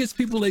 He gets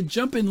people that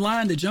jump in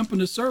line to jump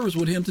into servers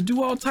with him to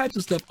do all types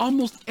of stuff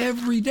almost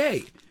every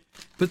day.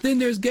 But then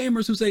there's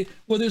gamers who say,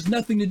 well, there's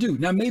nothing to do.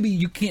 Now, maybe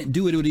you can't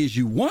do what it is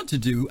you want to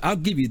do. I'll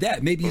give you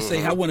that. Maybe you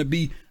say, I want to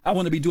be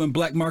doing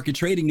black market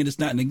trading and it's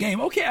not in the game.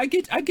 Okay, I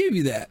give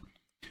you that.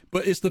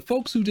 But it's the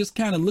folks who just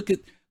kind of look at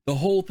the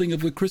whole thing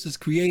of what Chris is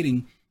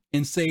creating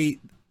and say,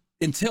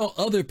 and tell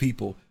other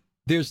people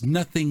there's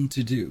nothing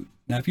to do.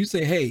 Now, if you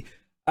say, hey,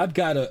 I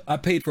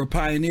paid for a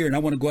Pioneer and I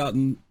want to go out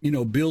and,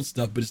 build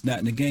stuff, but it's not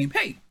in the game.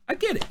 Hey, I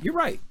get it. You're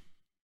right.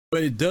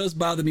 But it does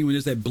bother me when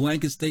there's that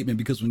blanket statement,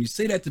 because when you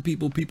say that to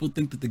people, people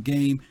think that the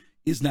game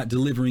is not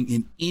delivering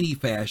in any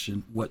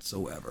fashion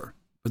whatsoever.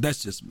 But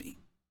that's just me.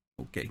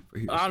 Okay.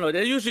 I don't know.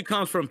 That usually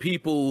comes from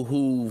people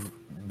who've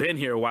been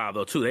here a while,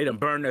 though, too. They done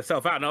burned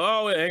themselves out.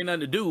 No, it ain't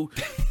nothing to do.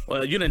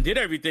 Well, you done did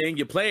everything.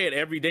 You play it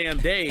every damn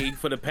day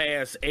for the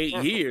past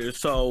 8 years.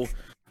 So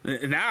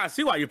now I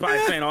see why you're probably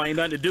saying, ain't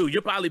nothing to do.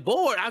 You're probably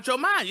bored out your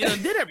mind. You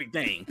done did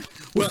everything.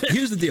 Well,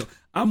 here's the deal.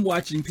 I'm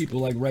watching people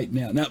like right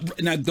now.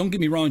 Now, don't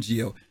get me wrong,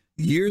 Gio.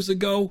 Years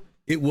ago,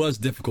 it was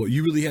difficult.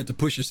 You really had to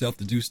push yourself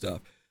to do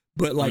stuff.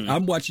 But like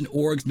I'm watching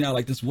orgs now,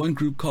 like this one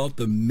group called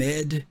the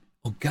Med.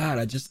 Oh God,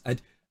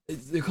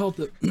 they're called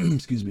the,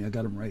 excuse me, I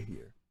got them right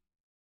here.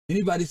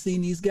 Anybody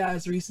seen these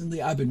guys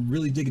recently? I've been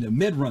really digging them.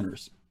 Med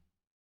Runners.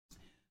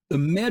 The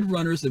Med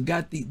Runners have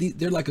got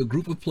they're like a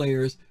group of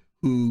players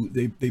who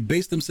they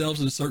base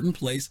themselves in a certain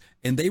place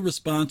and they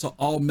respond to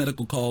all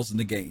medical calls in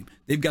the game.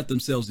 They've got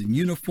themselves in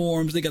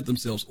uniforms. They got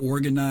themselves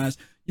organized.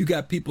 You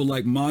got people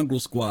like Mongrel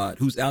Squad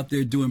who's out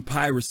there doing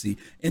piracy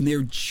and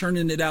they're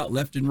churning it out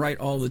left and right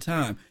all the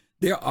time.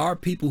 There are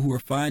people who are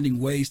finding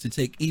ways to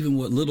take even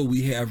what little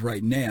we have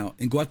right now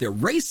and go out there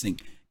racing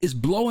is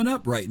blowing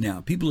up right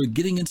now. People are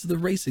getting into the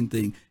racing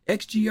thing.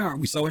 XGR,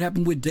 we saw what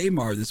happened with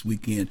Daymar this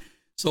weekend.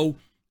 So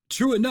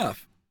true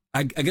enough,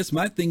 I guess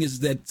my thing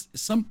is that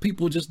some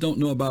people just don't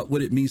know about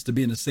what it means to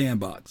be in a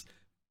sandbox.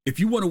 If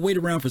you want to wait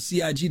around for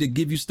CIG to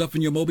give you stuff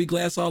in your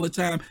mobiGlas all the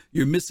time,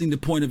 you're missing the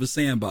point of a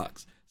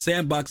sandbox.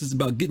 Sandbox is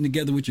about getting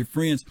together with your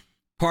friends,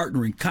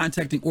 partnering,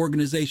 contacting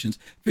organizations,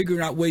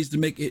 figuring out ways to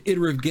make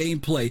iterative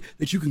gameplay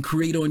that you can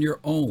create on your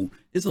own.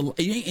 And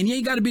you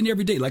ain't got to be in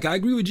every day. Like I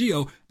agree with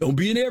Gio, don't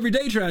be in every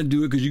day trying to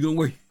do it because you're going to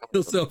wear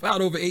yourself out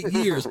over 8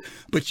 years.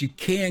 But you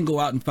can go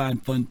out and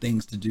find fun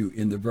things to do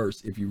in the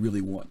verse if you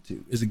really want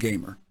to as a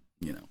gamer,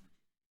 you know.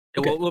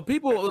 Okay. Well,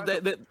 people,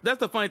 that's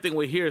the funny thing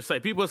we hear say.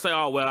 People say,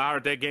 oh, well, I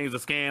heard that game's a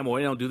scam or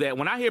they don't do that.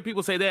 When I hear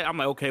people say that, I'm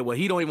like, okay, well,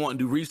 he don't even want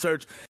to do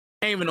research.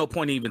 Ain't even no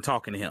point in even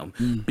talking to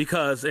him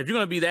because if you're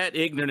going to be that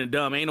ignorant and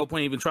dumb, ain't no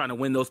point even trying to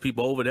win those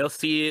people over. They'll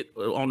see it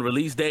on the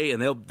release day and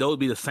they'll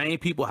be the same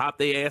people hop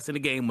their ass in the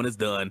game when it's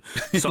done.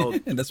 So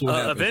and that's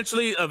what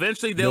eventually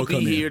they'll be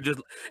here. Just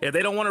if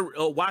they don't want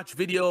to watch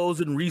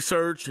videos and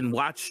research and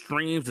watch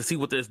streams to see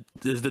what there's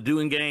to do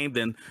in game,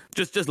 then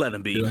just let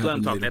them be. Let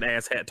them talk that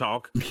ass hat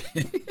talk.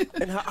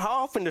 And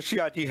how often does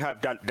CIG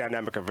have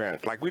dynamic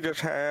events? Like we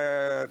just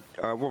had,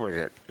 what was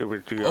it? It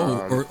was the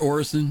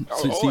Orison,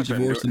 Siege of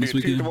Orison this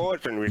weekend.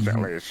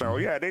 Recently, so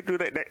yeah, they do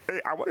that.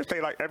 I want to say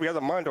like every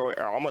other month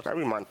or almost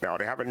every month now.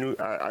 They have a new,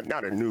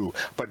 not a new,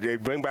 but they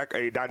bring back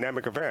a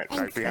dynamic event.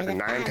 Like they have the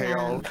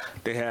Ninetales,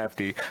 they have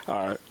the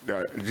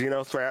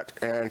Xenothreat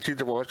and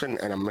Siege of Orison,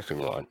 and I'm missing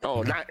one.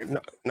 Oh,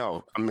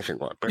 no, I'm missing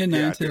one. But and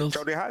yeah, Ninetales.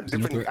 So they have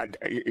different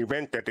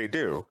events that they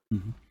do.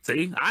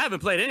 See, I haven't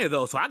played any of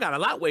those, so I got a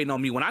lot waiting on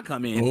me when I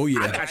come in. Oh yeah,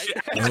 I got shit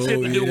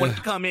to do when I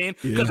come in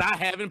because I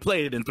haven't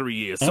played it in 3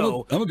 years.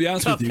 So I'm gonna be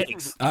honest with you.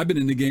 I've been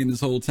in the game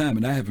this whole time,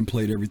 and I haven't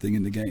played everything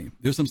in the game.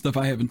 There's some stuff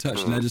I haven't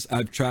touched, and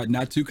I've tried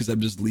not to because I'm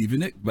just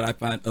leaving it. But I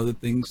find other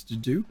things to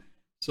do.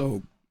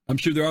 So I'm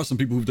sure there are some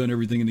people who've done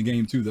everything in the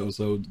game too, though.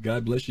 So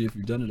God bless you if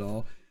you've done it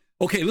all.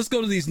 Okay, let's go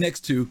to these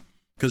next two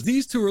because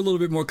these two are a little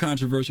bit more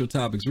controversial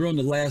topics. We're on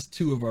the last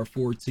two of our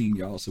 14,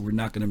 y'all, so we're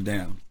knocking them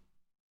down.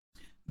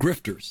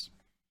 Grifters.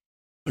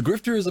 A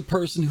grifter is a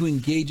person who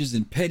engages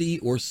in petty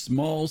or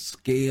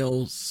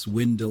small-scale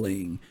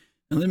swindling.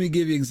 And let me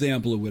give you an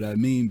example of what I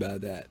mean by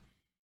that.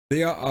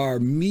 There are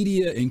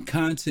media and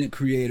content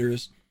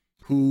creators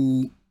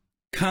who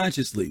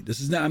consciously,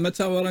 I'm not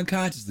talking about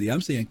unconsciously,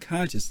 I'm saying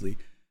consciously,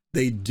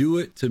 they do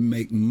it to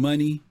make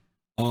money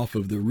off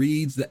of the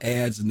reads, the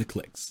ads, and the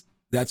clicks.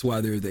 That's why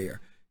they're there.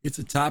 It's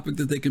a topic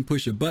that they can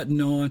push a button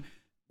on.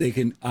 They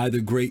can either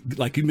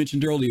like you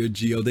mentioned earlier,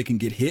 Gio, they can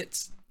get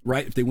hits,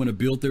 right? If they want to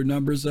build their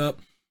numbers up.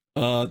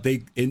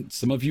 And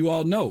some of you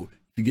all know,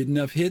 if you get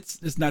enough hits,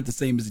 it's not the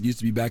same as it used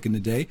to be back in the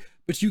day,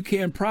 but you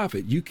can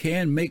profit. You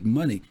can make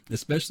money,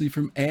 especially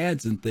from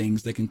ads and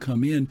things that can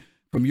come in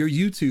from your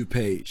YouTube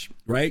page,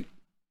 right?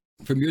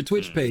 From your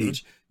Twitch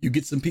page. You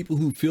get some people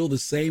who feel the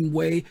same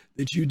way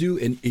that you do.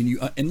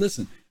 And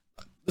listen,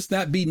 let's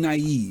not be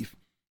naive.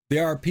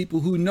 There are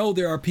people who know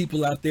there are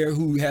people out there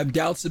who have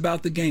doubts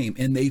about the game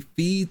and they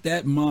feed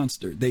that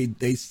monster.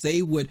 They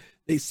say what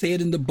they say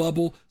it in the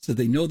bubble, so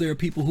they know there are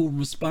people who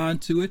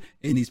respond to it,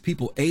 and these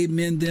people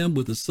amen them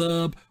with a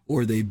sub,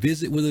 or they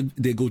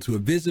they go to a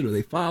visit, or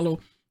they follow,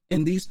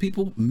 and these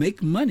people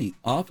make money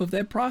off of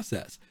that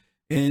process.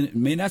 And it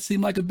may not seem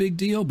like a big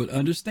deal, but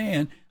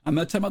understand, I'm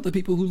not talking about the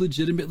people who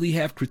legitimately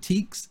have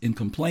critiques and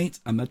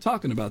complaints. I'm not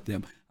talking about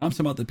them. I'm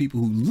talking about the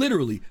people who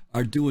literally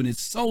are doing it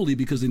solely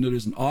because they know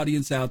there's an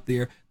audience out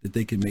there that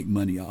they can make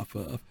money off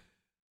of.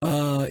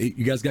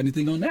 You guys got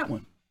anything on that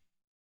one?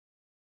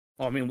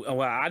 I mean,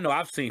 well, I know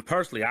I've seen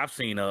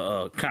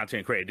a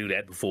content creator do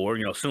that before.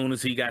 You know, as soon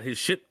as he got his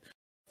shit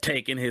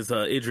taken, his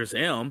Idris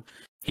M,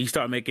 he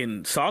started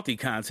making salty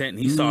content, and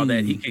he saw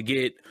that he could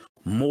get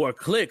more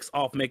clicks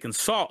off making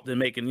salt than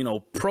making,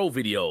 pro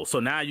videos. So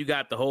now you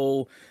got the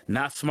whole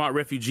Not Smart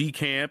refugee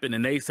camp and the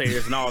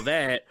naysayers and all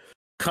that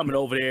coming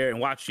over there and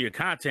watch your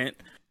content.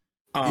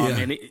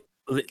 And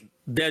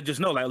they'll just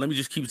know, like, let me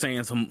just keep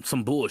saying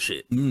some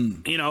bullshit,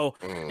 and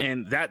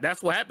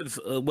that's what happens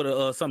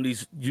with some of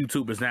these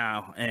YouTubers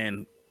now.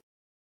 And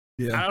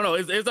I don't know,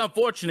 it's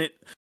unfortunate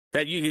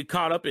that you get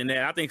caught up in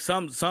that. I think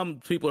some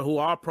people who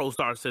are pro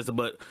Star System,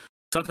 but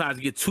sometimes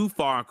you get too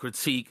far in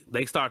critique,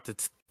 they start to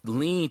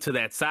lean to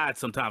that side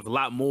sometimes a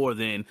lot more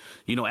than,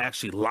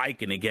 actually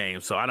liking the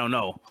game. So I don't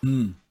know.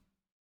 You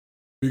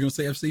gonna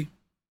say FC?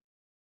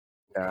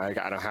 I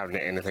don't have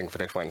anything for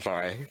this one,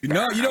 sorry.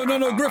 No, you don't know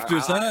no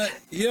grifters, huh?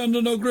 You don't know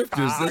no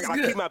grifters. That's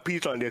good. I keep my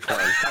peace on this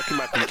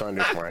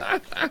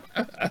one.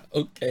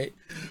 Okay.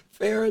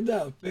 Fair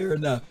enough.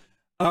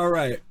 All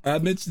right. I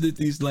mentioned that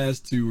these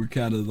last two were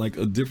kind of like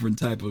a different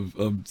type of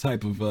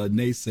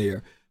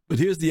naysayer. But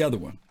here's the other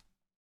one.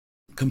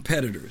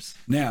 Competitors.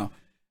 Now,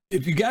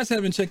 if you guys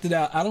haven't checked it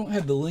out, I don't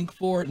have the link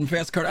for it. In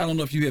Fastcard, I don't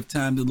know if you have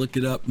time to look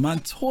it up.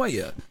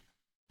 Montoya,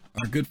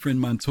 our good friend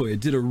Montoya,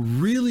 did a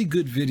really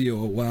good video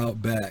a while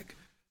back.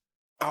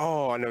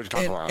 Oh, I know what you're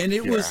talking about. And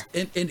it was,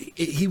 and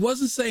he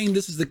wasn't saying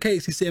this is the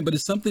case. He's saying, but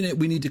it's something that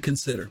we need to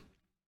consider.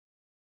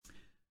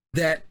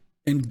 That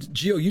and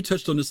Gio, you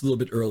touched on this a little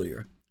bit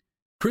earlier.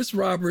 Chris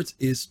Roberts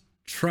is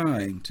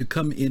trying to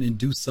come in and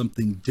do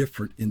something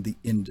different in the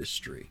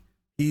industry.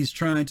 He's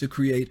trying to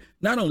create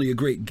not only a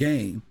great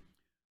game,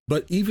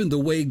 but even the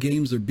way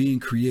games are being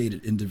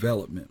created in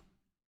development.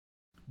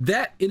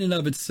 That in and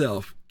of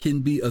itself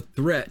can be a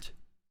threat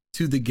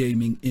to the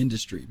gaming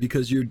industry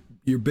because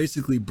you're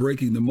basically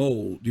breaking the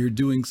mold. You're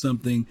doing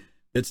something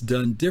that's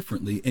done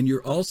differently, and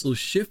you're also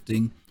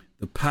shifting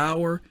the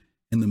power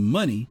and the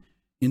money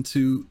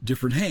into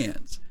different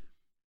hands.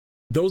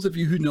 Those of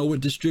you who know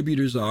what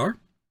distributors are,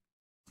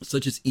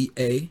 such as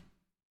EA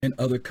and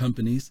other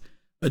companies,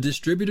 a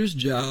distributor's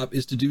job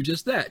is to do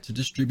just that, to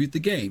distribute the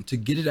game, to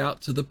get it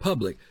out to the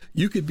public.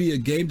 You could be a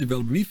game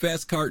developer. Me,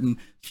 Fast Cart, and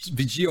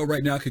VGO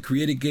right now could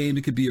create a game.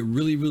 It could be a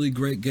really, really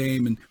great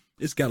game, and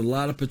it's got a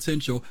lot of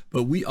potential,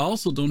 but we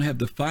also don't have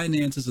the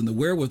finances and the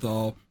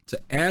wherewithal to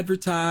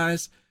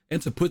advertise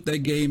and to put that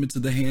game into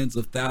the hands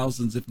of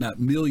thousands, if not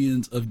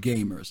millions of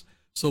gamers.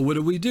 So what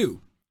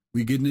do?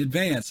 We get in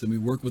advance and we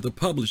work with a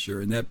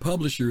publisher, and that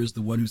publisher is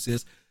the one who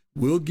says,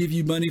 we'll give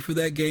you money for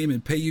that game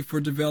and pay you for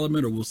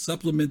development, or we'll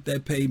supplement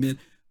that payment,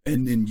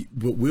 and then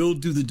we'll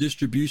do the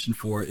distribution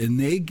for it. And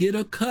they get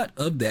a cut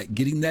of that,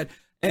 getting that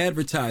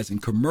advertising,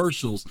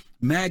 commercials,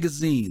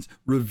 magazines,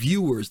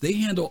 reviewers. They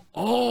handle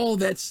all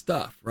that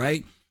stuff,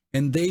 right?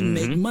 And they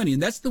make money.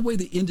 And that's the way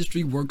the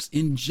industry works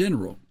in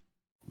general.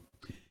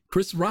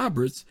 Chris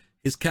Roberts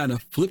has kind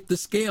of flipped the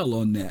scale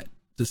on that,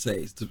 to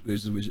say,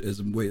 as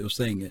a way of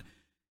saying it.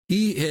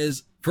 He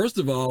has, first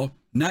of all,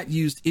 not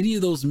used any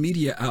of those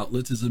media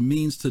outlets as a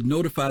means to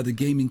notify the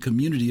gaming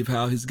community of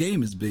how his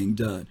game is being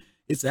done.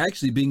 It's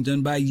actually being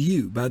done by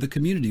you, by the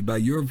community, by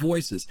your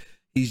voices.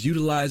 He's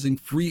utilizing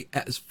free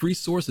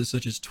sources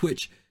such as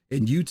Twitch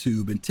and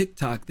YouTube and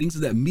TikTok, things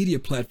of that media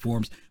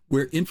platforms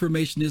where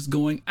information is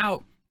going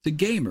out to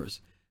gamers.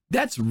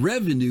 That's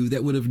revenue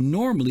that would have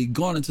normally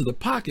gone into the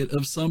pocket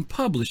of some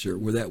publisher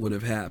where that would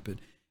have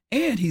happened.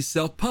 And he's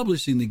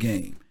self-publishing the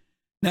game.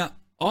 Now,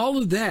 all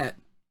of that,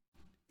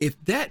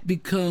 if that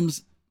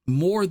becomes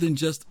more than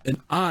just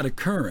an odd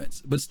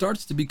occurrence, but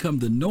starts to become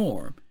the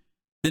norm,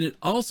 then it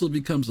also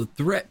becomes a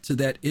threat to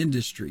that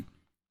industry.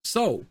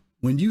 So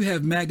when you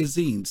have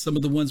magazines, some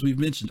of the ones we've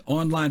mentioned,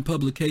 online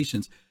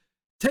publications,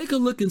 take a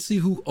look and see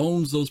who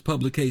owns those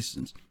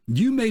publications.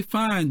 You may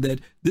find that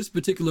this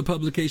particular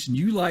publication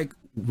you like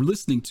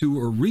listening to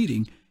or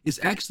reading is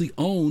actually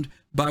owned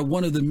by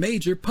one of the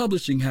major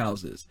publishing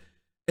houses.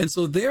 And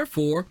so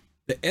therefore,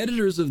 the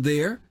editors of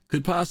there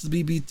could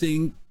possibly be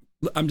thinking,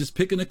 I'm just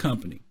picking a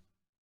company.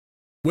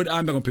 I'm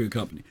not going to pick a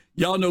company.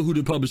 Y'all know who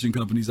the publishing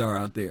companies are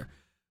out there.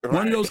 Right.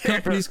 One of those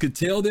companies could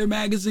tell their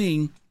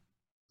magazine,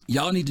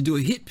 y'all need to do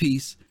a hit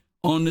piece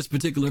on this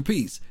particular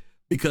piece.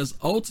 Because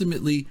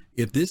ultimately,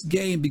 if this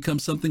game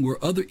becomes something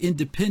where other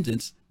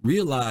independents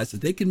realize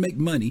that they can make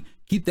money,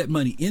 keep that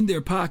money in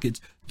their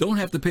pockets, don't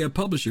have to pay a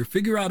publisher,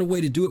 figure out a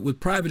way to do it with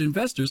private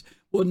investors,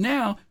 well,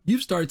 now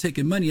you've started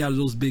taking money out of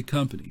those big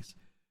companies.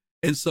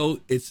 And so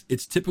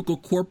it's typical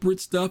corporate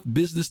stuff,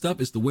 business stuff.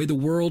 It's the way the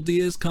world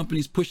is.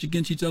 Companies push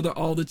against each other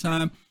all the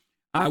time.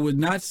 I would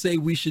not say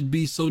we should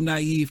be so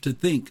naive to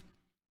think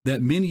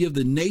that many of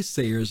the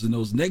naysayers and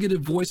those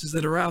negative voices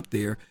that are out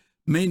there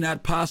may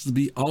not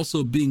possibly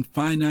also being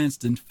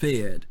financed and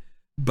fed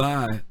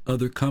by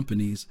other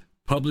companies,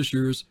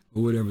 publishers,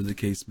 or whatever the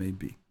case may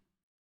be.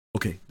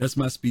 Okay, that's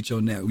my speech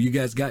on that. You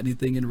guys got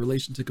anything in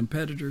relation to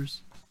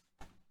competitors?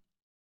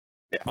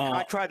 Yeah,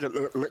 I tried to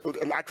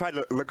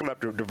look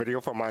up the video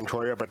for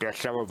Montoya, but there's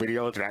several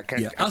videos that I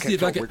can't. Yeah, I'll see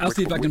if I can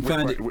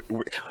find it.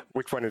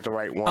 Which one is the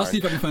right one? I'll see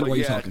if I can find it while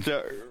you're talking.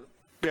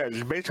 Yeah,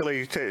 it's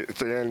basically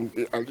saying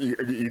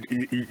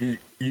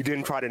you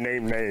didn't try to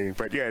name names,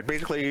 but yeah,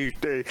 basically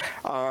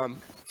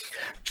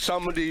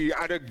some of the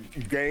other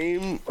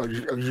game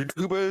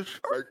YouTubers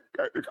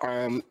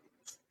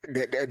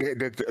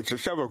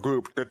there's several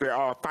groups that they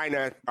are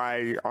financed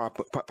by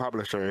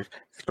publishers,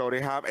 so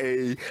they have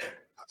a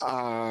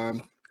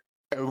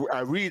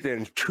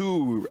reason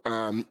to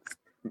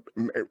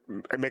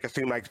make it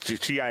seem like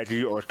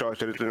CIG or Star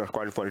Citizen or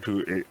Squadron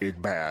 42 is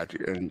bad,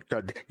 and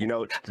you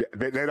know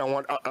they don't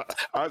want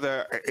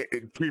other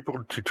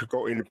people to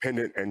go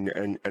independent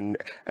and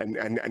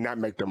not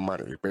make them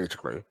money,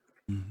 basically.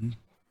 Mm-hmm.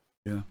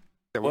 Yeah.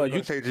 Well,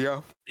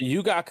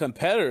 you got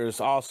competitors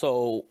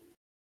also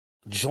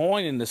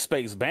joining the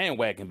space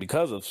bandwagon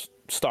because of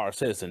Star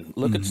Citizen.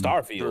 Look at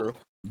Starfield. Sure.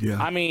 Yeah.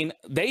 I mean,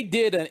 they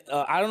did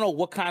I don't know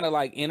what kind of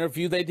like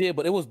interview they did,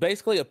 but it was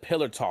basically a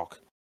pillar talk.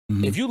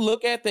 Mm-hmm. If you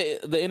look at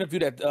the interview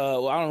that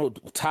I don't know,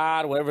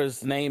 Todd, whatever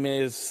his name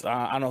is,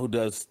 I don't know who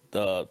does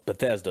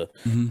Bethesda.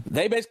 Mm-hmm.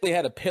 They basically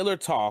had a pillar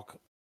talk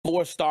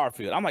for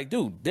Starfield. I'm like,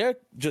 dude, they're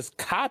just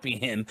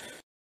copying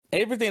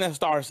everything that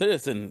Star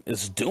Citizen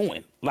is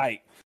doing.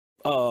 Like,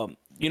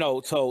 you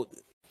know, so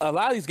a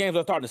lot of these games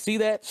are starting to see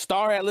that.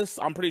 Star Atlas,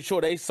 I'm pretty sure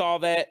they saw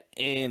that,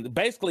 and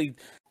basically,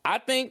 I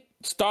think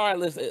Star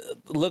Atlas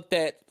looked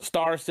at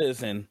Star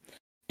Citizen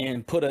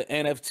and put an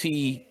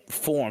NFT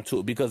form to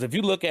it, because if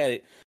you look at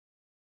it,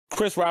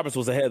 Chris Roberts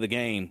was ahead of the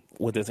game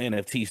with this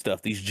NFT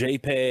stuff. These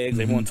JPEGs,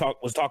 everyone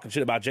was talking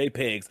shit about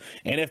JPEGs.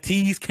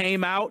 NFTs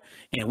came out,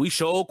 and we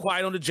showed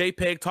quiet on the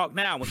JPEG talk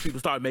now when people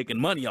started making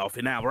money off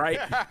it now, right?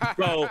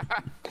 So,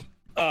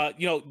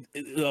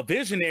 a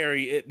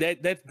visionary,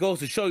 that goes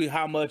to show you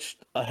how much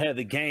ahead of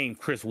the game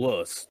Chris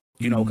was,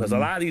 because a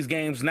lot of these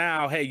games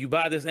now, hey, you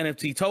buy this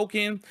NFT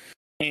token,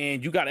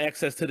 and you got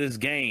access to this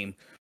game.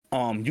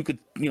 You could,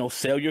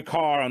 sell your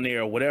car on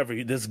there or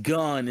whatever, this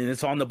gun, and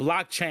it's on the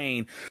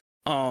blockchain.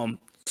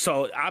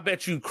 So I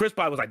bet you Chris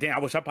probably was like, damn, I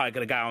wish I probably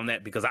could have got on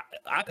that, because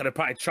I could have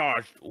probably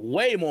charged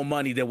way more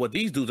money than what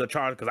these dudes are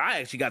charging, because I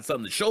actually got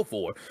something to show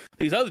for.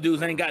 These other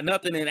dudes ain't got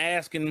nothing and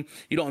asking,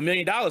 $1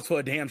 million for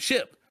a damn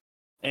ship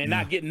and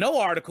not getting no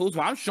articles.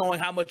 Well, I'm showing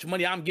how much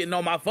money I'm getting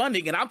on my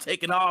funding, and I'm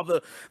taking all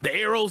the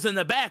arrows in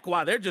the back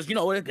while they're just,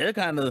 they're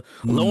kind of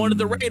low under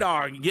the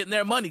radar and getting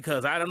their money,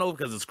 because I don't know,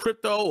 because it's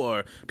crypto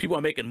or people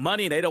are making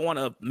money and they don't want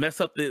to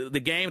mess up the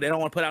game. They don't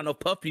want to put out no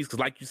puff piece, because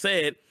like you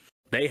said,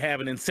 they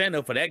have an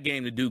incentive for that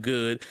game to do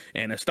good,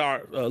 and to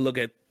start look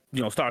at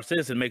Star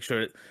Citizen, make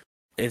sure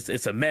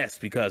it's a mess,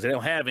 because they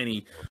don't have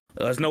any.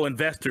 There's no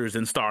investors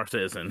in Star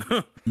Citizen,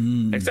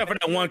 except for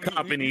that one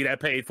company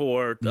that paid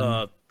for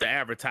the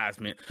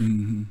advertisement.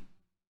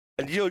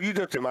 And you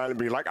just reminded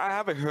me, like, I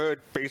haven't heard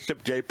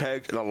spaceship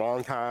JPEGs in a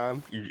long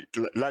time.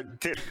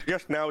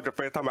 Just now, the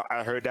first time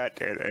I heard that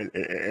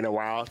in a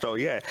while. So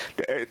yeah,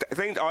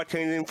 things are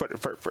changing for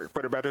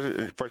the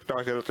better for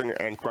Star Citizen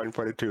and Squadron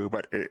 42,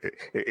 but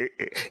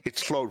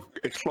it's slow.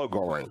 It's slow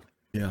going.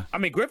 Yeah. I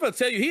mean, Griffin will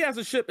tell you he has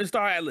a ship in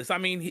Star Atlas. I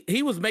mean,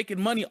 he was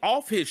making money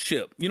off his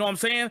ship. You know what I'm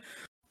saying?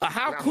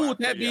 How cool would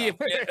that be?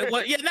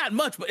 Not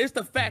much, but it's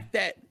the fact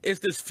that it's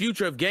this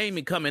future of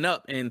gaming coming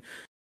up, and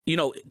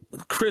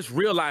Chris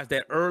realized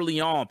that early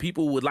on,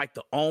 people would like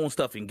to own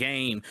stuff in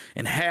game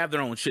and have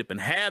their own ship and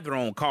have their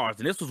own cars.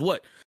 And this was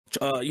what,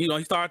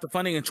 he started the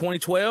funding in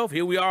 2012.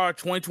 Here we are,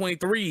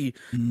 2023.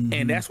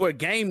 And that's where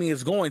gaming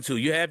is going to.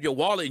 You have your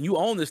wallet and you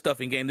own this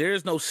stuff in game. There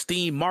is no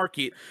Steam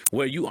market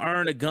where you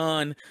earn a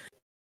gun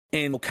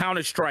and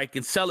Counter-Strike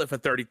and sell it for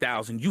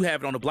 $30,000. You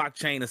have it on the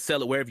blockchain and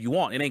sell it wherever you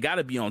want. It ain't got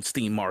to be on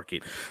Steam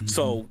market.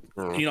 So,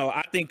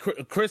 I think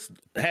Chris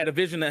had a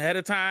vision ahead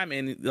of time,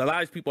 and a lot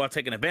of these people are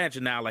taking advantage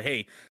of now. Like,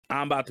 hey,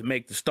 I'm about to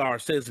make the Star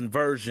Citizen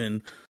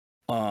version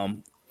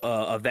of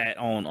that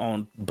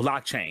on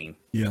blockchain.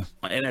 Yeah.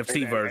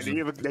 NFC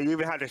version. They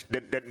even had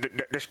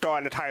the star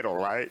in the title,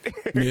 right?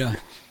 Yeah.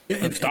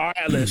 And Star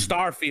Atlas,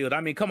 Starfield. I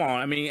mean, come on.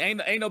 I mean,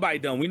 ain't nobody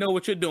done. We know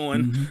what you're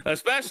doing,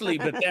 especially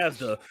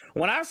Bethesda.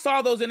 When I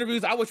saw those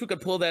interviews, I wish we could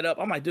pull that up.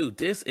 I'm like, dude,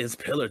 this is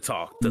pillar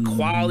talk. The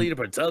quality, the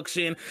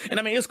production. And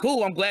I mean, it's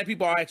cool. I'm glad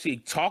people are actually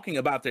talking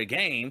about their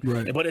game,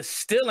 but it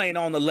still ain't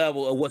on the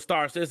level of what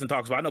Star Citizen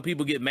talks about. I know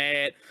people get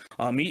mad.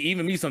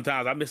 Even me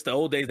sometimes. I miss the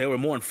old days. They were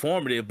more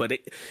informative, but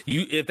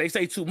if they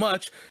say too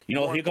much,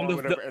 here comes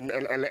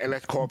and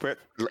less corporate.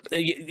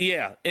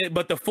 Yeah,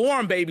 but the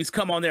forum babies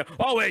come on there.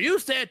 Oh, well, you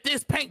said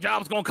this paint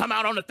job is gonna come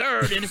out on the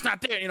 3rd, and it's not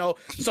there.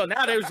 So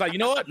now they're just like, you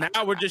know what?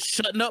 Now we're just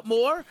shutting up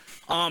more.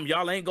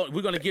 Y'all ain't going.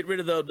 We're gonna get rid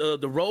of the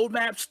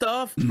roadmap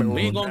stuff.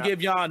 We ain't gonna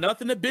give y'all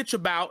nothing to bitch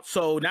about.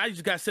 So now you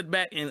just gotta sit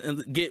back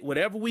and get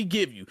whatever we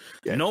give you.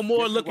 Yeah. No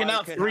more looking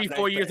out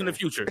 3-4 years in the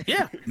future.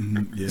 Yeah.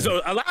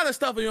 So a lot of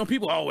stuff,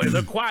 people always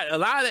they're quiet. A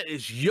lot of that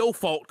is your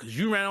fault, because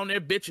you ran on there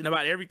bitching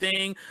about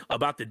everything,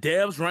 about the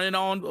devs running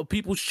on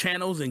people's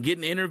channels and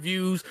getting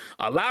interviews.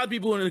 A lot of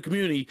people in the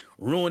community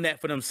ruin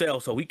that for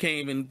themselves, so we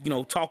can't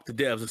even talk to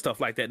devs and stuff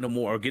like that no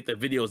more, or get the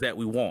videos that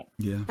we want.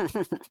 Yeah.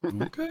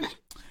 Okay.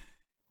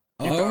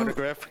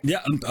 Autograph? Yeah,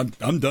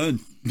 I'm done.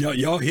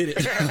 Y'all hit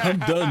it.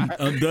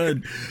 I'm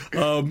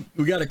done.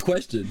 We got a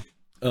question.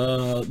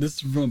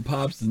 This is from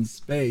Pops in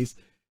Space.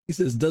 He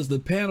says, does the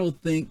panel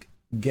think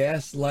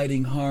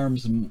gaslighting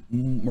harms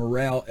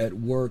morale at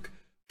work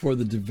for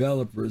the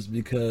developers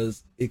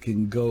because it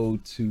can go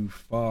too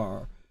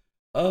far?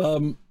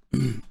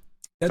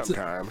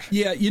 Sometimes.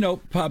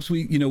 Pops,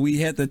 we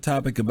had the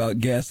topic about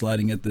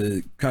gaslighting at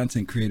the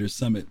Content Creators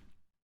Summit,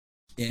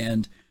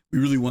 and we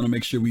really want to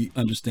make sure we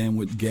understand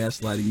what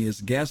gaslighting is.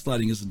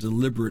 Gaslighting is a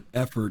deliberate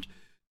effort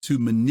to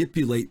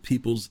manipulate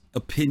people's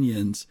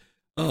opinions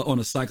on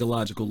a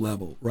psychological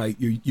level, right?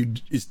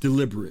 It's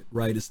deliberate,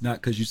 right? It's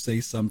not because you say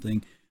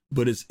something,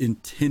 but it's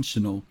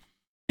intentional.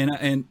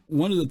 And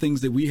one of the things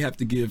that we have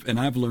to give, and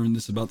I've learned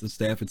this about the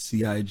staff at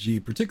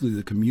CIG, particularly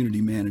the community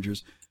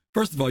managers.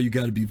 First of all, you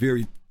got to be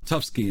very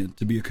tough-skinned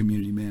to be a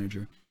community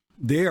manager.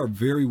 They are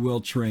very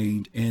well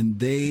trained, and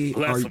they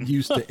are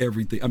used to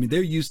everything. I mean,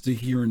 they're used to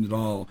hearing it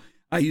all.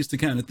 I used to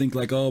kind of think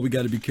like, oh, we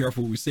got to be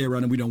careful what we say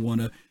around them. We don't want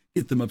to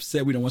get them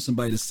upset. We don't want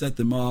somebody to set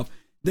them off.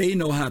 They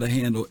know how to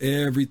handle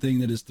everything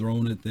that is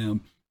thrown at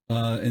them,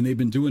 and they've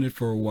been doing it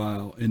for a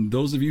while. And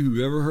those of you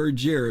who ever heard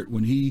Jared,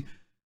 when he,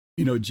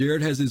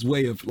 Jared has his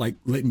way of like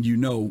letting you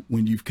know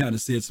when you've kind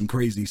of said some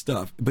crazy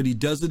stuff, but he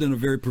does it in a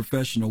very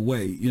professional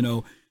way,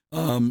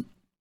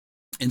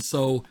 and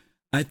so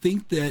I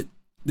think that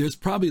there's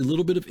probably a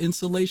little bit of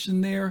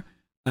insulation there.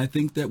 I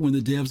think that when the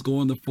devs go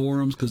on the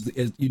forums, because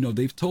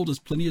they've told us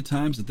plenty of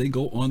times that they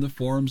go on the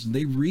forums and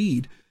they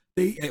read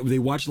They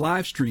watch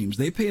live streams.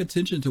 They pay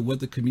attention to what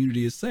the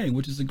community is saying,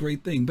 which is a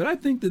great thing. But I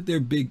think that they're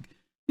big,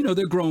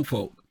 they're grown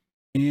folk.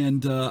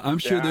 And I'm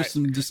sure there's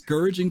some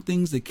discouraging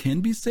things that can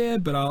be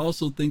said, but I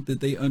also think that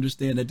they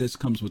understand that this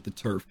comes with the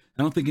turf.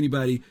 I don't think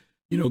anybody,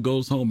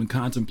 goes home and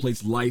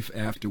contemplates life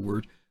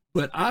afterward.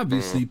 But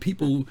obviously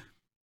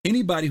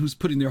anybody who's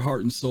putting their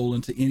heart and soul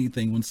into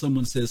anything, when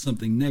someone says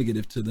something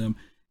negative to them,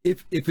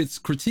 if it's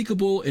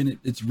critiquable and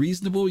it's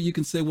reasonable, you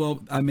can say,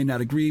 well, I may not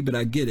agree, but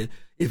I get it.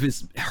 If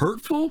it's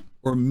hurtful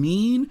or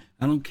mean,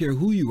 I don't care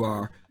who you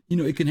are,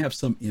 it can have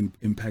some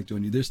impact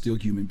on you. They're still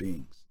human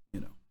beings.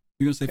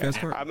 You're going to say Fast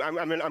Cart? I'm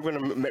going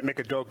to make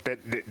a joke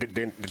that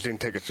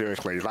didn't take it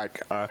seriously.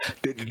 Like,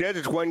 there's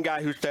this one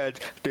guy who said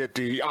that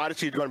the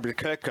Odyssey is going to be the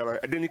cut killer,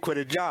 and then he quit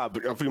his job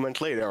a few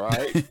months later,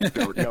 right?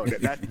 No,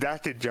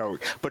 that's a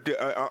joke. But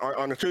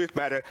on a serious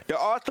matter, there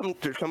are some,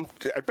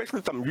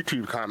 especially some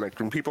YouTube comments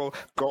when people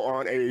go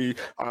on a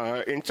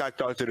Inside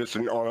Star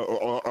Citizen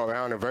or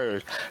around a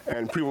verse,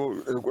 and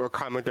people will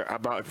comment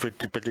about a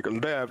particular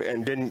dev,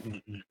 and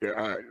then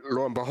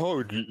lo and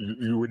behold,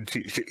 you would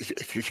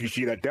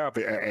see that dev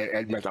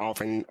as much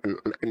often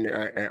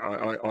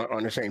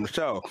on the same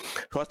show.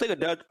 So I think it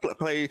does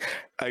play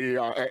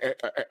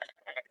it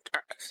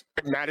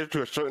matters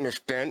to a certain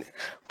extent,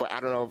 but I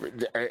don't know.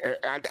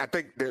 I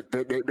think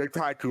they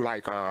try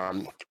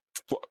to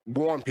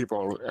warn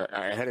people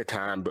ahead of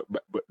time, but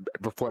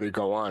before they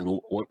go on,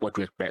 what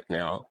to expect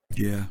now.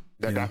 Yeah.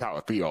 That's how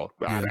I feel.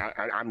 Yeah.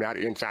 I'm not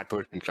an inside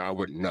person, so I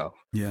wouldn't know.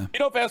 Yeah.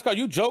 Fast Car,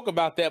 you joke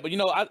about that, but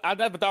I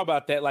never thought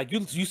about that. Like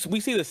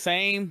we see the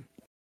same.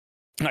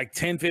 Like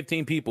 10,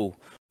 15 people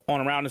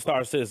on Around the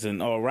Star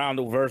Citizen or Around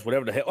the Verse,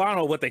 whatever the hell. I don't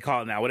know what they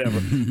call it now, whatever.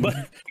 But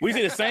we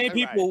see the same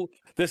people,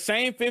 the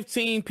same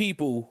 15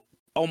 people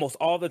almost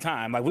all the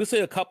time. Like we see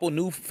a couple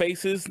new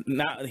faces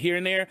not here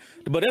and there,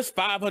 but there's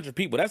 500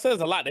 people. That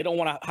says a lot. They don't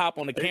want to hop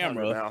on the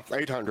camera.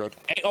 800.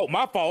 Oh,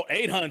 my fault.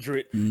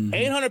 800.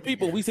 800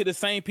 people. We see the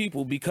same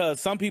people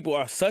because some people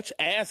are such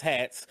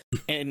asshats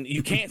and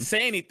you can't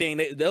say anything.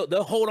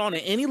 They'll hold on to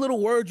any little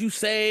word you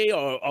say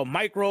or a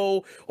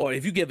micro, or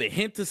if you give a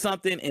hint to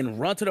something and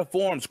run to the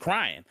forums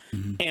crying.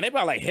 And they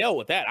probably like, hell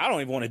with that. I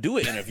don't even want to do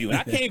an interview. And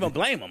I can't even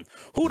blame them.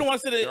 Who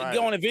wants to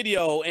go on a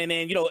video and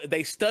then,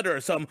 they stutter or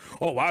something?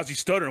 Oh, why is he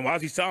stuttering? Why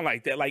does he sound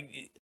like that?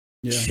 Like,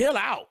 chill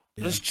out.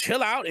 Just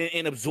chill out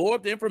and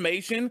absorb the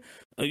information.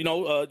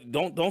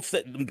 Don't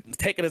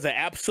take it as an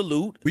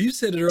absolute. Well, you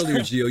said it earlier,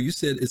 Gio. You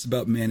said it's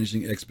about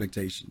managing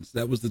expectations.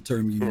 That was the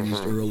term you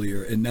used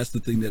earlier, and that's the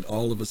thing that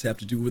all of us have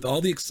to do with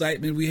all the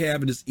excitement we have.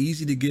 And it's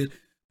easy to get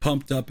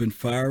pumped up and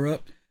fire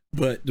up,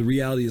 but the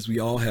reality is we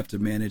all have to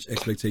manage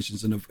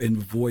expectations and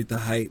avoid the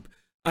hype.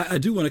 I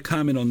do want to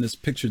comment on this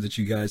picture that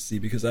you guys see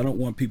because I don't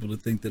want people to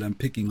think that I'm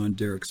picking on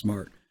Derek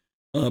Smart.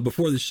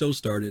 Before the show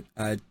started,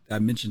 I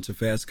mentioned to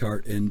Fast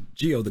Cart and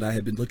Gio that I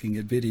had been looking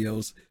at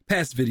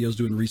past videos,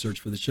 doing research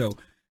for the show.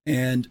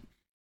 And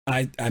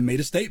I made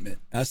a statement.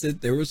 I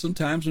said there were some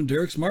times when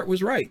Derek Smart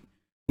was right,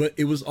 but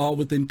it was all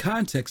within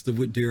context of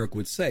what Derek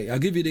would say. I'll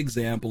give you an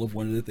example of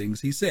one of the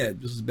things he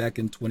said. This was back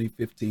in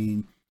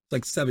 2015,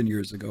 like 8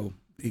 years ago.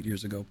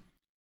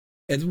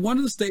 And one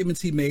of the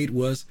statements he made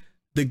was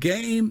the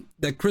game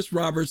that Chris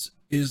Roberts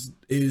is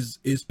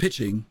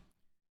pitching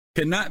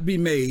cannot be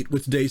made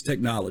with today's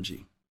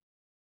technology.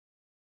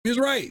 He was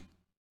right.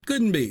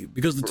 Couldn't be,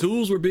 because the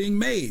tools were being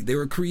made. They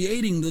were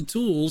creating the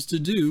tools to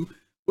do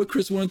what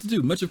Chris wanted to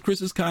do. Much of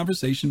Chris's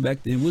conversation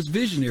back then was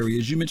visionary.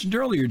 As you mentioned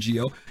earlier,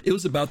 Gio, it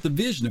was about the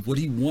vision of what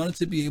he wanted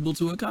to be able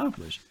to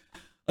accomplish.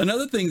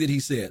 Another thing that he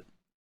said,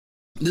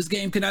 this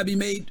game cannot be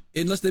made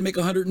unless they make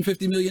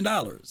 $150 million.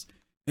 And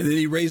then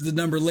he raised the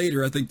number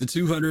later, I think to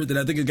 200, then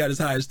I think it got as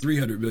high as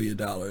 $300 million.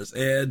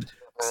 And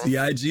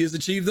CIG has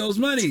achieved those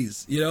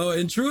monies,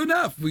 and true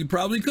enough, we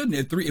probably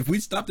couldn't. If we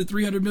stopped at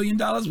 $300 million,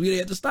 we'd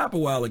had to stop a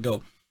while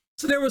ago.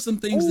 So there were some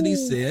things that he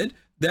said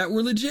that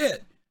were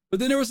legit,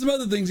 but then there were some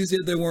other things he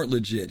said that weren't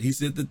legit. He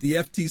said that the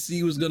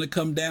FTC was going to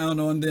come down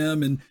on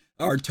them and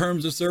our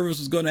terms of service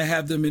was going to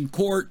have them in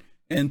court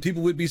and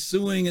people would be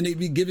suing and they'd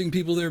be giving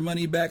people their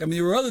money back. I mean,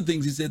 there were other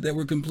things he said that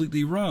were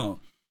completely wrong.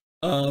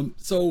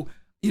 So,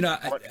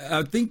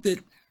 I think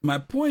that my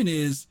point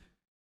is,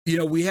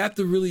 we have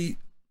to really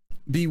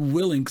be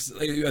willing.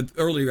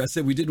 Earlier I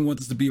said we didn't want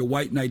this to be a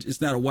white knight.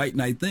 It's not a white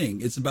knight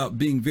thing. It's about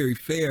being very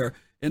fair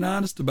and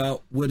honest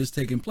about what is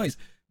taking place.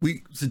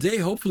 Today,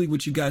 hopefully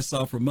what you guys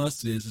saw from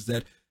us is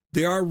that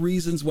there are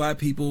reasons why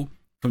people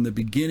from the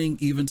beginning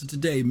even to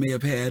today may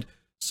have had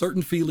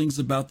certain feelings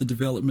about the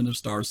development of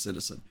Star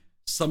Citizen.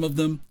 Some of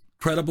them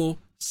credible,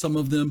 some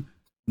of them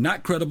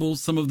not credible,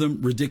 some of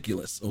them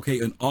ridiculous. Okay,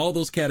 in all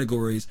those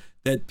categories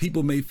that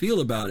people may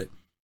feel about it.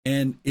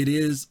 And it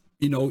is,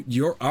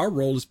 our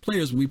role as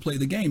players when we play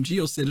the game.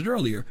 Gio said it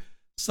earlier.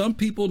 Some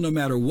people, no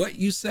matter what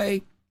you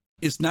say,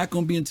 it's not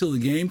going to be until the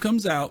game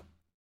comes out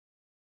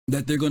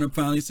that they're going to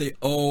finally say,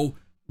 oh,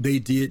 they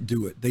did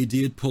do it. They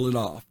did pull it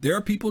off. There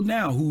are people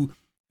now who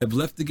have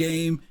left the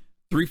game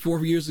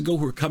 3-4 years ago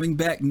who are coming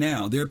back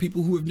now. There are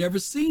people who have never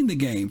seen the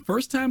game,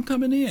 first time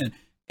coming in,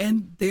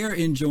 and they're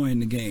enjoying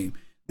the game.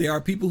 There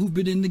are people who've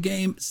been in the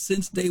game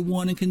since day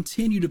one and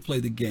continue to play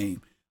the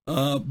game.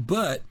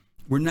 But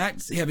we're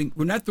not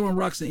throwing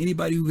rocks at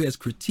anybody who has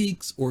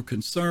critiques or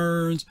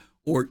concerns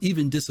or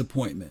even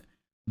disappointment.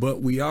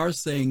 But we are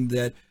saying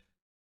that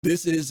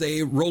this is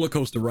a roller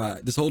coaster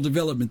ride. This whole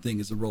development thing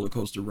is a roller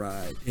coaster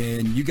ride,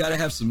 and you got to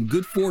have some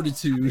good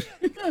fortitude.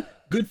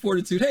 Good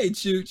fortitude. Hey,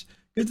 Chooch,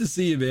 good to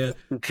see you, man.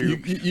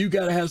 You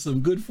got to have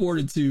some good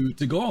fortitude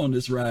to go on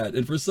this ride.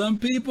 And for some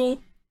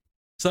people,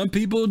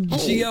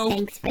 Gio,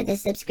 thanks for the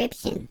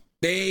subscription.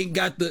 They ain't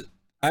got the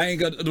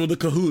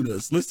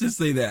kahunas. Let's just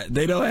say that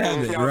they don't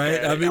have it,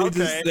 right? I mean,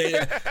 just say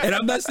that. And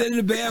I'm not saying it in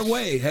a bad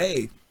way.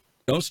 Hey,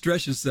 don't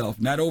stress yourself.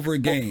 Not over a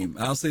game.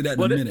 I'll say that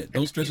in a minute.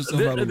 Don't stress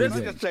yourself out over a game. Let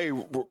me just say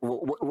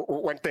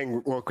one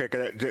thing real quick.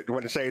 I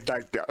want to say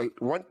that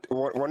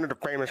one of the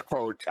famous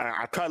quotes.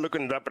 I tried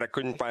looking it up, but I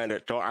couldn't find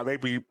it. So I may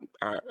be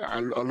a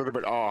little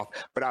bit off.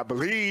 But I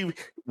believe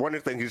one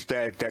of the things is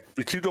that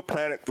the Pseudo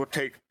Planet will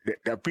take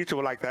a feature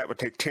like that would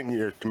take 10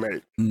 years to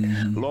make.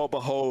 Mm-hmm. Lo and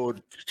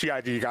behold,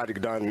 CIG got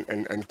it done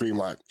in 3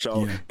 months.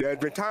 So there's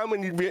been time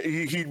when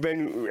he's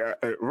been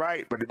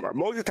right, but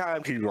most of the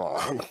time he's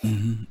wrong.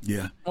 Mm-hmm.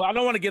 Yeah. Well, I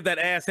don't want to give that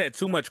asshead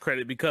too much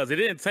credit because it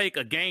didn't take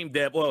a game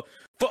dev. Well,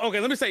 okay,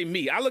 let me say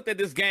me. I looked at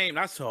this game and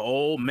I said,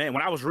 oh man,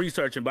 when I was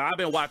researching, but I've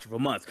been watching for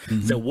months.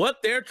 Mm-hmm. So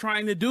what they're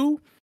trying to do,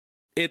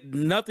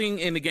 nothing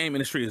in the game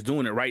industry is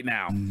doing it right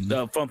now.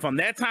 Mm-hmm. From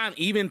that time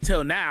even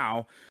till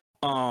now,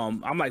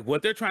 I'm like,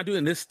 what they're trying to do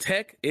in this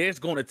tech is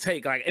going to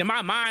take, like, in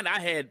my mind, I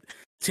had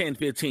 10,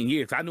 15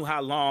 years. I knew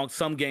how long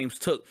some games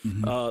took.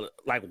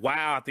 Like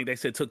WoW, I think they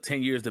said took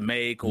 10 years to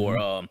make,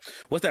 or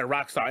what's that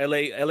Rockstar?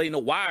 LA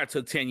Noire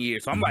took 10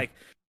 years. So I'm like,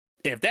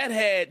 if that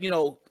had,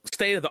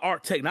 state of the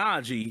art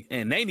technology,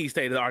 and they need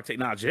state of the art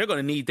technology, they're going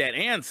to need that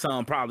and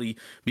some probably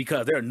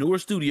because they're a newer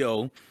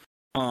studio.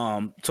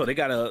 So they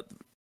got to.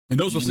 And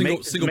those are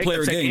single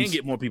player games. And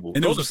get more people.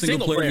 And those are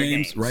single player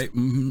games, right?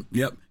 Mm-hmm.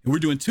 Yep. And we're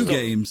doing 2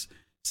 games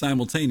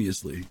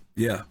simultaneously.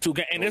 Yeah. 2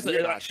 games. And this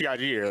is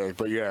CIG,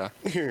 but yeah.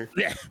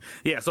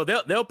 Yeah. So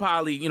they'll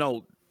probably,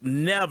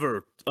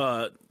 never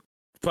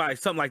probably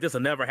something like this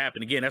will never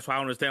happen again. That's why I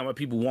understand why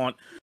people want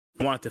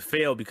it to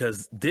fail,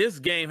 because this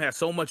game has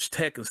so much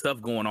tech and stuff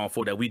going on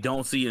for that we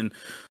don't see in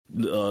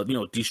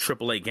these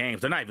AAA games.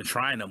 They're not even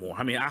trying no more.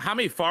 I mean, how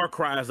many Far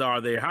Cries are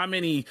there? How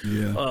many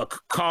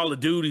Call of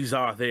Duties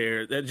are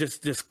there? That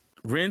just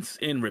rinse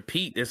and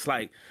repeat. It's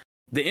like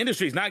the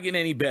industry's not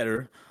getting any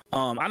better.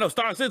 I know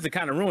Star Citizen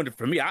kind of ruined it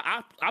for me.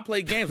 I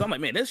play games. I'm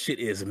like, man, this shit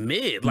is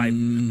mid. Like,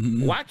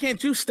 why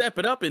can't you step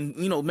it up and,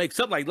 make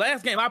something? Like,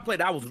 last game I played,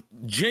 I was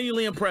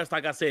genuinely impressed,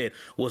 like I said,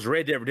 was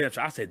Red Dead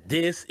Redemption. I said,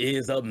 this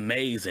is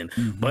amazing.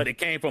 But it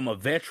came from a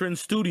veteran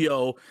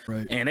studio,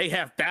 and they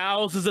have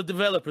thousands of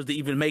developers to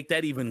even make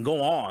that even go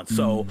on.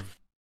 So,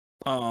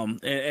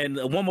 and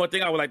one more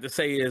thing I would like to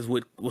say is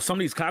with some of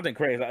these content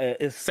creators,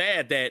 it's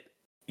sad that,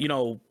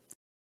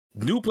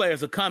 new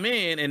players will come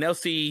in and they'll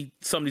see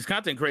some of these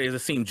content creators that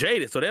seem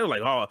jaded. So they're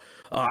like,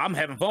 I'm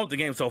having fun with the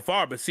game so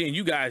far, but seeing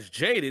you guys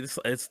jaded,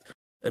 it's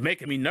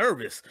making me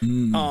nervous.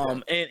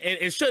 And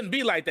it shouldn't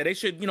be like that. They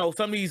should,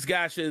 some of these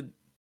guys should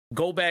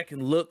go back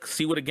and look,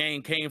 see where the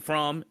game came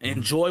from,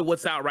 enjoy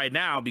what's out right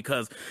now,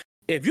 because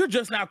if you're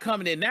just now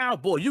coming in now,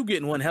 boy, you're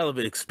getting one hell of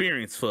an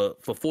experience for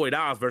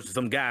 $40 versus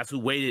some guys who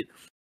waited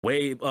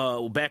way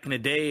back in the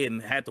day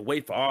and had to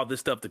wait for all this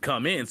stuff to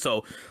come in.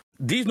 So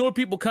these newer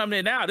people coming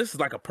in now, this is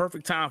like a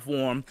perfect time for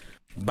them.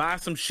 Buy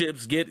some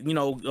ships, get,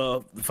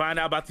 find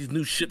out about these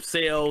new ship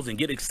sales and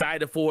get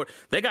excited for it.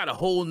 They got a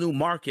whole new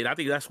market. I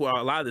think that's where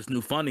a lot of this new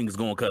funding is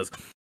going, because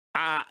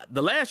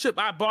the last ship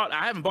I bought,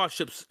 I haven't bought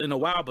ships in a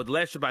while, but the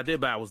last ship I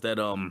did buy was that,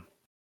 what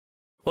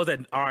was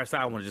that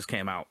RSI one that just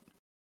came out?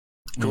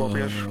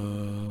 Scorpius?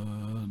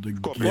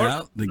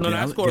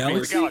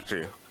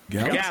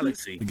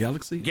 Galaxy.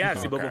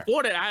 But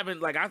before that, I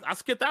haven't, I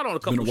skipped out on a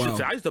couple of ships.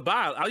 I used to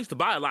buy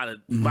a lot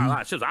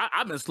of ships.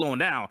 I've been slowing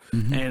down,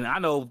 and I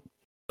know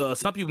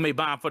some people may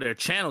buy them for their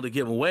channel to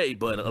give away,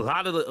 but a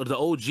lot of the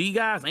OG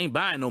guys ain't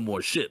buying no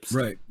more ships.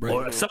 Right.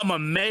 Or something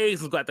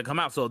amazing's got to come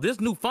out. So this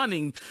new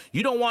funding,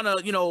 you don't want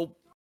to,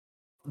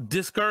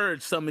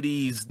 discourage some of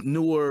these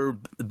newer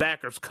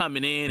backers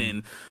coming in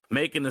and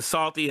making the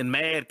salty and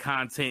mad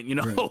content,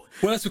 Right. Well,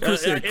 that's what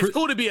Chris said. It's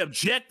cool to be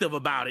objective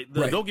about it.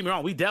 Don't get me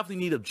wrong, we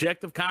definitely need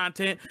objective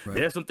content.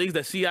 There's some things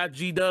that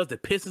CIG does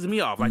that pisses me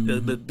off, like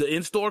the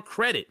in-store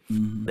credit.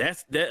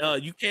 That's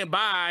you can't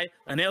buy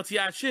an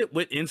LTI ship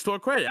with in-store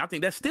credit. I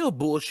think that's still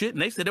bullshit,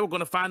 and they said they were going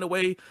to find a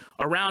way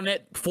around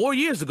that 4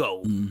 years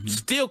ago.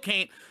 Still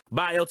can't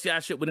buy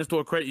LTI ship with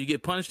in-store credit. You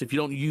get punished if you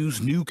don't use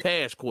new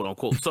cash, quote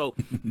unquote. So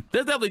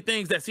there's definitely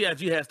things that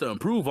CIG has to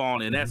improve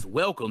on, and that's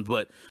welcomed.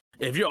 But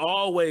if you're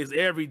always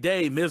every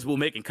day miserable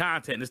making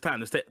content, it's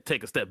time to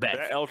take a step back.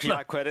 That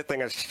LTI credit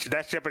thing is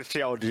that ship is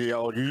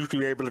CLGO. You used to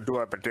be able to do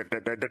it, but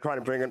they're trying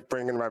to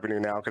bring in revenue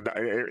now. Because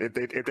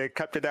if they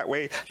kept it that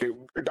way,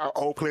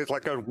 old players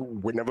like us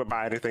would never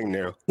buy anything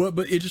new. Well,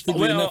 but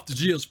interestingly enough, to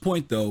Gio's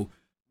point though,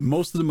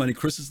 most of the money,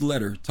 Chris's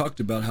letter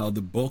talked about how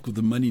the bulk of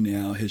the money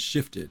now has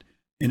shifted.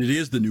 And it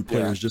is the new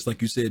players, just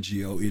like you said,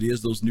 Gio. It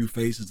is those new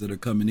faces that are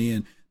coming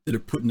in that are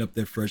putting up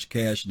that fresh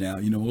cash now.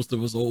 You know, most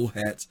of us old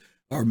hats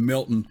are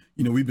melting.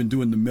 You know, we've been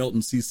doing the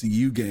Melton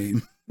CCU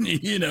game,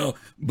 you know,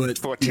 but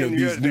for 10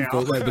 years new now.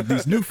 folks, right, but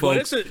these new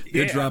folks,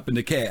 they're dropping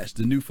the cash.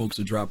 The new folks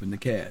are dropping the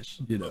cash,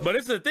 you know. But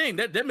it's the thing,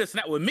 they're missing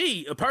out with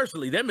me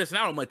personally. They're missing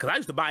out on money because I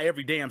used to buy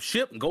every damn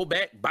ship and go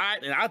back, buy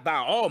it, and I buy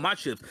all my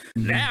ships.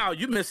 Now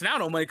you're missing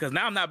out on money because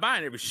now I'm not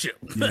buying every ship.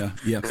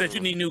 Yeah. Since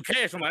you need new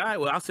cash, I'm like, all right,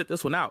 well, I'll sit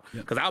this one out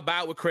because I'll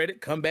buy it with credit,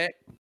 come back,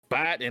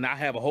 buy it, and I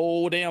have a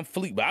whole damn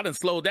fleet. But I didn't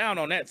slow down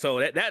on that. So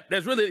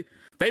that's really,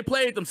 they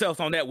played themselves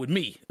on that with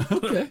me.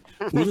 Okay.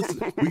 Well,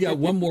 we got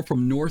one more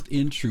from North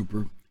End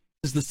Trooper.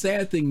 Because the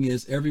sad thing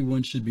is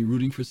everyone should be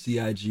rooting for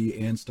CIG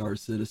and Star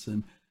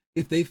Citizen.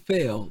 If they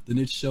fail, then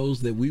it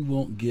shows that we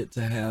won't get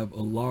to have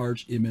a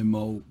large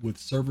MMO with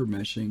server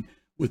meshing,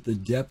 with the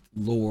depth,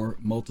 lore,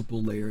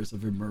 multiple layers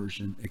of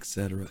immersion,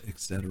 etc.,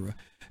 etc.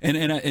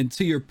 And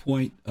to your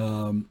point,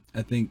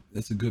 I think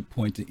that's a good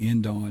point to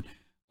end on.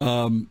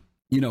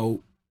 You know,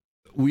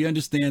 we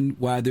understand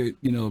why there's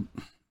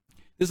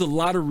a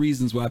lot of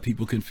reasons why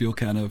people can feel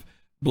kind of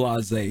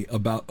blasé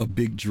about a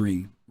big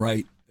dream,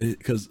 right?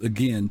 Because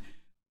again,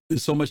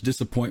 there's so much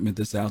disappointment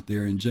that's out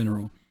there in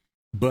general.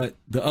 But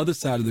the other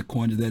side of the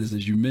coin to that is,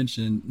 as you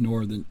mentioned,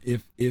 Northern,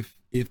 if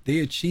they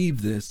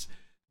achieve this,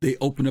 they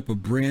open up a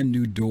brand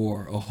new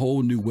door, a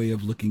whole new way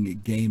of looking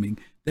at gaming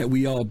that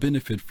we all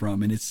benefit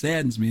from. And it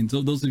saddens me. And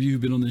so those of you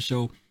who've been on the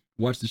show,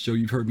 watched the show,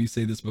 you've heard me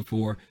say this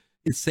before.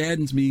 It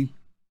saddens me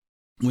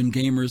when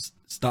gamers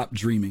stop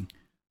dreaming,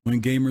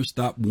 when gamers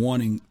stop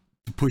wanting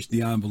to push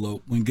the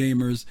envelope, when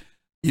gamers,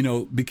 you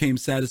know, became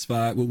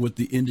satisfied with what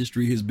the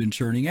industry has been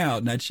churning out.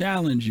 And I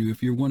challenge you,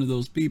 if you're one of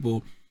those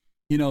people,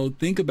 you know,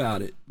 think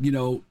about it. You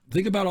know,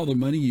 think about all the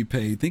money you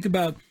pay. Think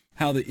about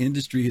how the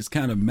industry has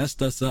kind of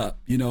messed us up,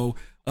 you know,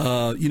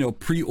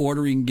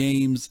 pre-ordering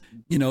games,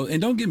 you know,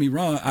 and don't get me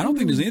wrong. I don't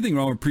think there's anything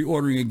wrong with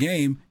pre-ordering a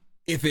game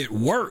if it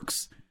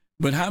works.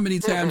 But how many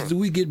times do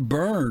we get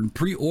burned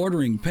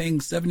pre-ordering, paying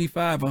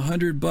 $75,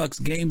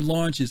 $100, game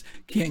launches,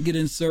 can't get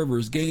in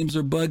servers, games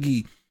are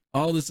buggy,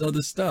 all this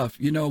other stuff,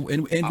 you know,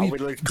 and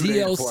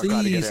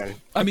DLCs.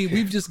 I mean,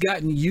 we've just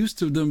gotten used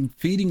to them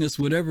feeding us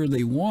whatever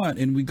they want,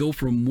 and we go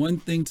from one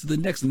thing to the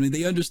next. I mean,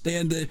 they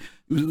understand the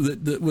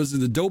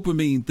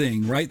dopamine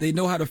thing, right? They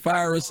know how to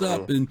fire us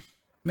up, and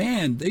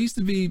man, they used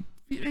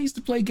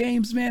to play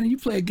games, man, and you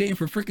play a game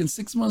for freaking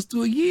 6 months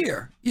to a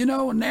year, you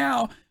know.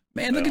 Now,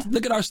 man,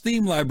 look at our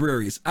Steam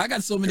libraries. I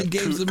got so many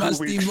games in my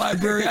Steam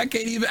library. I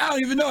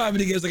don't even know how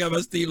many games I got in my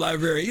Steam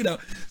library, you know.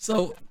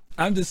 So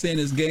I'm just saying,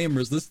 as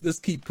gamers, let's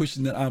keep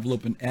pushing that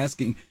envelope and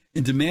asking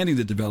and demanding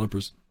the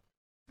developers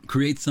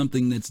create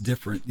something that's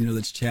different, you know,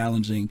 that's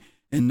challenging,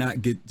 and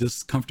not get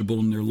just comfortable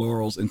in their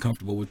laurels and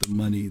comfortable with the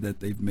money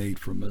that they've made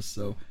from us.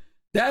 So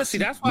that's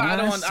why I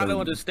don't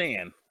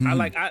understand. I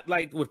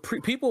like with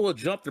people will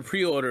jump to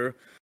pre-order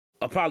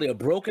probably a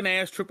broken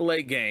ass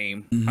AAA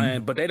game,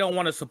 but they don't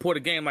want to support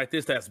a game like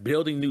this that's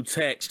building new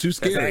tech. It's too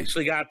scary. That's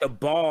actually got the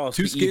balls.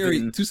 Too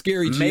scary, make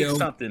Gio.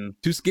 Something.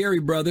 Too scary,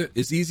 brother.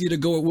 It's easier to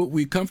go with what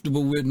we're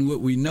comfortable with and what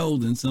we know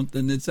than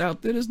something that's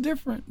out there that's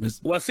different.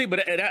 Well, see,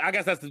 but I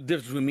guess that's the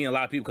difference between me and a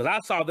lot of people. Because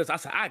I saw this, I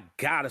said I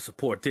gotta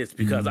support this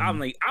because I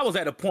was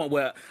at a point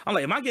where I'm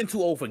like, am I getting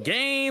too old for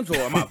games or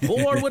am I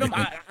bored with them?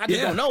 I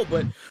just don't know.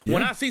 But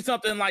when I see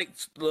something like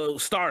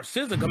Star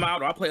Citizen come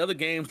out, or I play other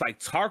games like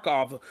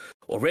Tarkov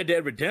or Red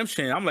Dead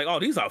Redemption, I'm like, oh,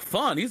 these are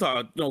fun. These are,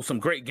 you know, some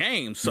great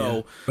games.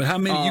 So, but how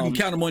many you can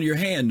count them on your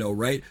hand, though,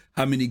 right?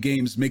 How many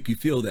games make you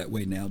feel that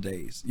way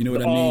nowadays? You know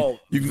what I mean?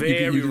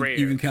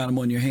 You can count them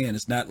on your hand.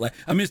 It's not like,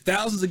 I mean, it's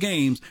thousands of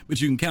games,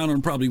 but you can count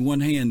on probably one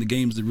hand the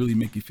games that really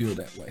make you feel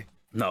that way.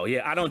 No,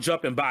 I don't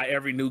jump and buy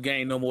every new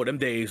game no more. Them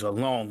days are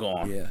long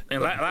gone. Yeah.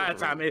 And a lot of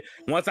time,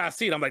 once I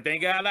see it, I'm like,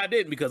 thank God I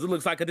didn't, because it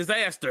looks like a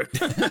disaster.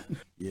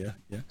 Yeah,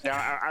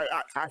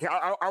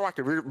 I watched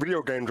the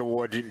Video Games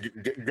Awards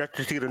just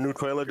to see the new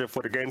trailer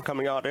for the game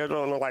coming out. There's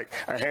only like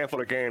a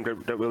handful of games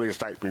that really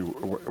excite me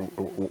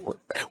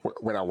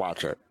when I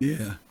watch it.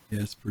 Yeah,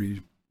 it's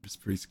pretty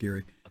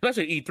scary.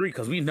 Especially E3,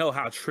 because we know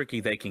how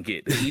tricky they can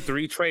get. The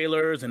E3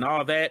 trailers and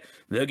all that,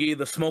 they'll give you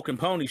the smoke and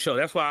pony show.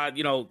 That's why,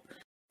 you know,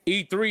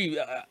 E3,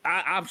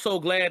 I'm so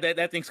glad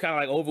that thing's kind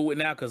of like over with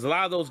now, because a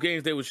lot of those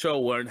games they would show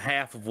weren't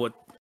half of what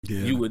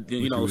you would,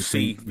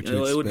 see.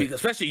 It would be,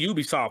 especially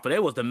Ubisoft, but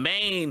it was the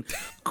main,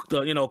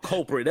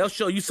 culprit. They'll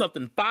show you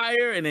something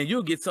fire, and then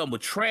you'll get something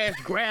with trash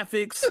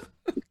graphics.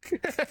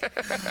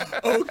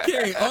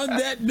 Okay, on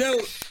that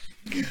note.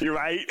 You're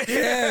right.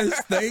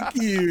 Yes, thank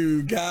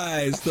you,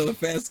 guys. So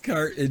Fast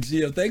Cart and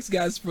Gio, thanks,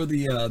 guys, for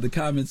the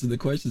comments and the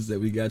questions that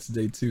we got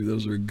today too.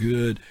 Those were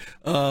good.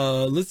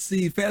 Let's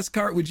see, Fast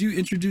Cart, would you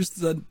introduce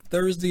the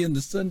Thursday and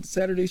the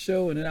Saturday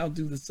show, and then I'll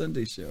do the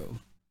Sunday show.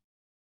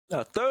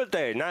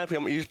 Thursday, 9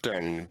 p.m.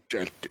 Eastern,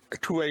 2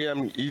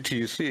 a.m.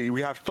 ETC,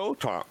 we have Soul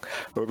Talk,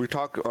 where we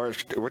talk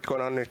what's going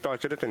on in Star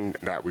Citizen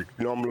that we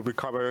normally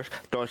cover.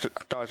 Star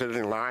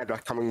Citizen Live,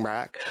 that's coming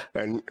back,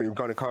 and we're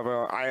going to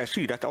cover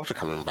ISC, that's also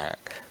coming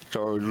back.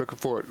 So looking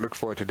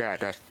forward to that.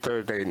 That's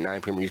Thursday,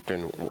 9 p.m.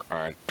 Eastern, 2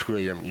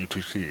 a.m.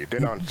 UTC.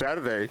 Then on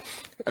Saturday,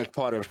 as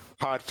part of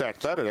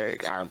Podcast Saturday,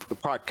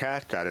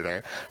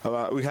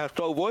 we have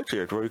Soul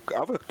Voices, where we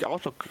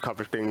also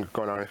cover things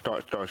going on in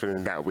Star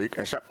Citizen that week.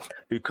 Except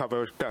we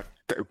cover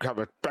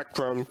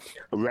Spectrum,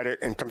 Reddit,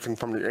 and something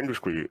from the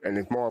industry, and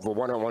it's more of a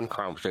one-on-one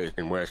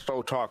conversation, where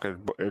Soul Talk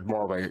is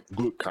more of a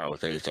group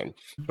conversation.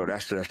 So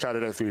that's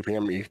Saturday, 3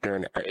 p.m.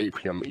 Eastern, at 8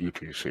 p.m.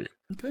 UTC.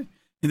 Okay.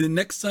 And then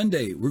next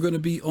Sunday, we're going to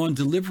be on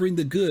Delivering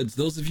the Goods.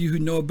 Those of you who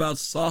know about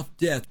Soft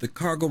Death, the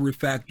cargo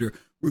refactor,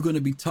 we're going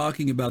to be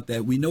talking about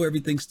that. We know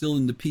everything's still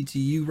in the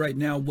PTU right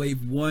now,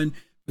 Wave 1.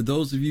 For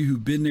those of you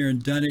who've been there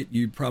and done it,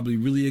 you're probably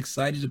really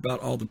excited about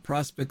all the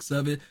prospects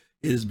of it.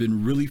 It has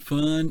been really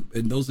fun.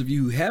 And those of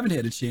you who haven't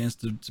had a chance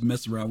to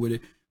mess around with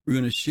it, we're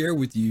going to share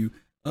with you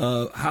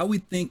how we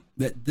think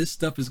that this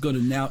stuff is going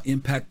to now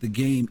impact the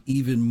game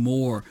even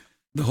more.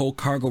 The whole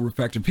cargo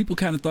refactor. People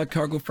kind of thought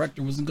cargo refactor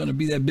wasn't going to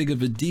be that big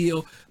of a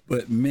deal,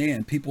 but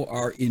man, people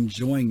are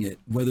enjoying it,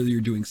 whether you're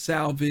doing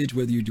salvage,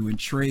 whether you're doing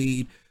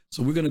trade.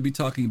 So we're going to be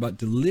talking about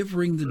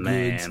Delivering the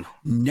Goods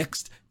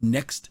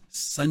next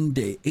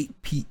Sunday,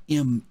 8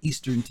 p.m.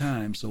 Eastern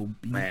time. So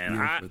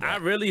I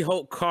really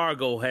hope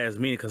cargo has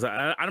meaning, because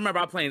I remember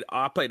I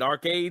played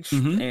Arcade,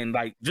 and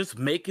like just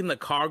making the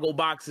cargo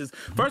boxes.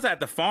 First, I had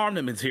to farm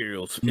the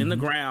materials in the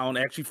ground,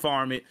 actually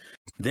farm it,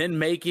 then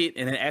make it,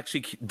 and then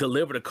actually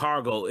deliver the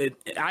cargo.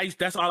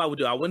 That's all I would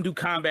do. I wouldn't do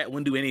combat,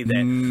 wouldn't do any of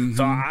that.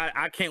 So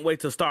I can't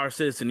wait till Star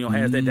Citizen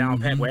has that down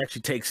pat where it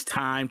actually takes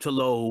time to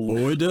load.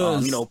 Oh, it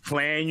does.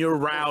 Plan your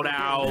route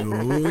out.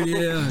 Oh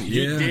yeah,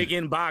 you dig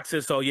in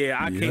boxes. So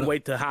I can't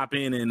wait to hop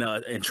in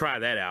and try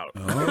that out.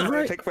 All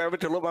right. Take forever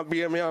to load my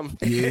BMM.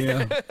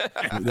 Yeah,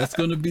 that's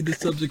going to be the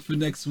subject for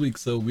next week.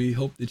 So we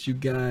hope that you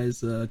guys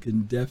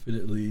can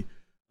definitely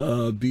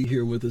be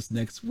here with us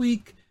next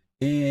week.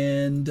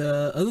 And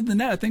other than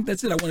that, I think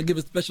that's it. I want to give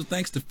a special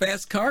thanks to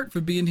Fast Cart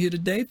for being here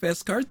today.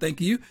 Fast Cart,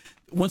 thank you.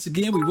 Once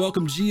again, we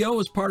welcome Gio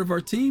as part of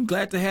our team.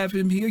 Glad to have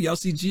him here. Y'all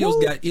see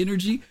Gio's got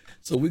energy.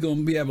 So we're going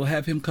to be able to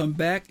have him come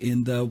back,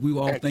 and we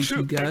all thank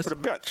you guys. For the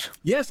bits.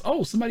 Yes.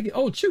 Oh,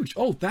 Chooch.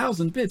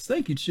 1,000 bits.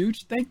 Thank you,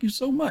 Chooch. Thank you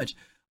so much.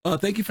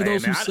 Thank you for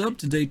those who subbed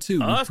today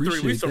too. Us three,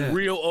 we some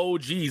real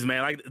OGs,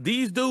 man. Like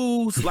these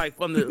dudes, like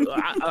from the,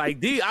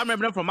 I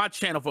remember them from my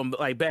channel from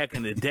like back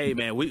in the day,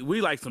 man.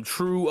 We like some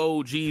true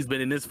OGs,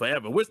 been in this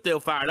forever. We're still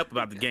fired up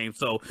about the game.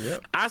 So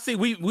I see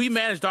we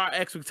managed our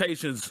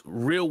expectations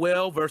real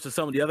well versus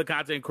some of the other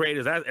content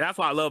creators. That's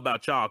what I love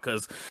about y'all,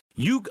 because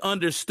you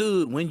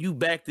understood when you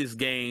backed this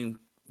game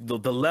the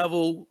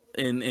level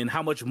and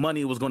how much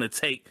money it was going to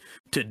take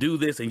to do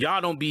this, and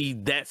y'all don't be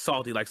that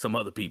salty like some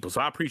other people.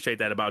 So I appreciate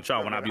that about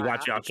y'all when I be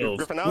watching y'all shows.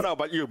 Griffin, I don't know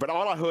about you, but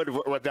all I heard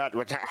was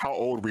how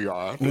old we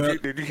are.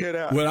 Did you hear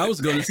that? What I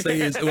was going to say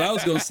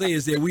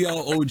is that we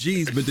all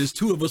OGs, but there's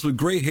two of us with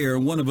gray hair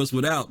and one of us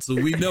without. So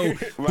we know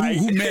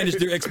who managed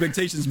their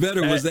expectations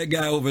better was that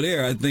guy over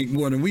there, I think,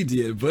 more than we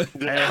did. But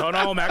hey, hold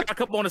on, man. I got a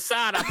couple on the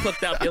side I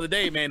plucked out the other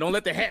day, man. Don't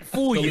let the hat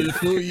fool you.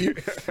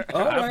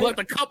 I plucked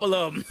a couple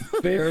of them.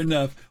 Fair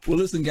enough. Well,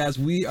 listen, guys,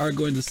 we are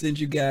going to send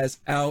you guys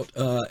out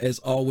as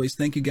always.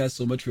 Thank you guys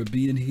so much for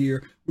being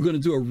here. We're going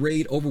to do a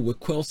raid over with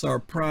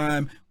Quelsar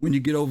Prime. When you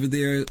get over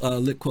there,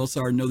 let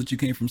Quelsar know that you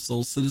came from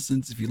Soul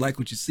Citizens. If you like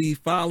what you see,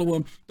 follow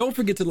him. Don't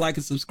forget to like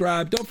and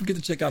subscribe. Don't forget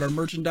to check out our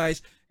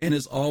merchandise. And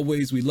as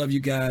always, we love you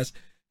guys.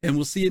 And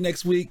we'll see you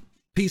next week.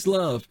 Peace,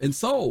 love, and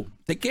soul.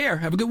 Take care.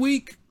 Have a good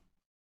week.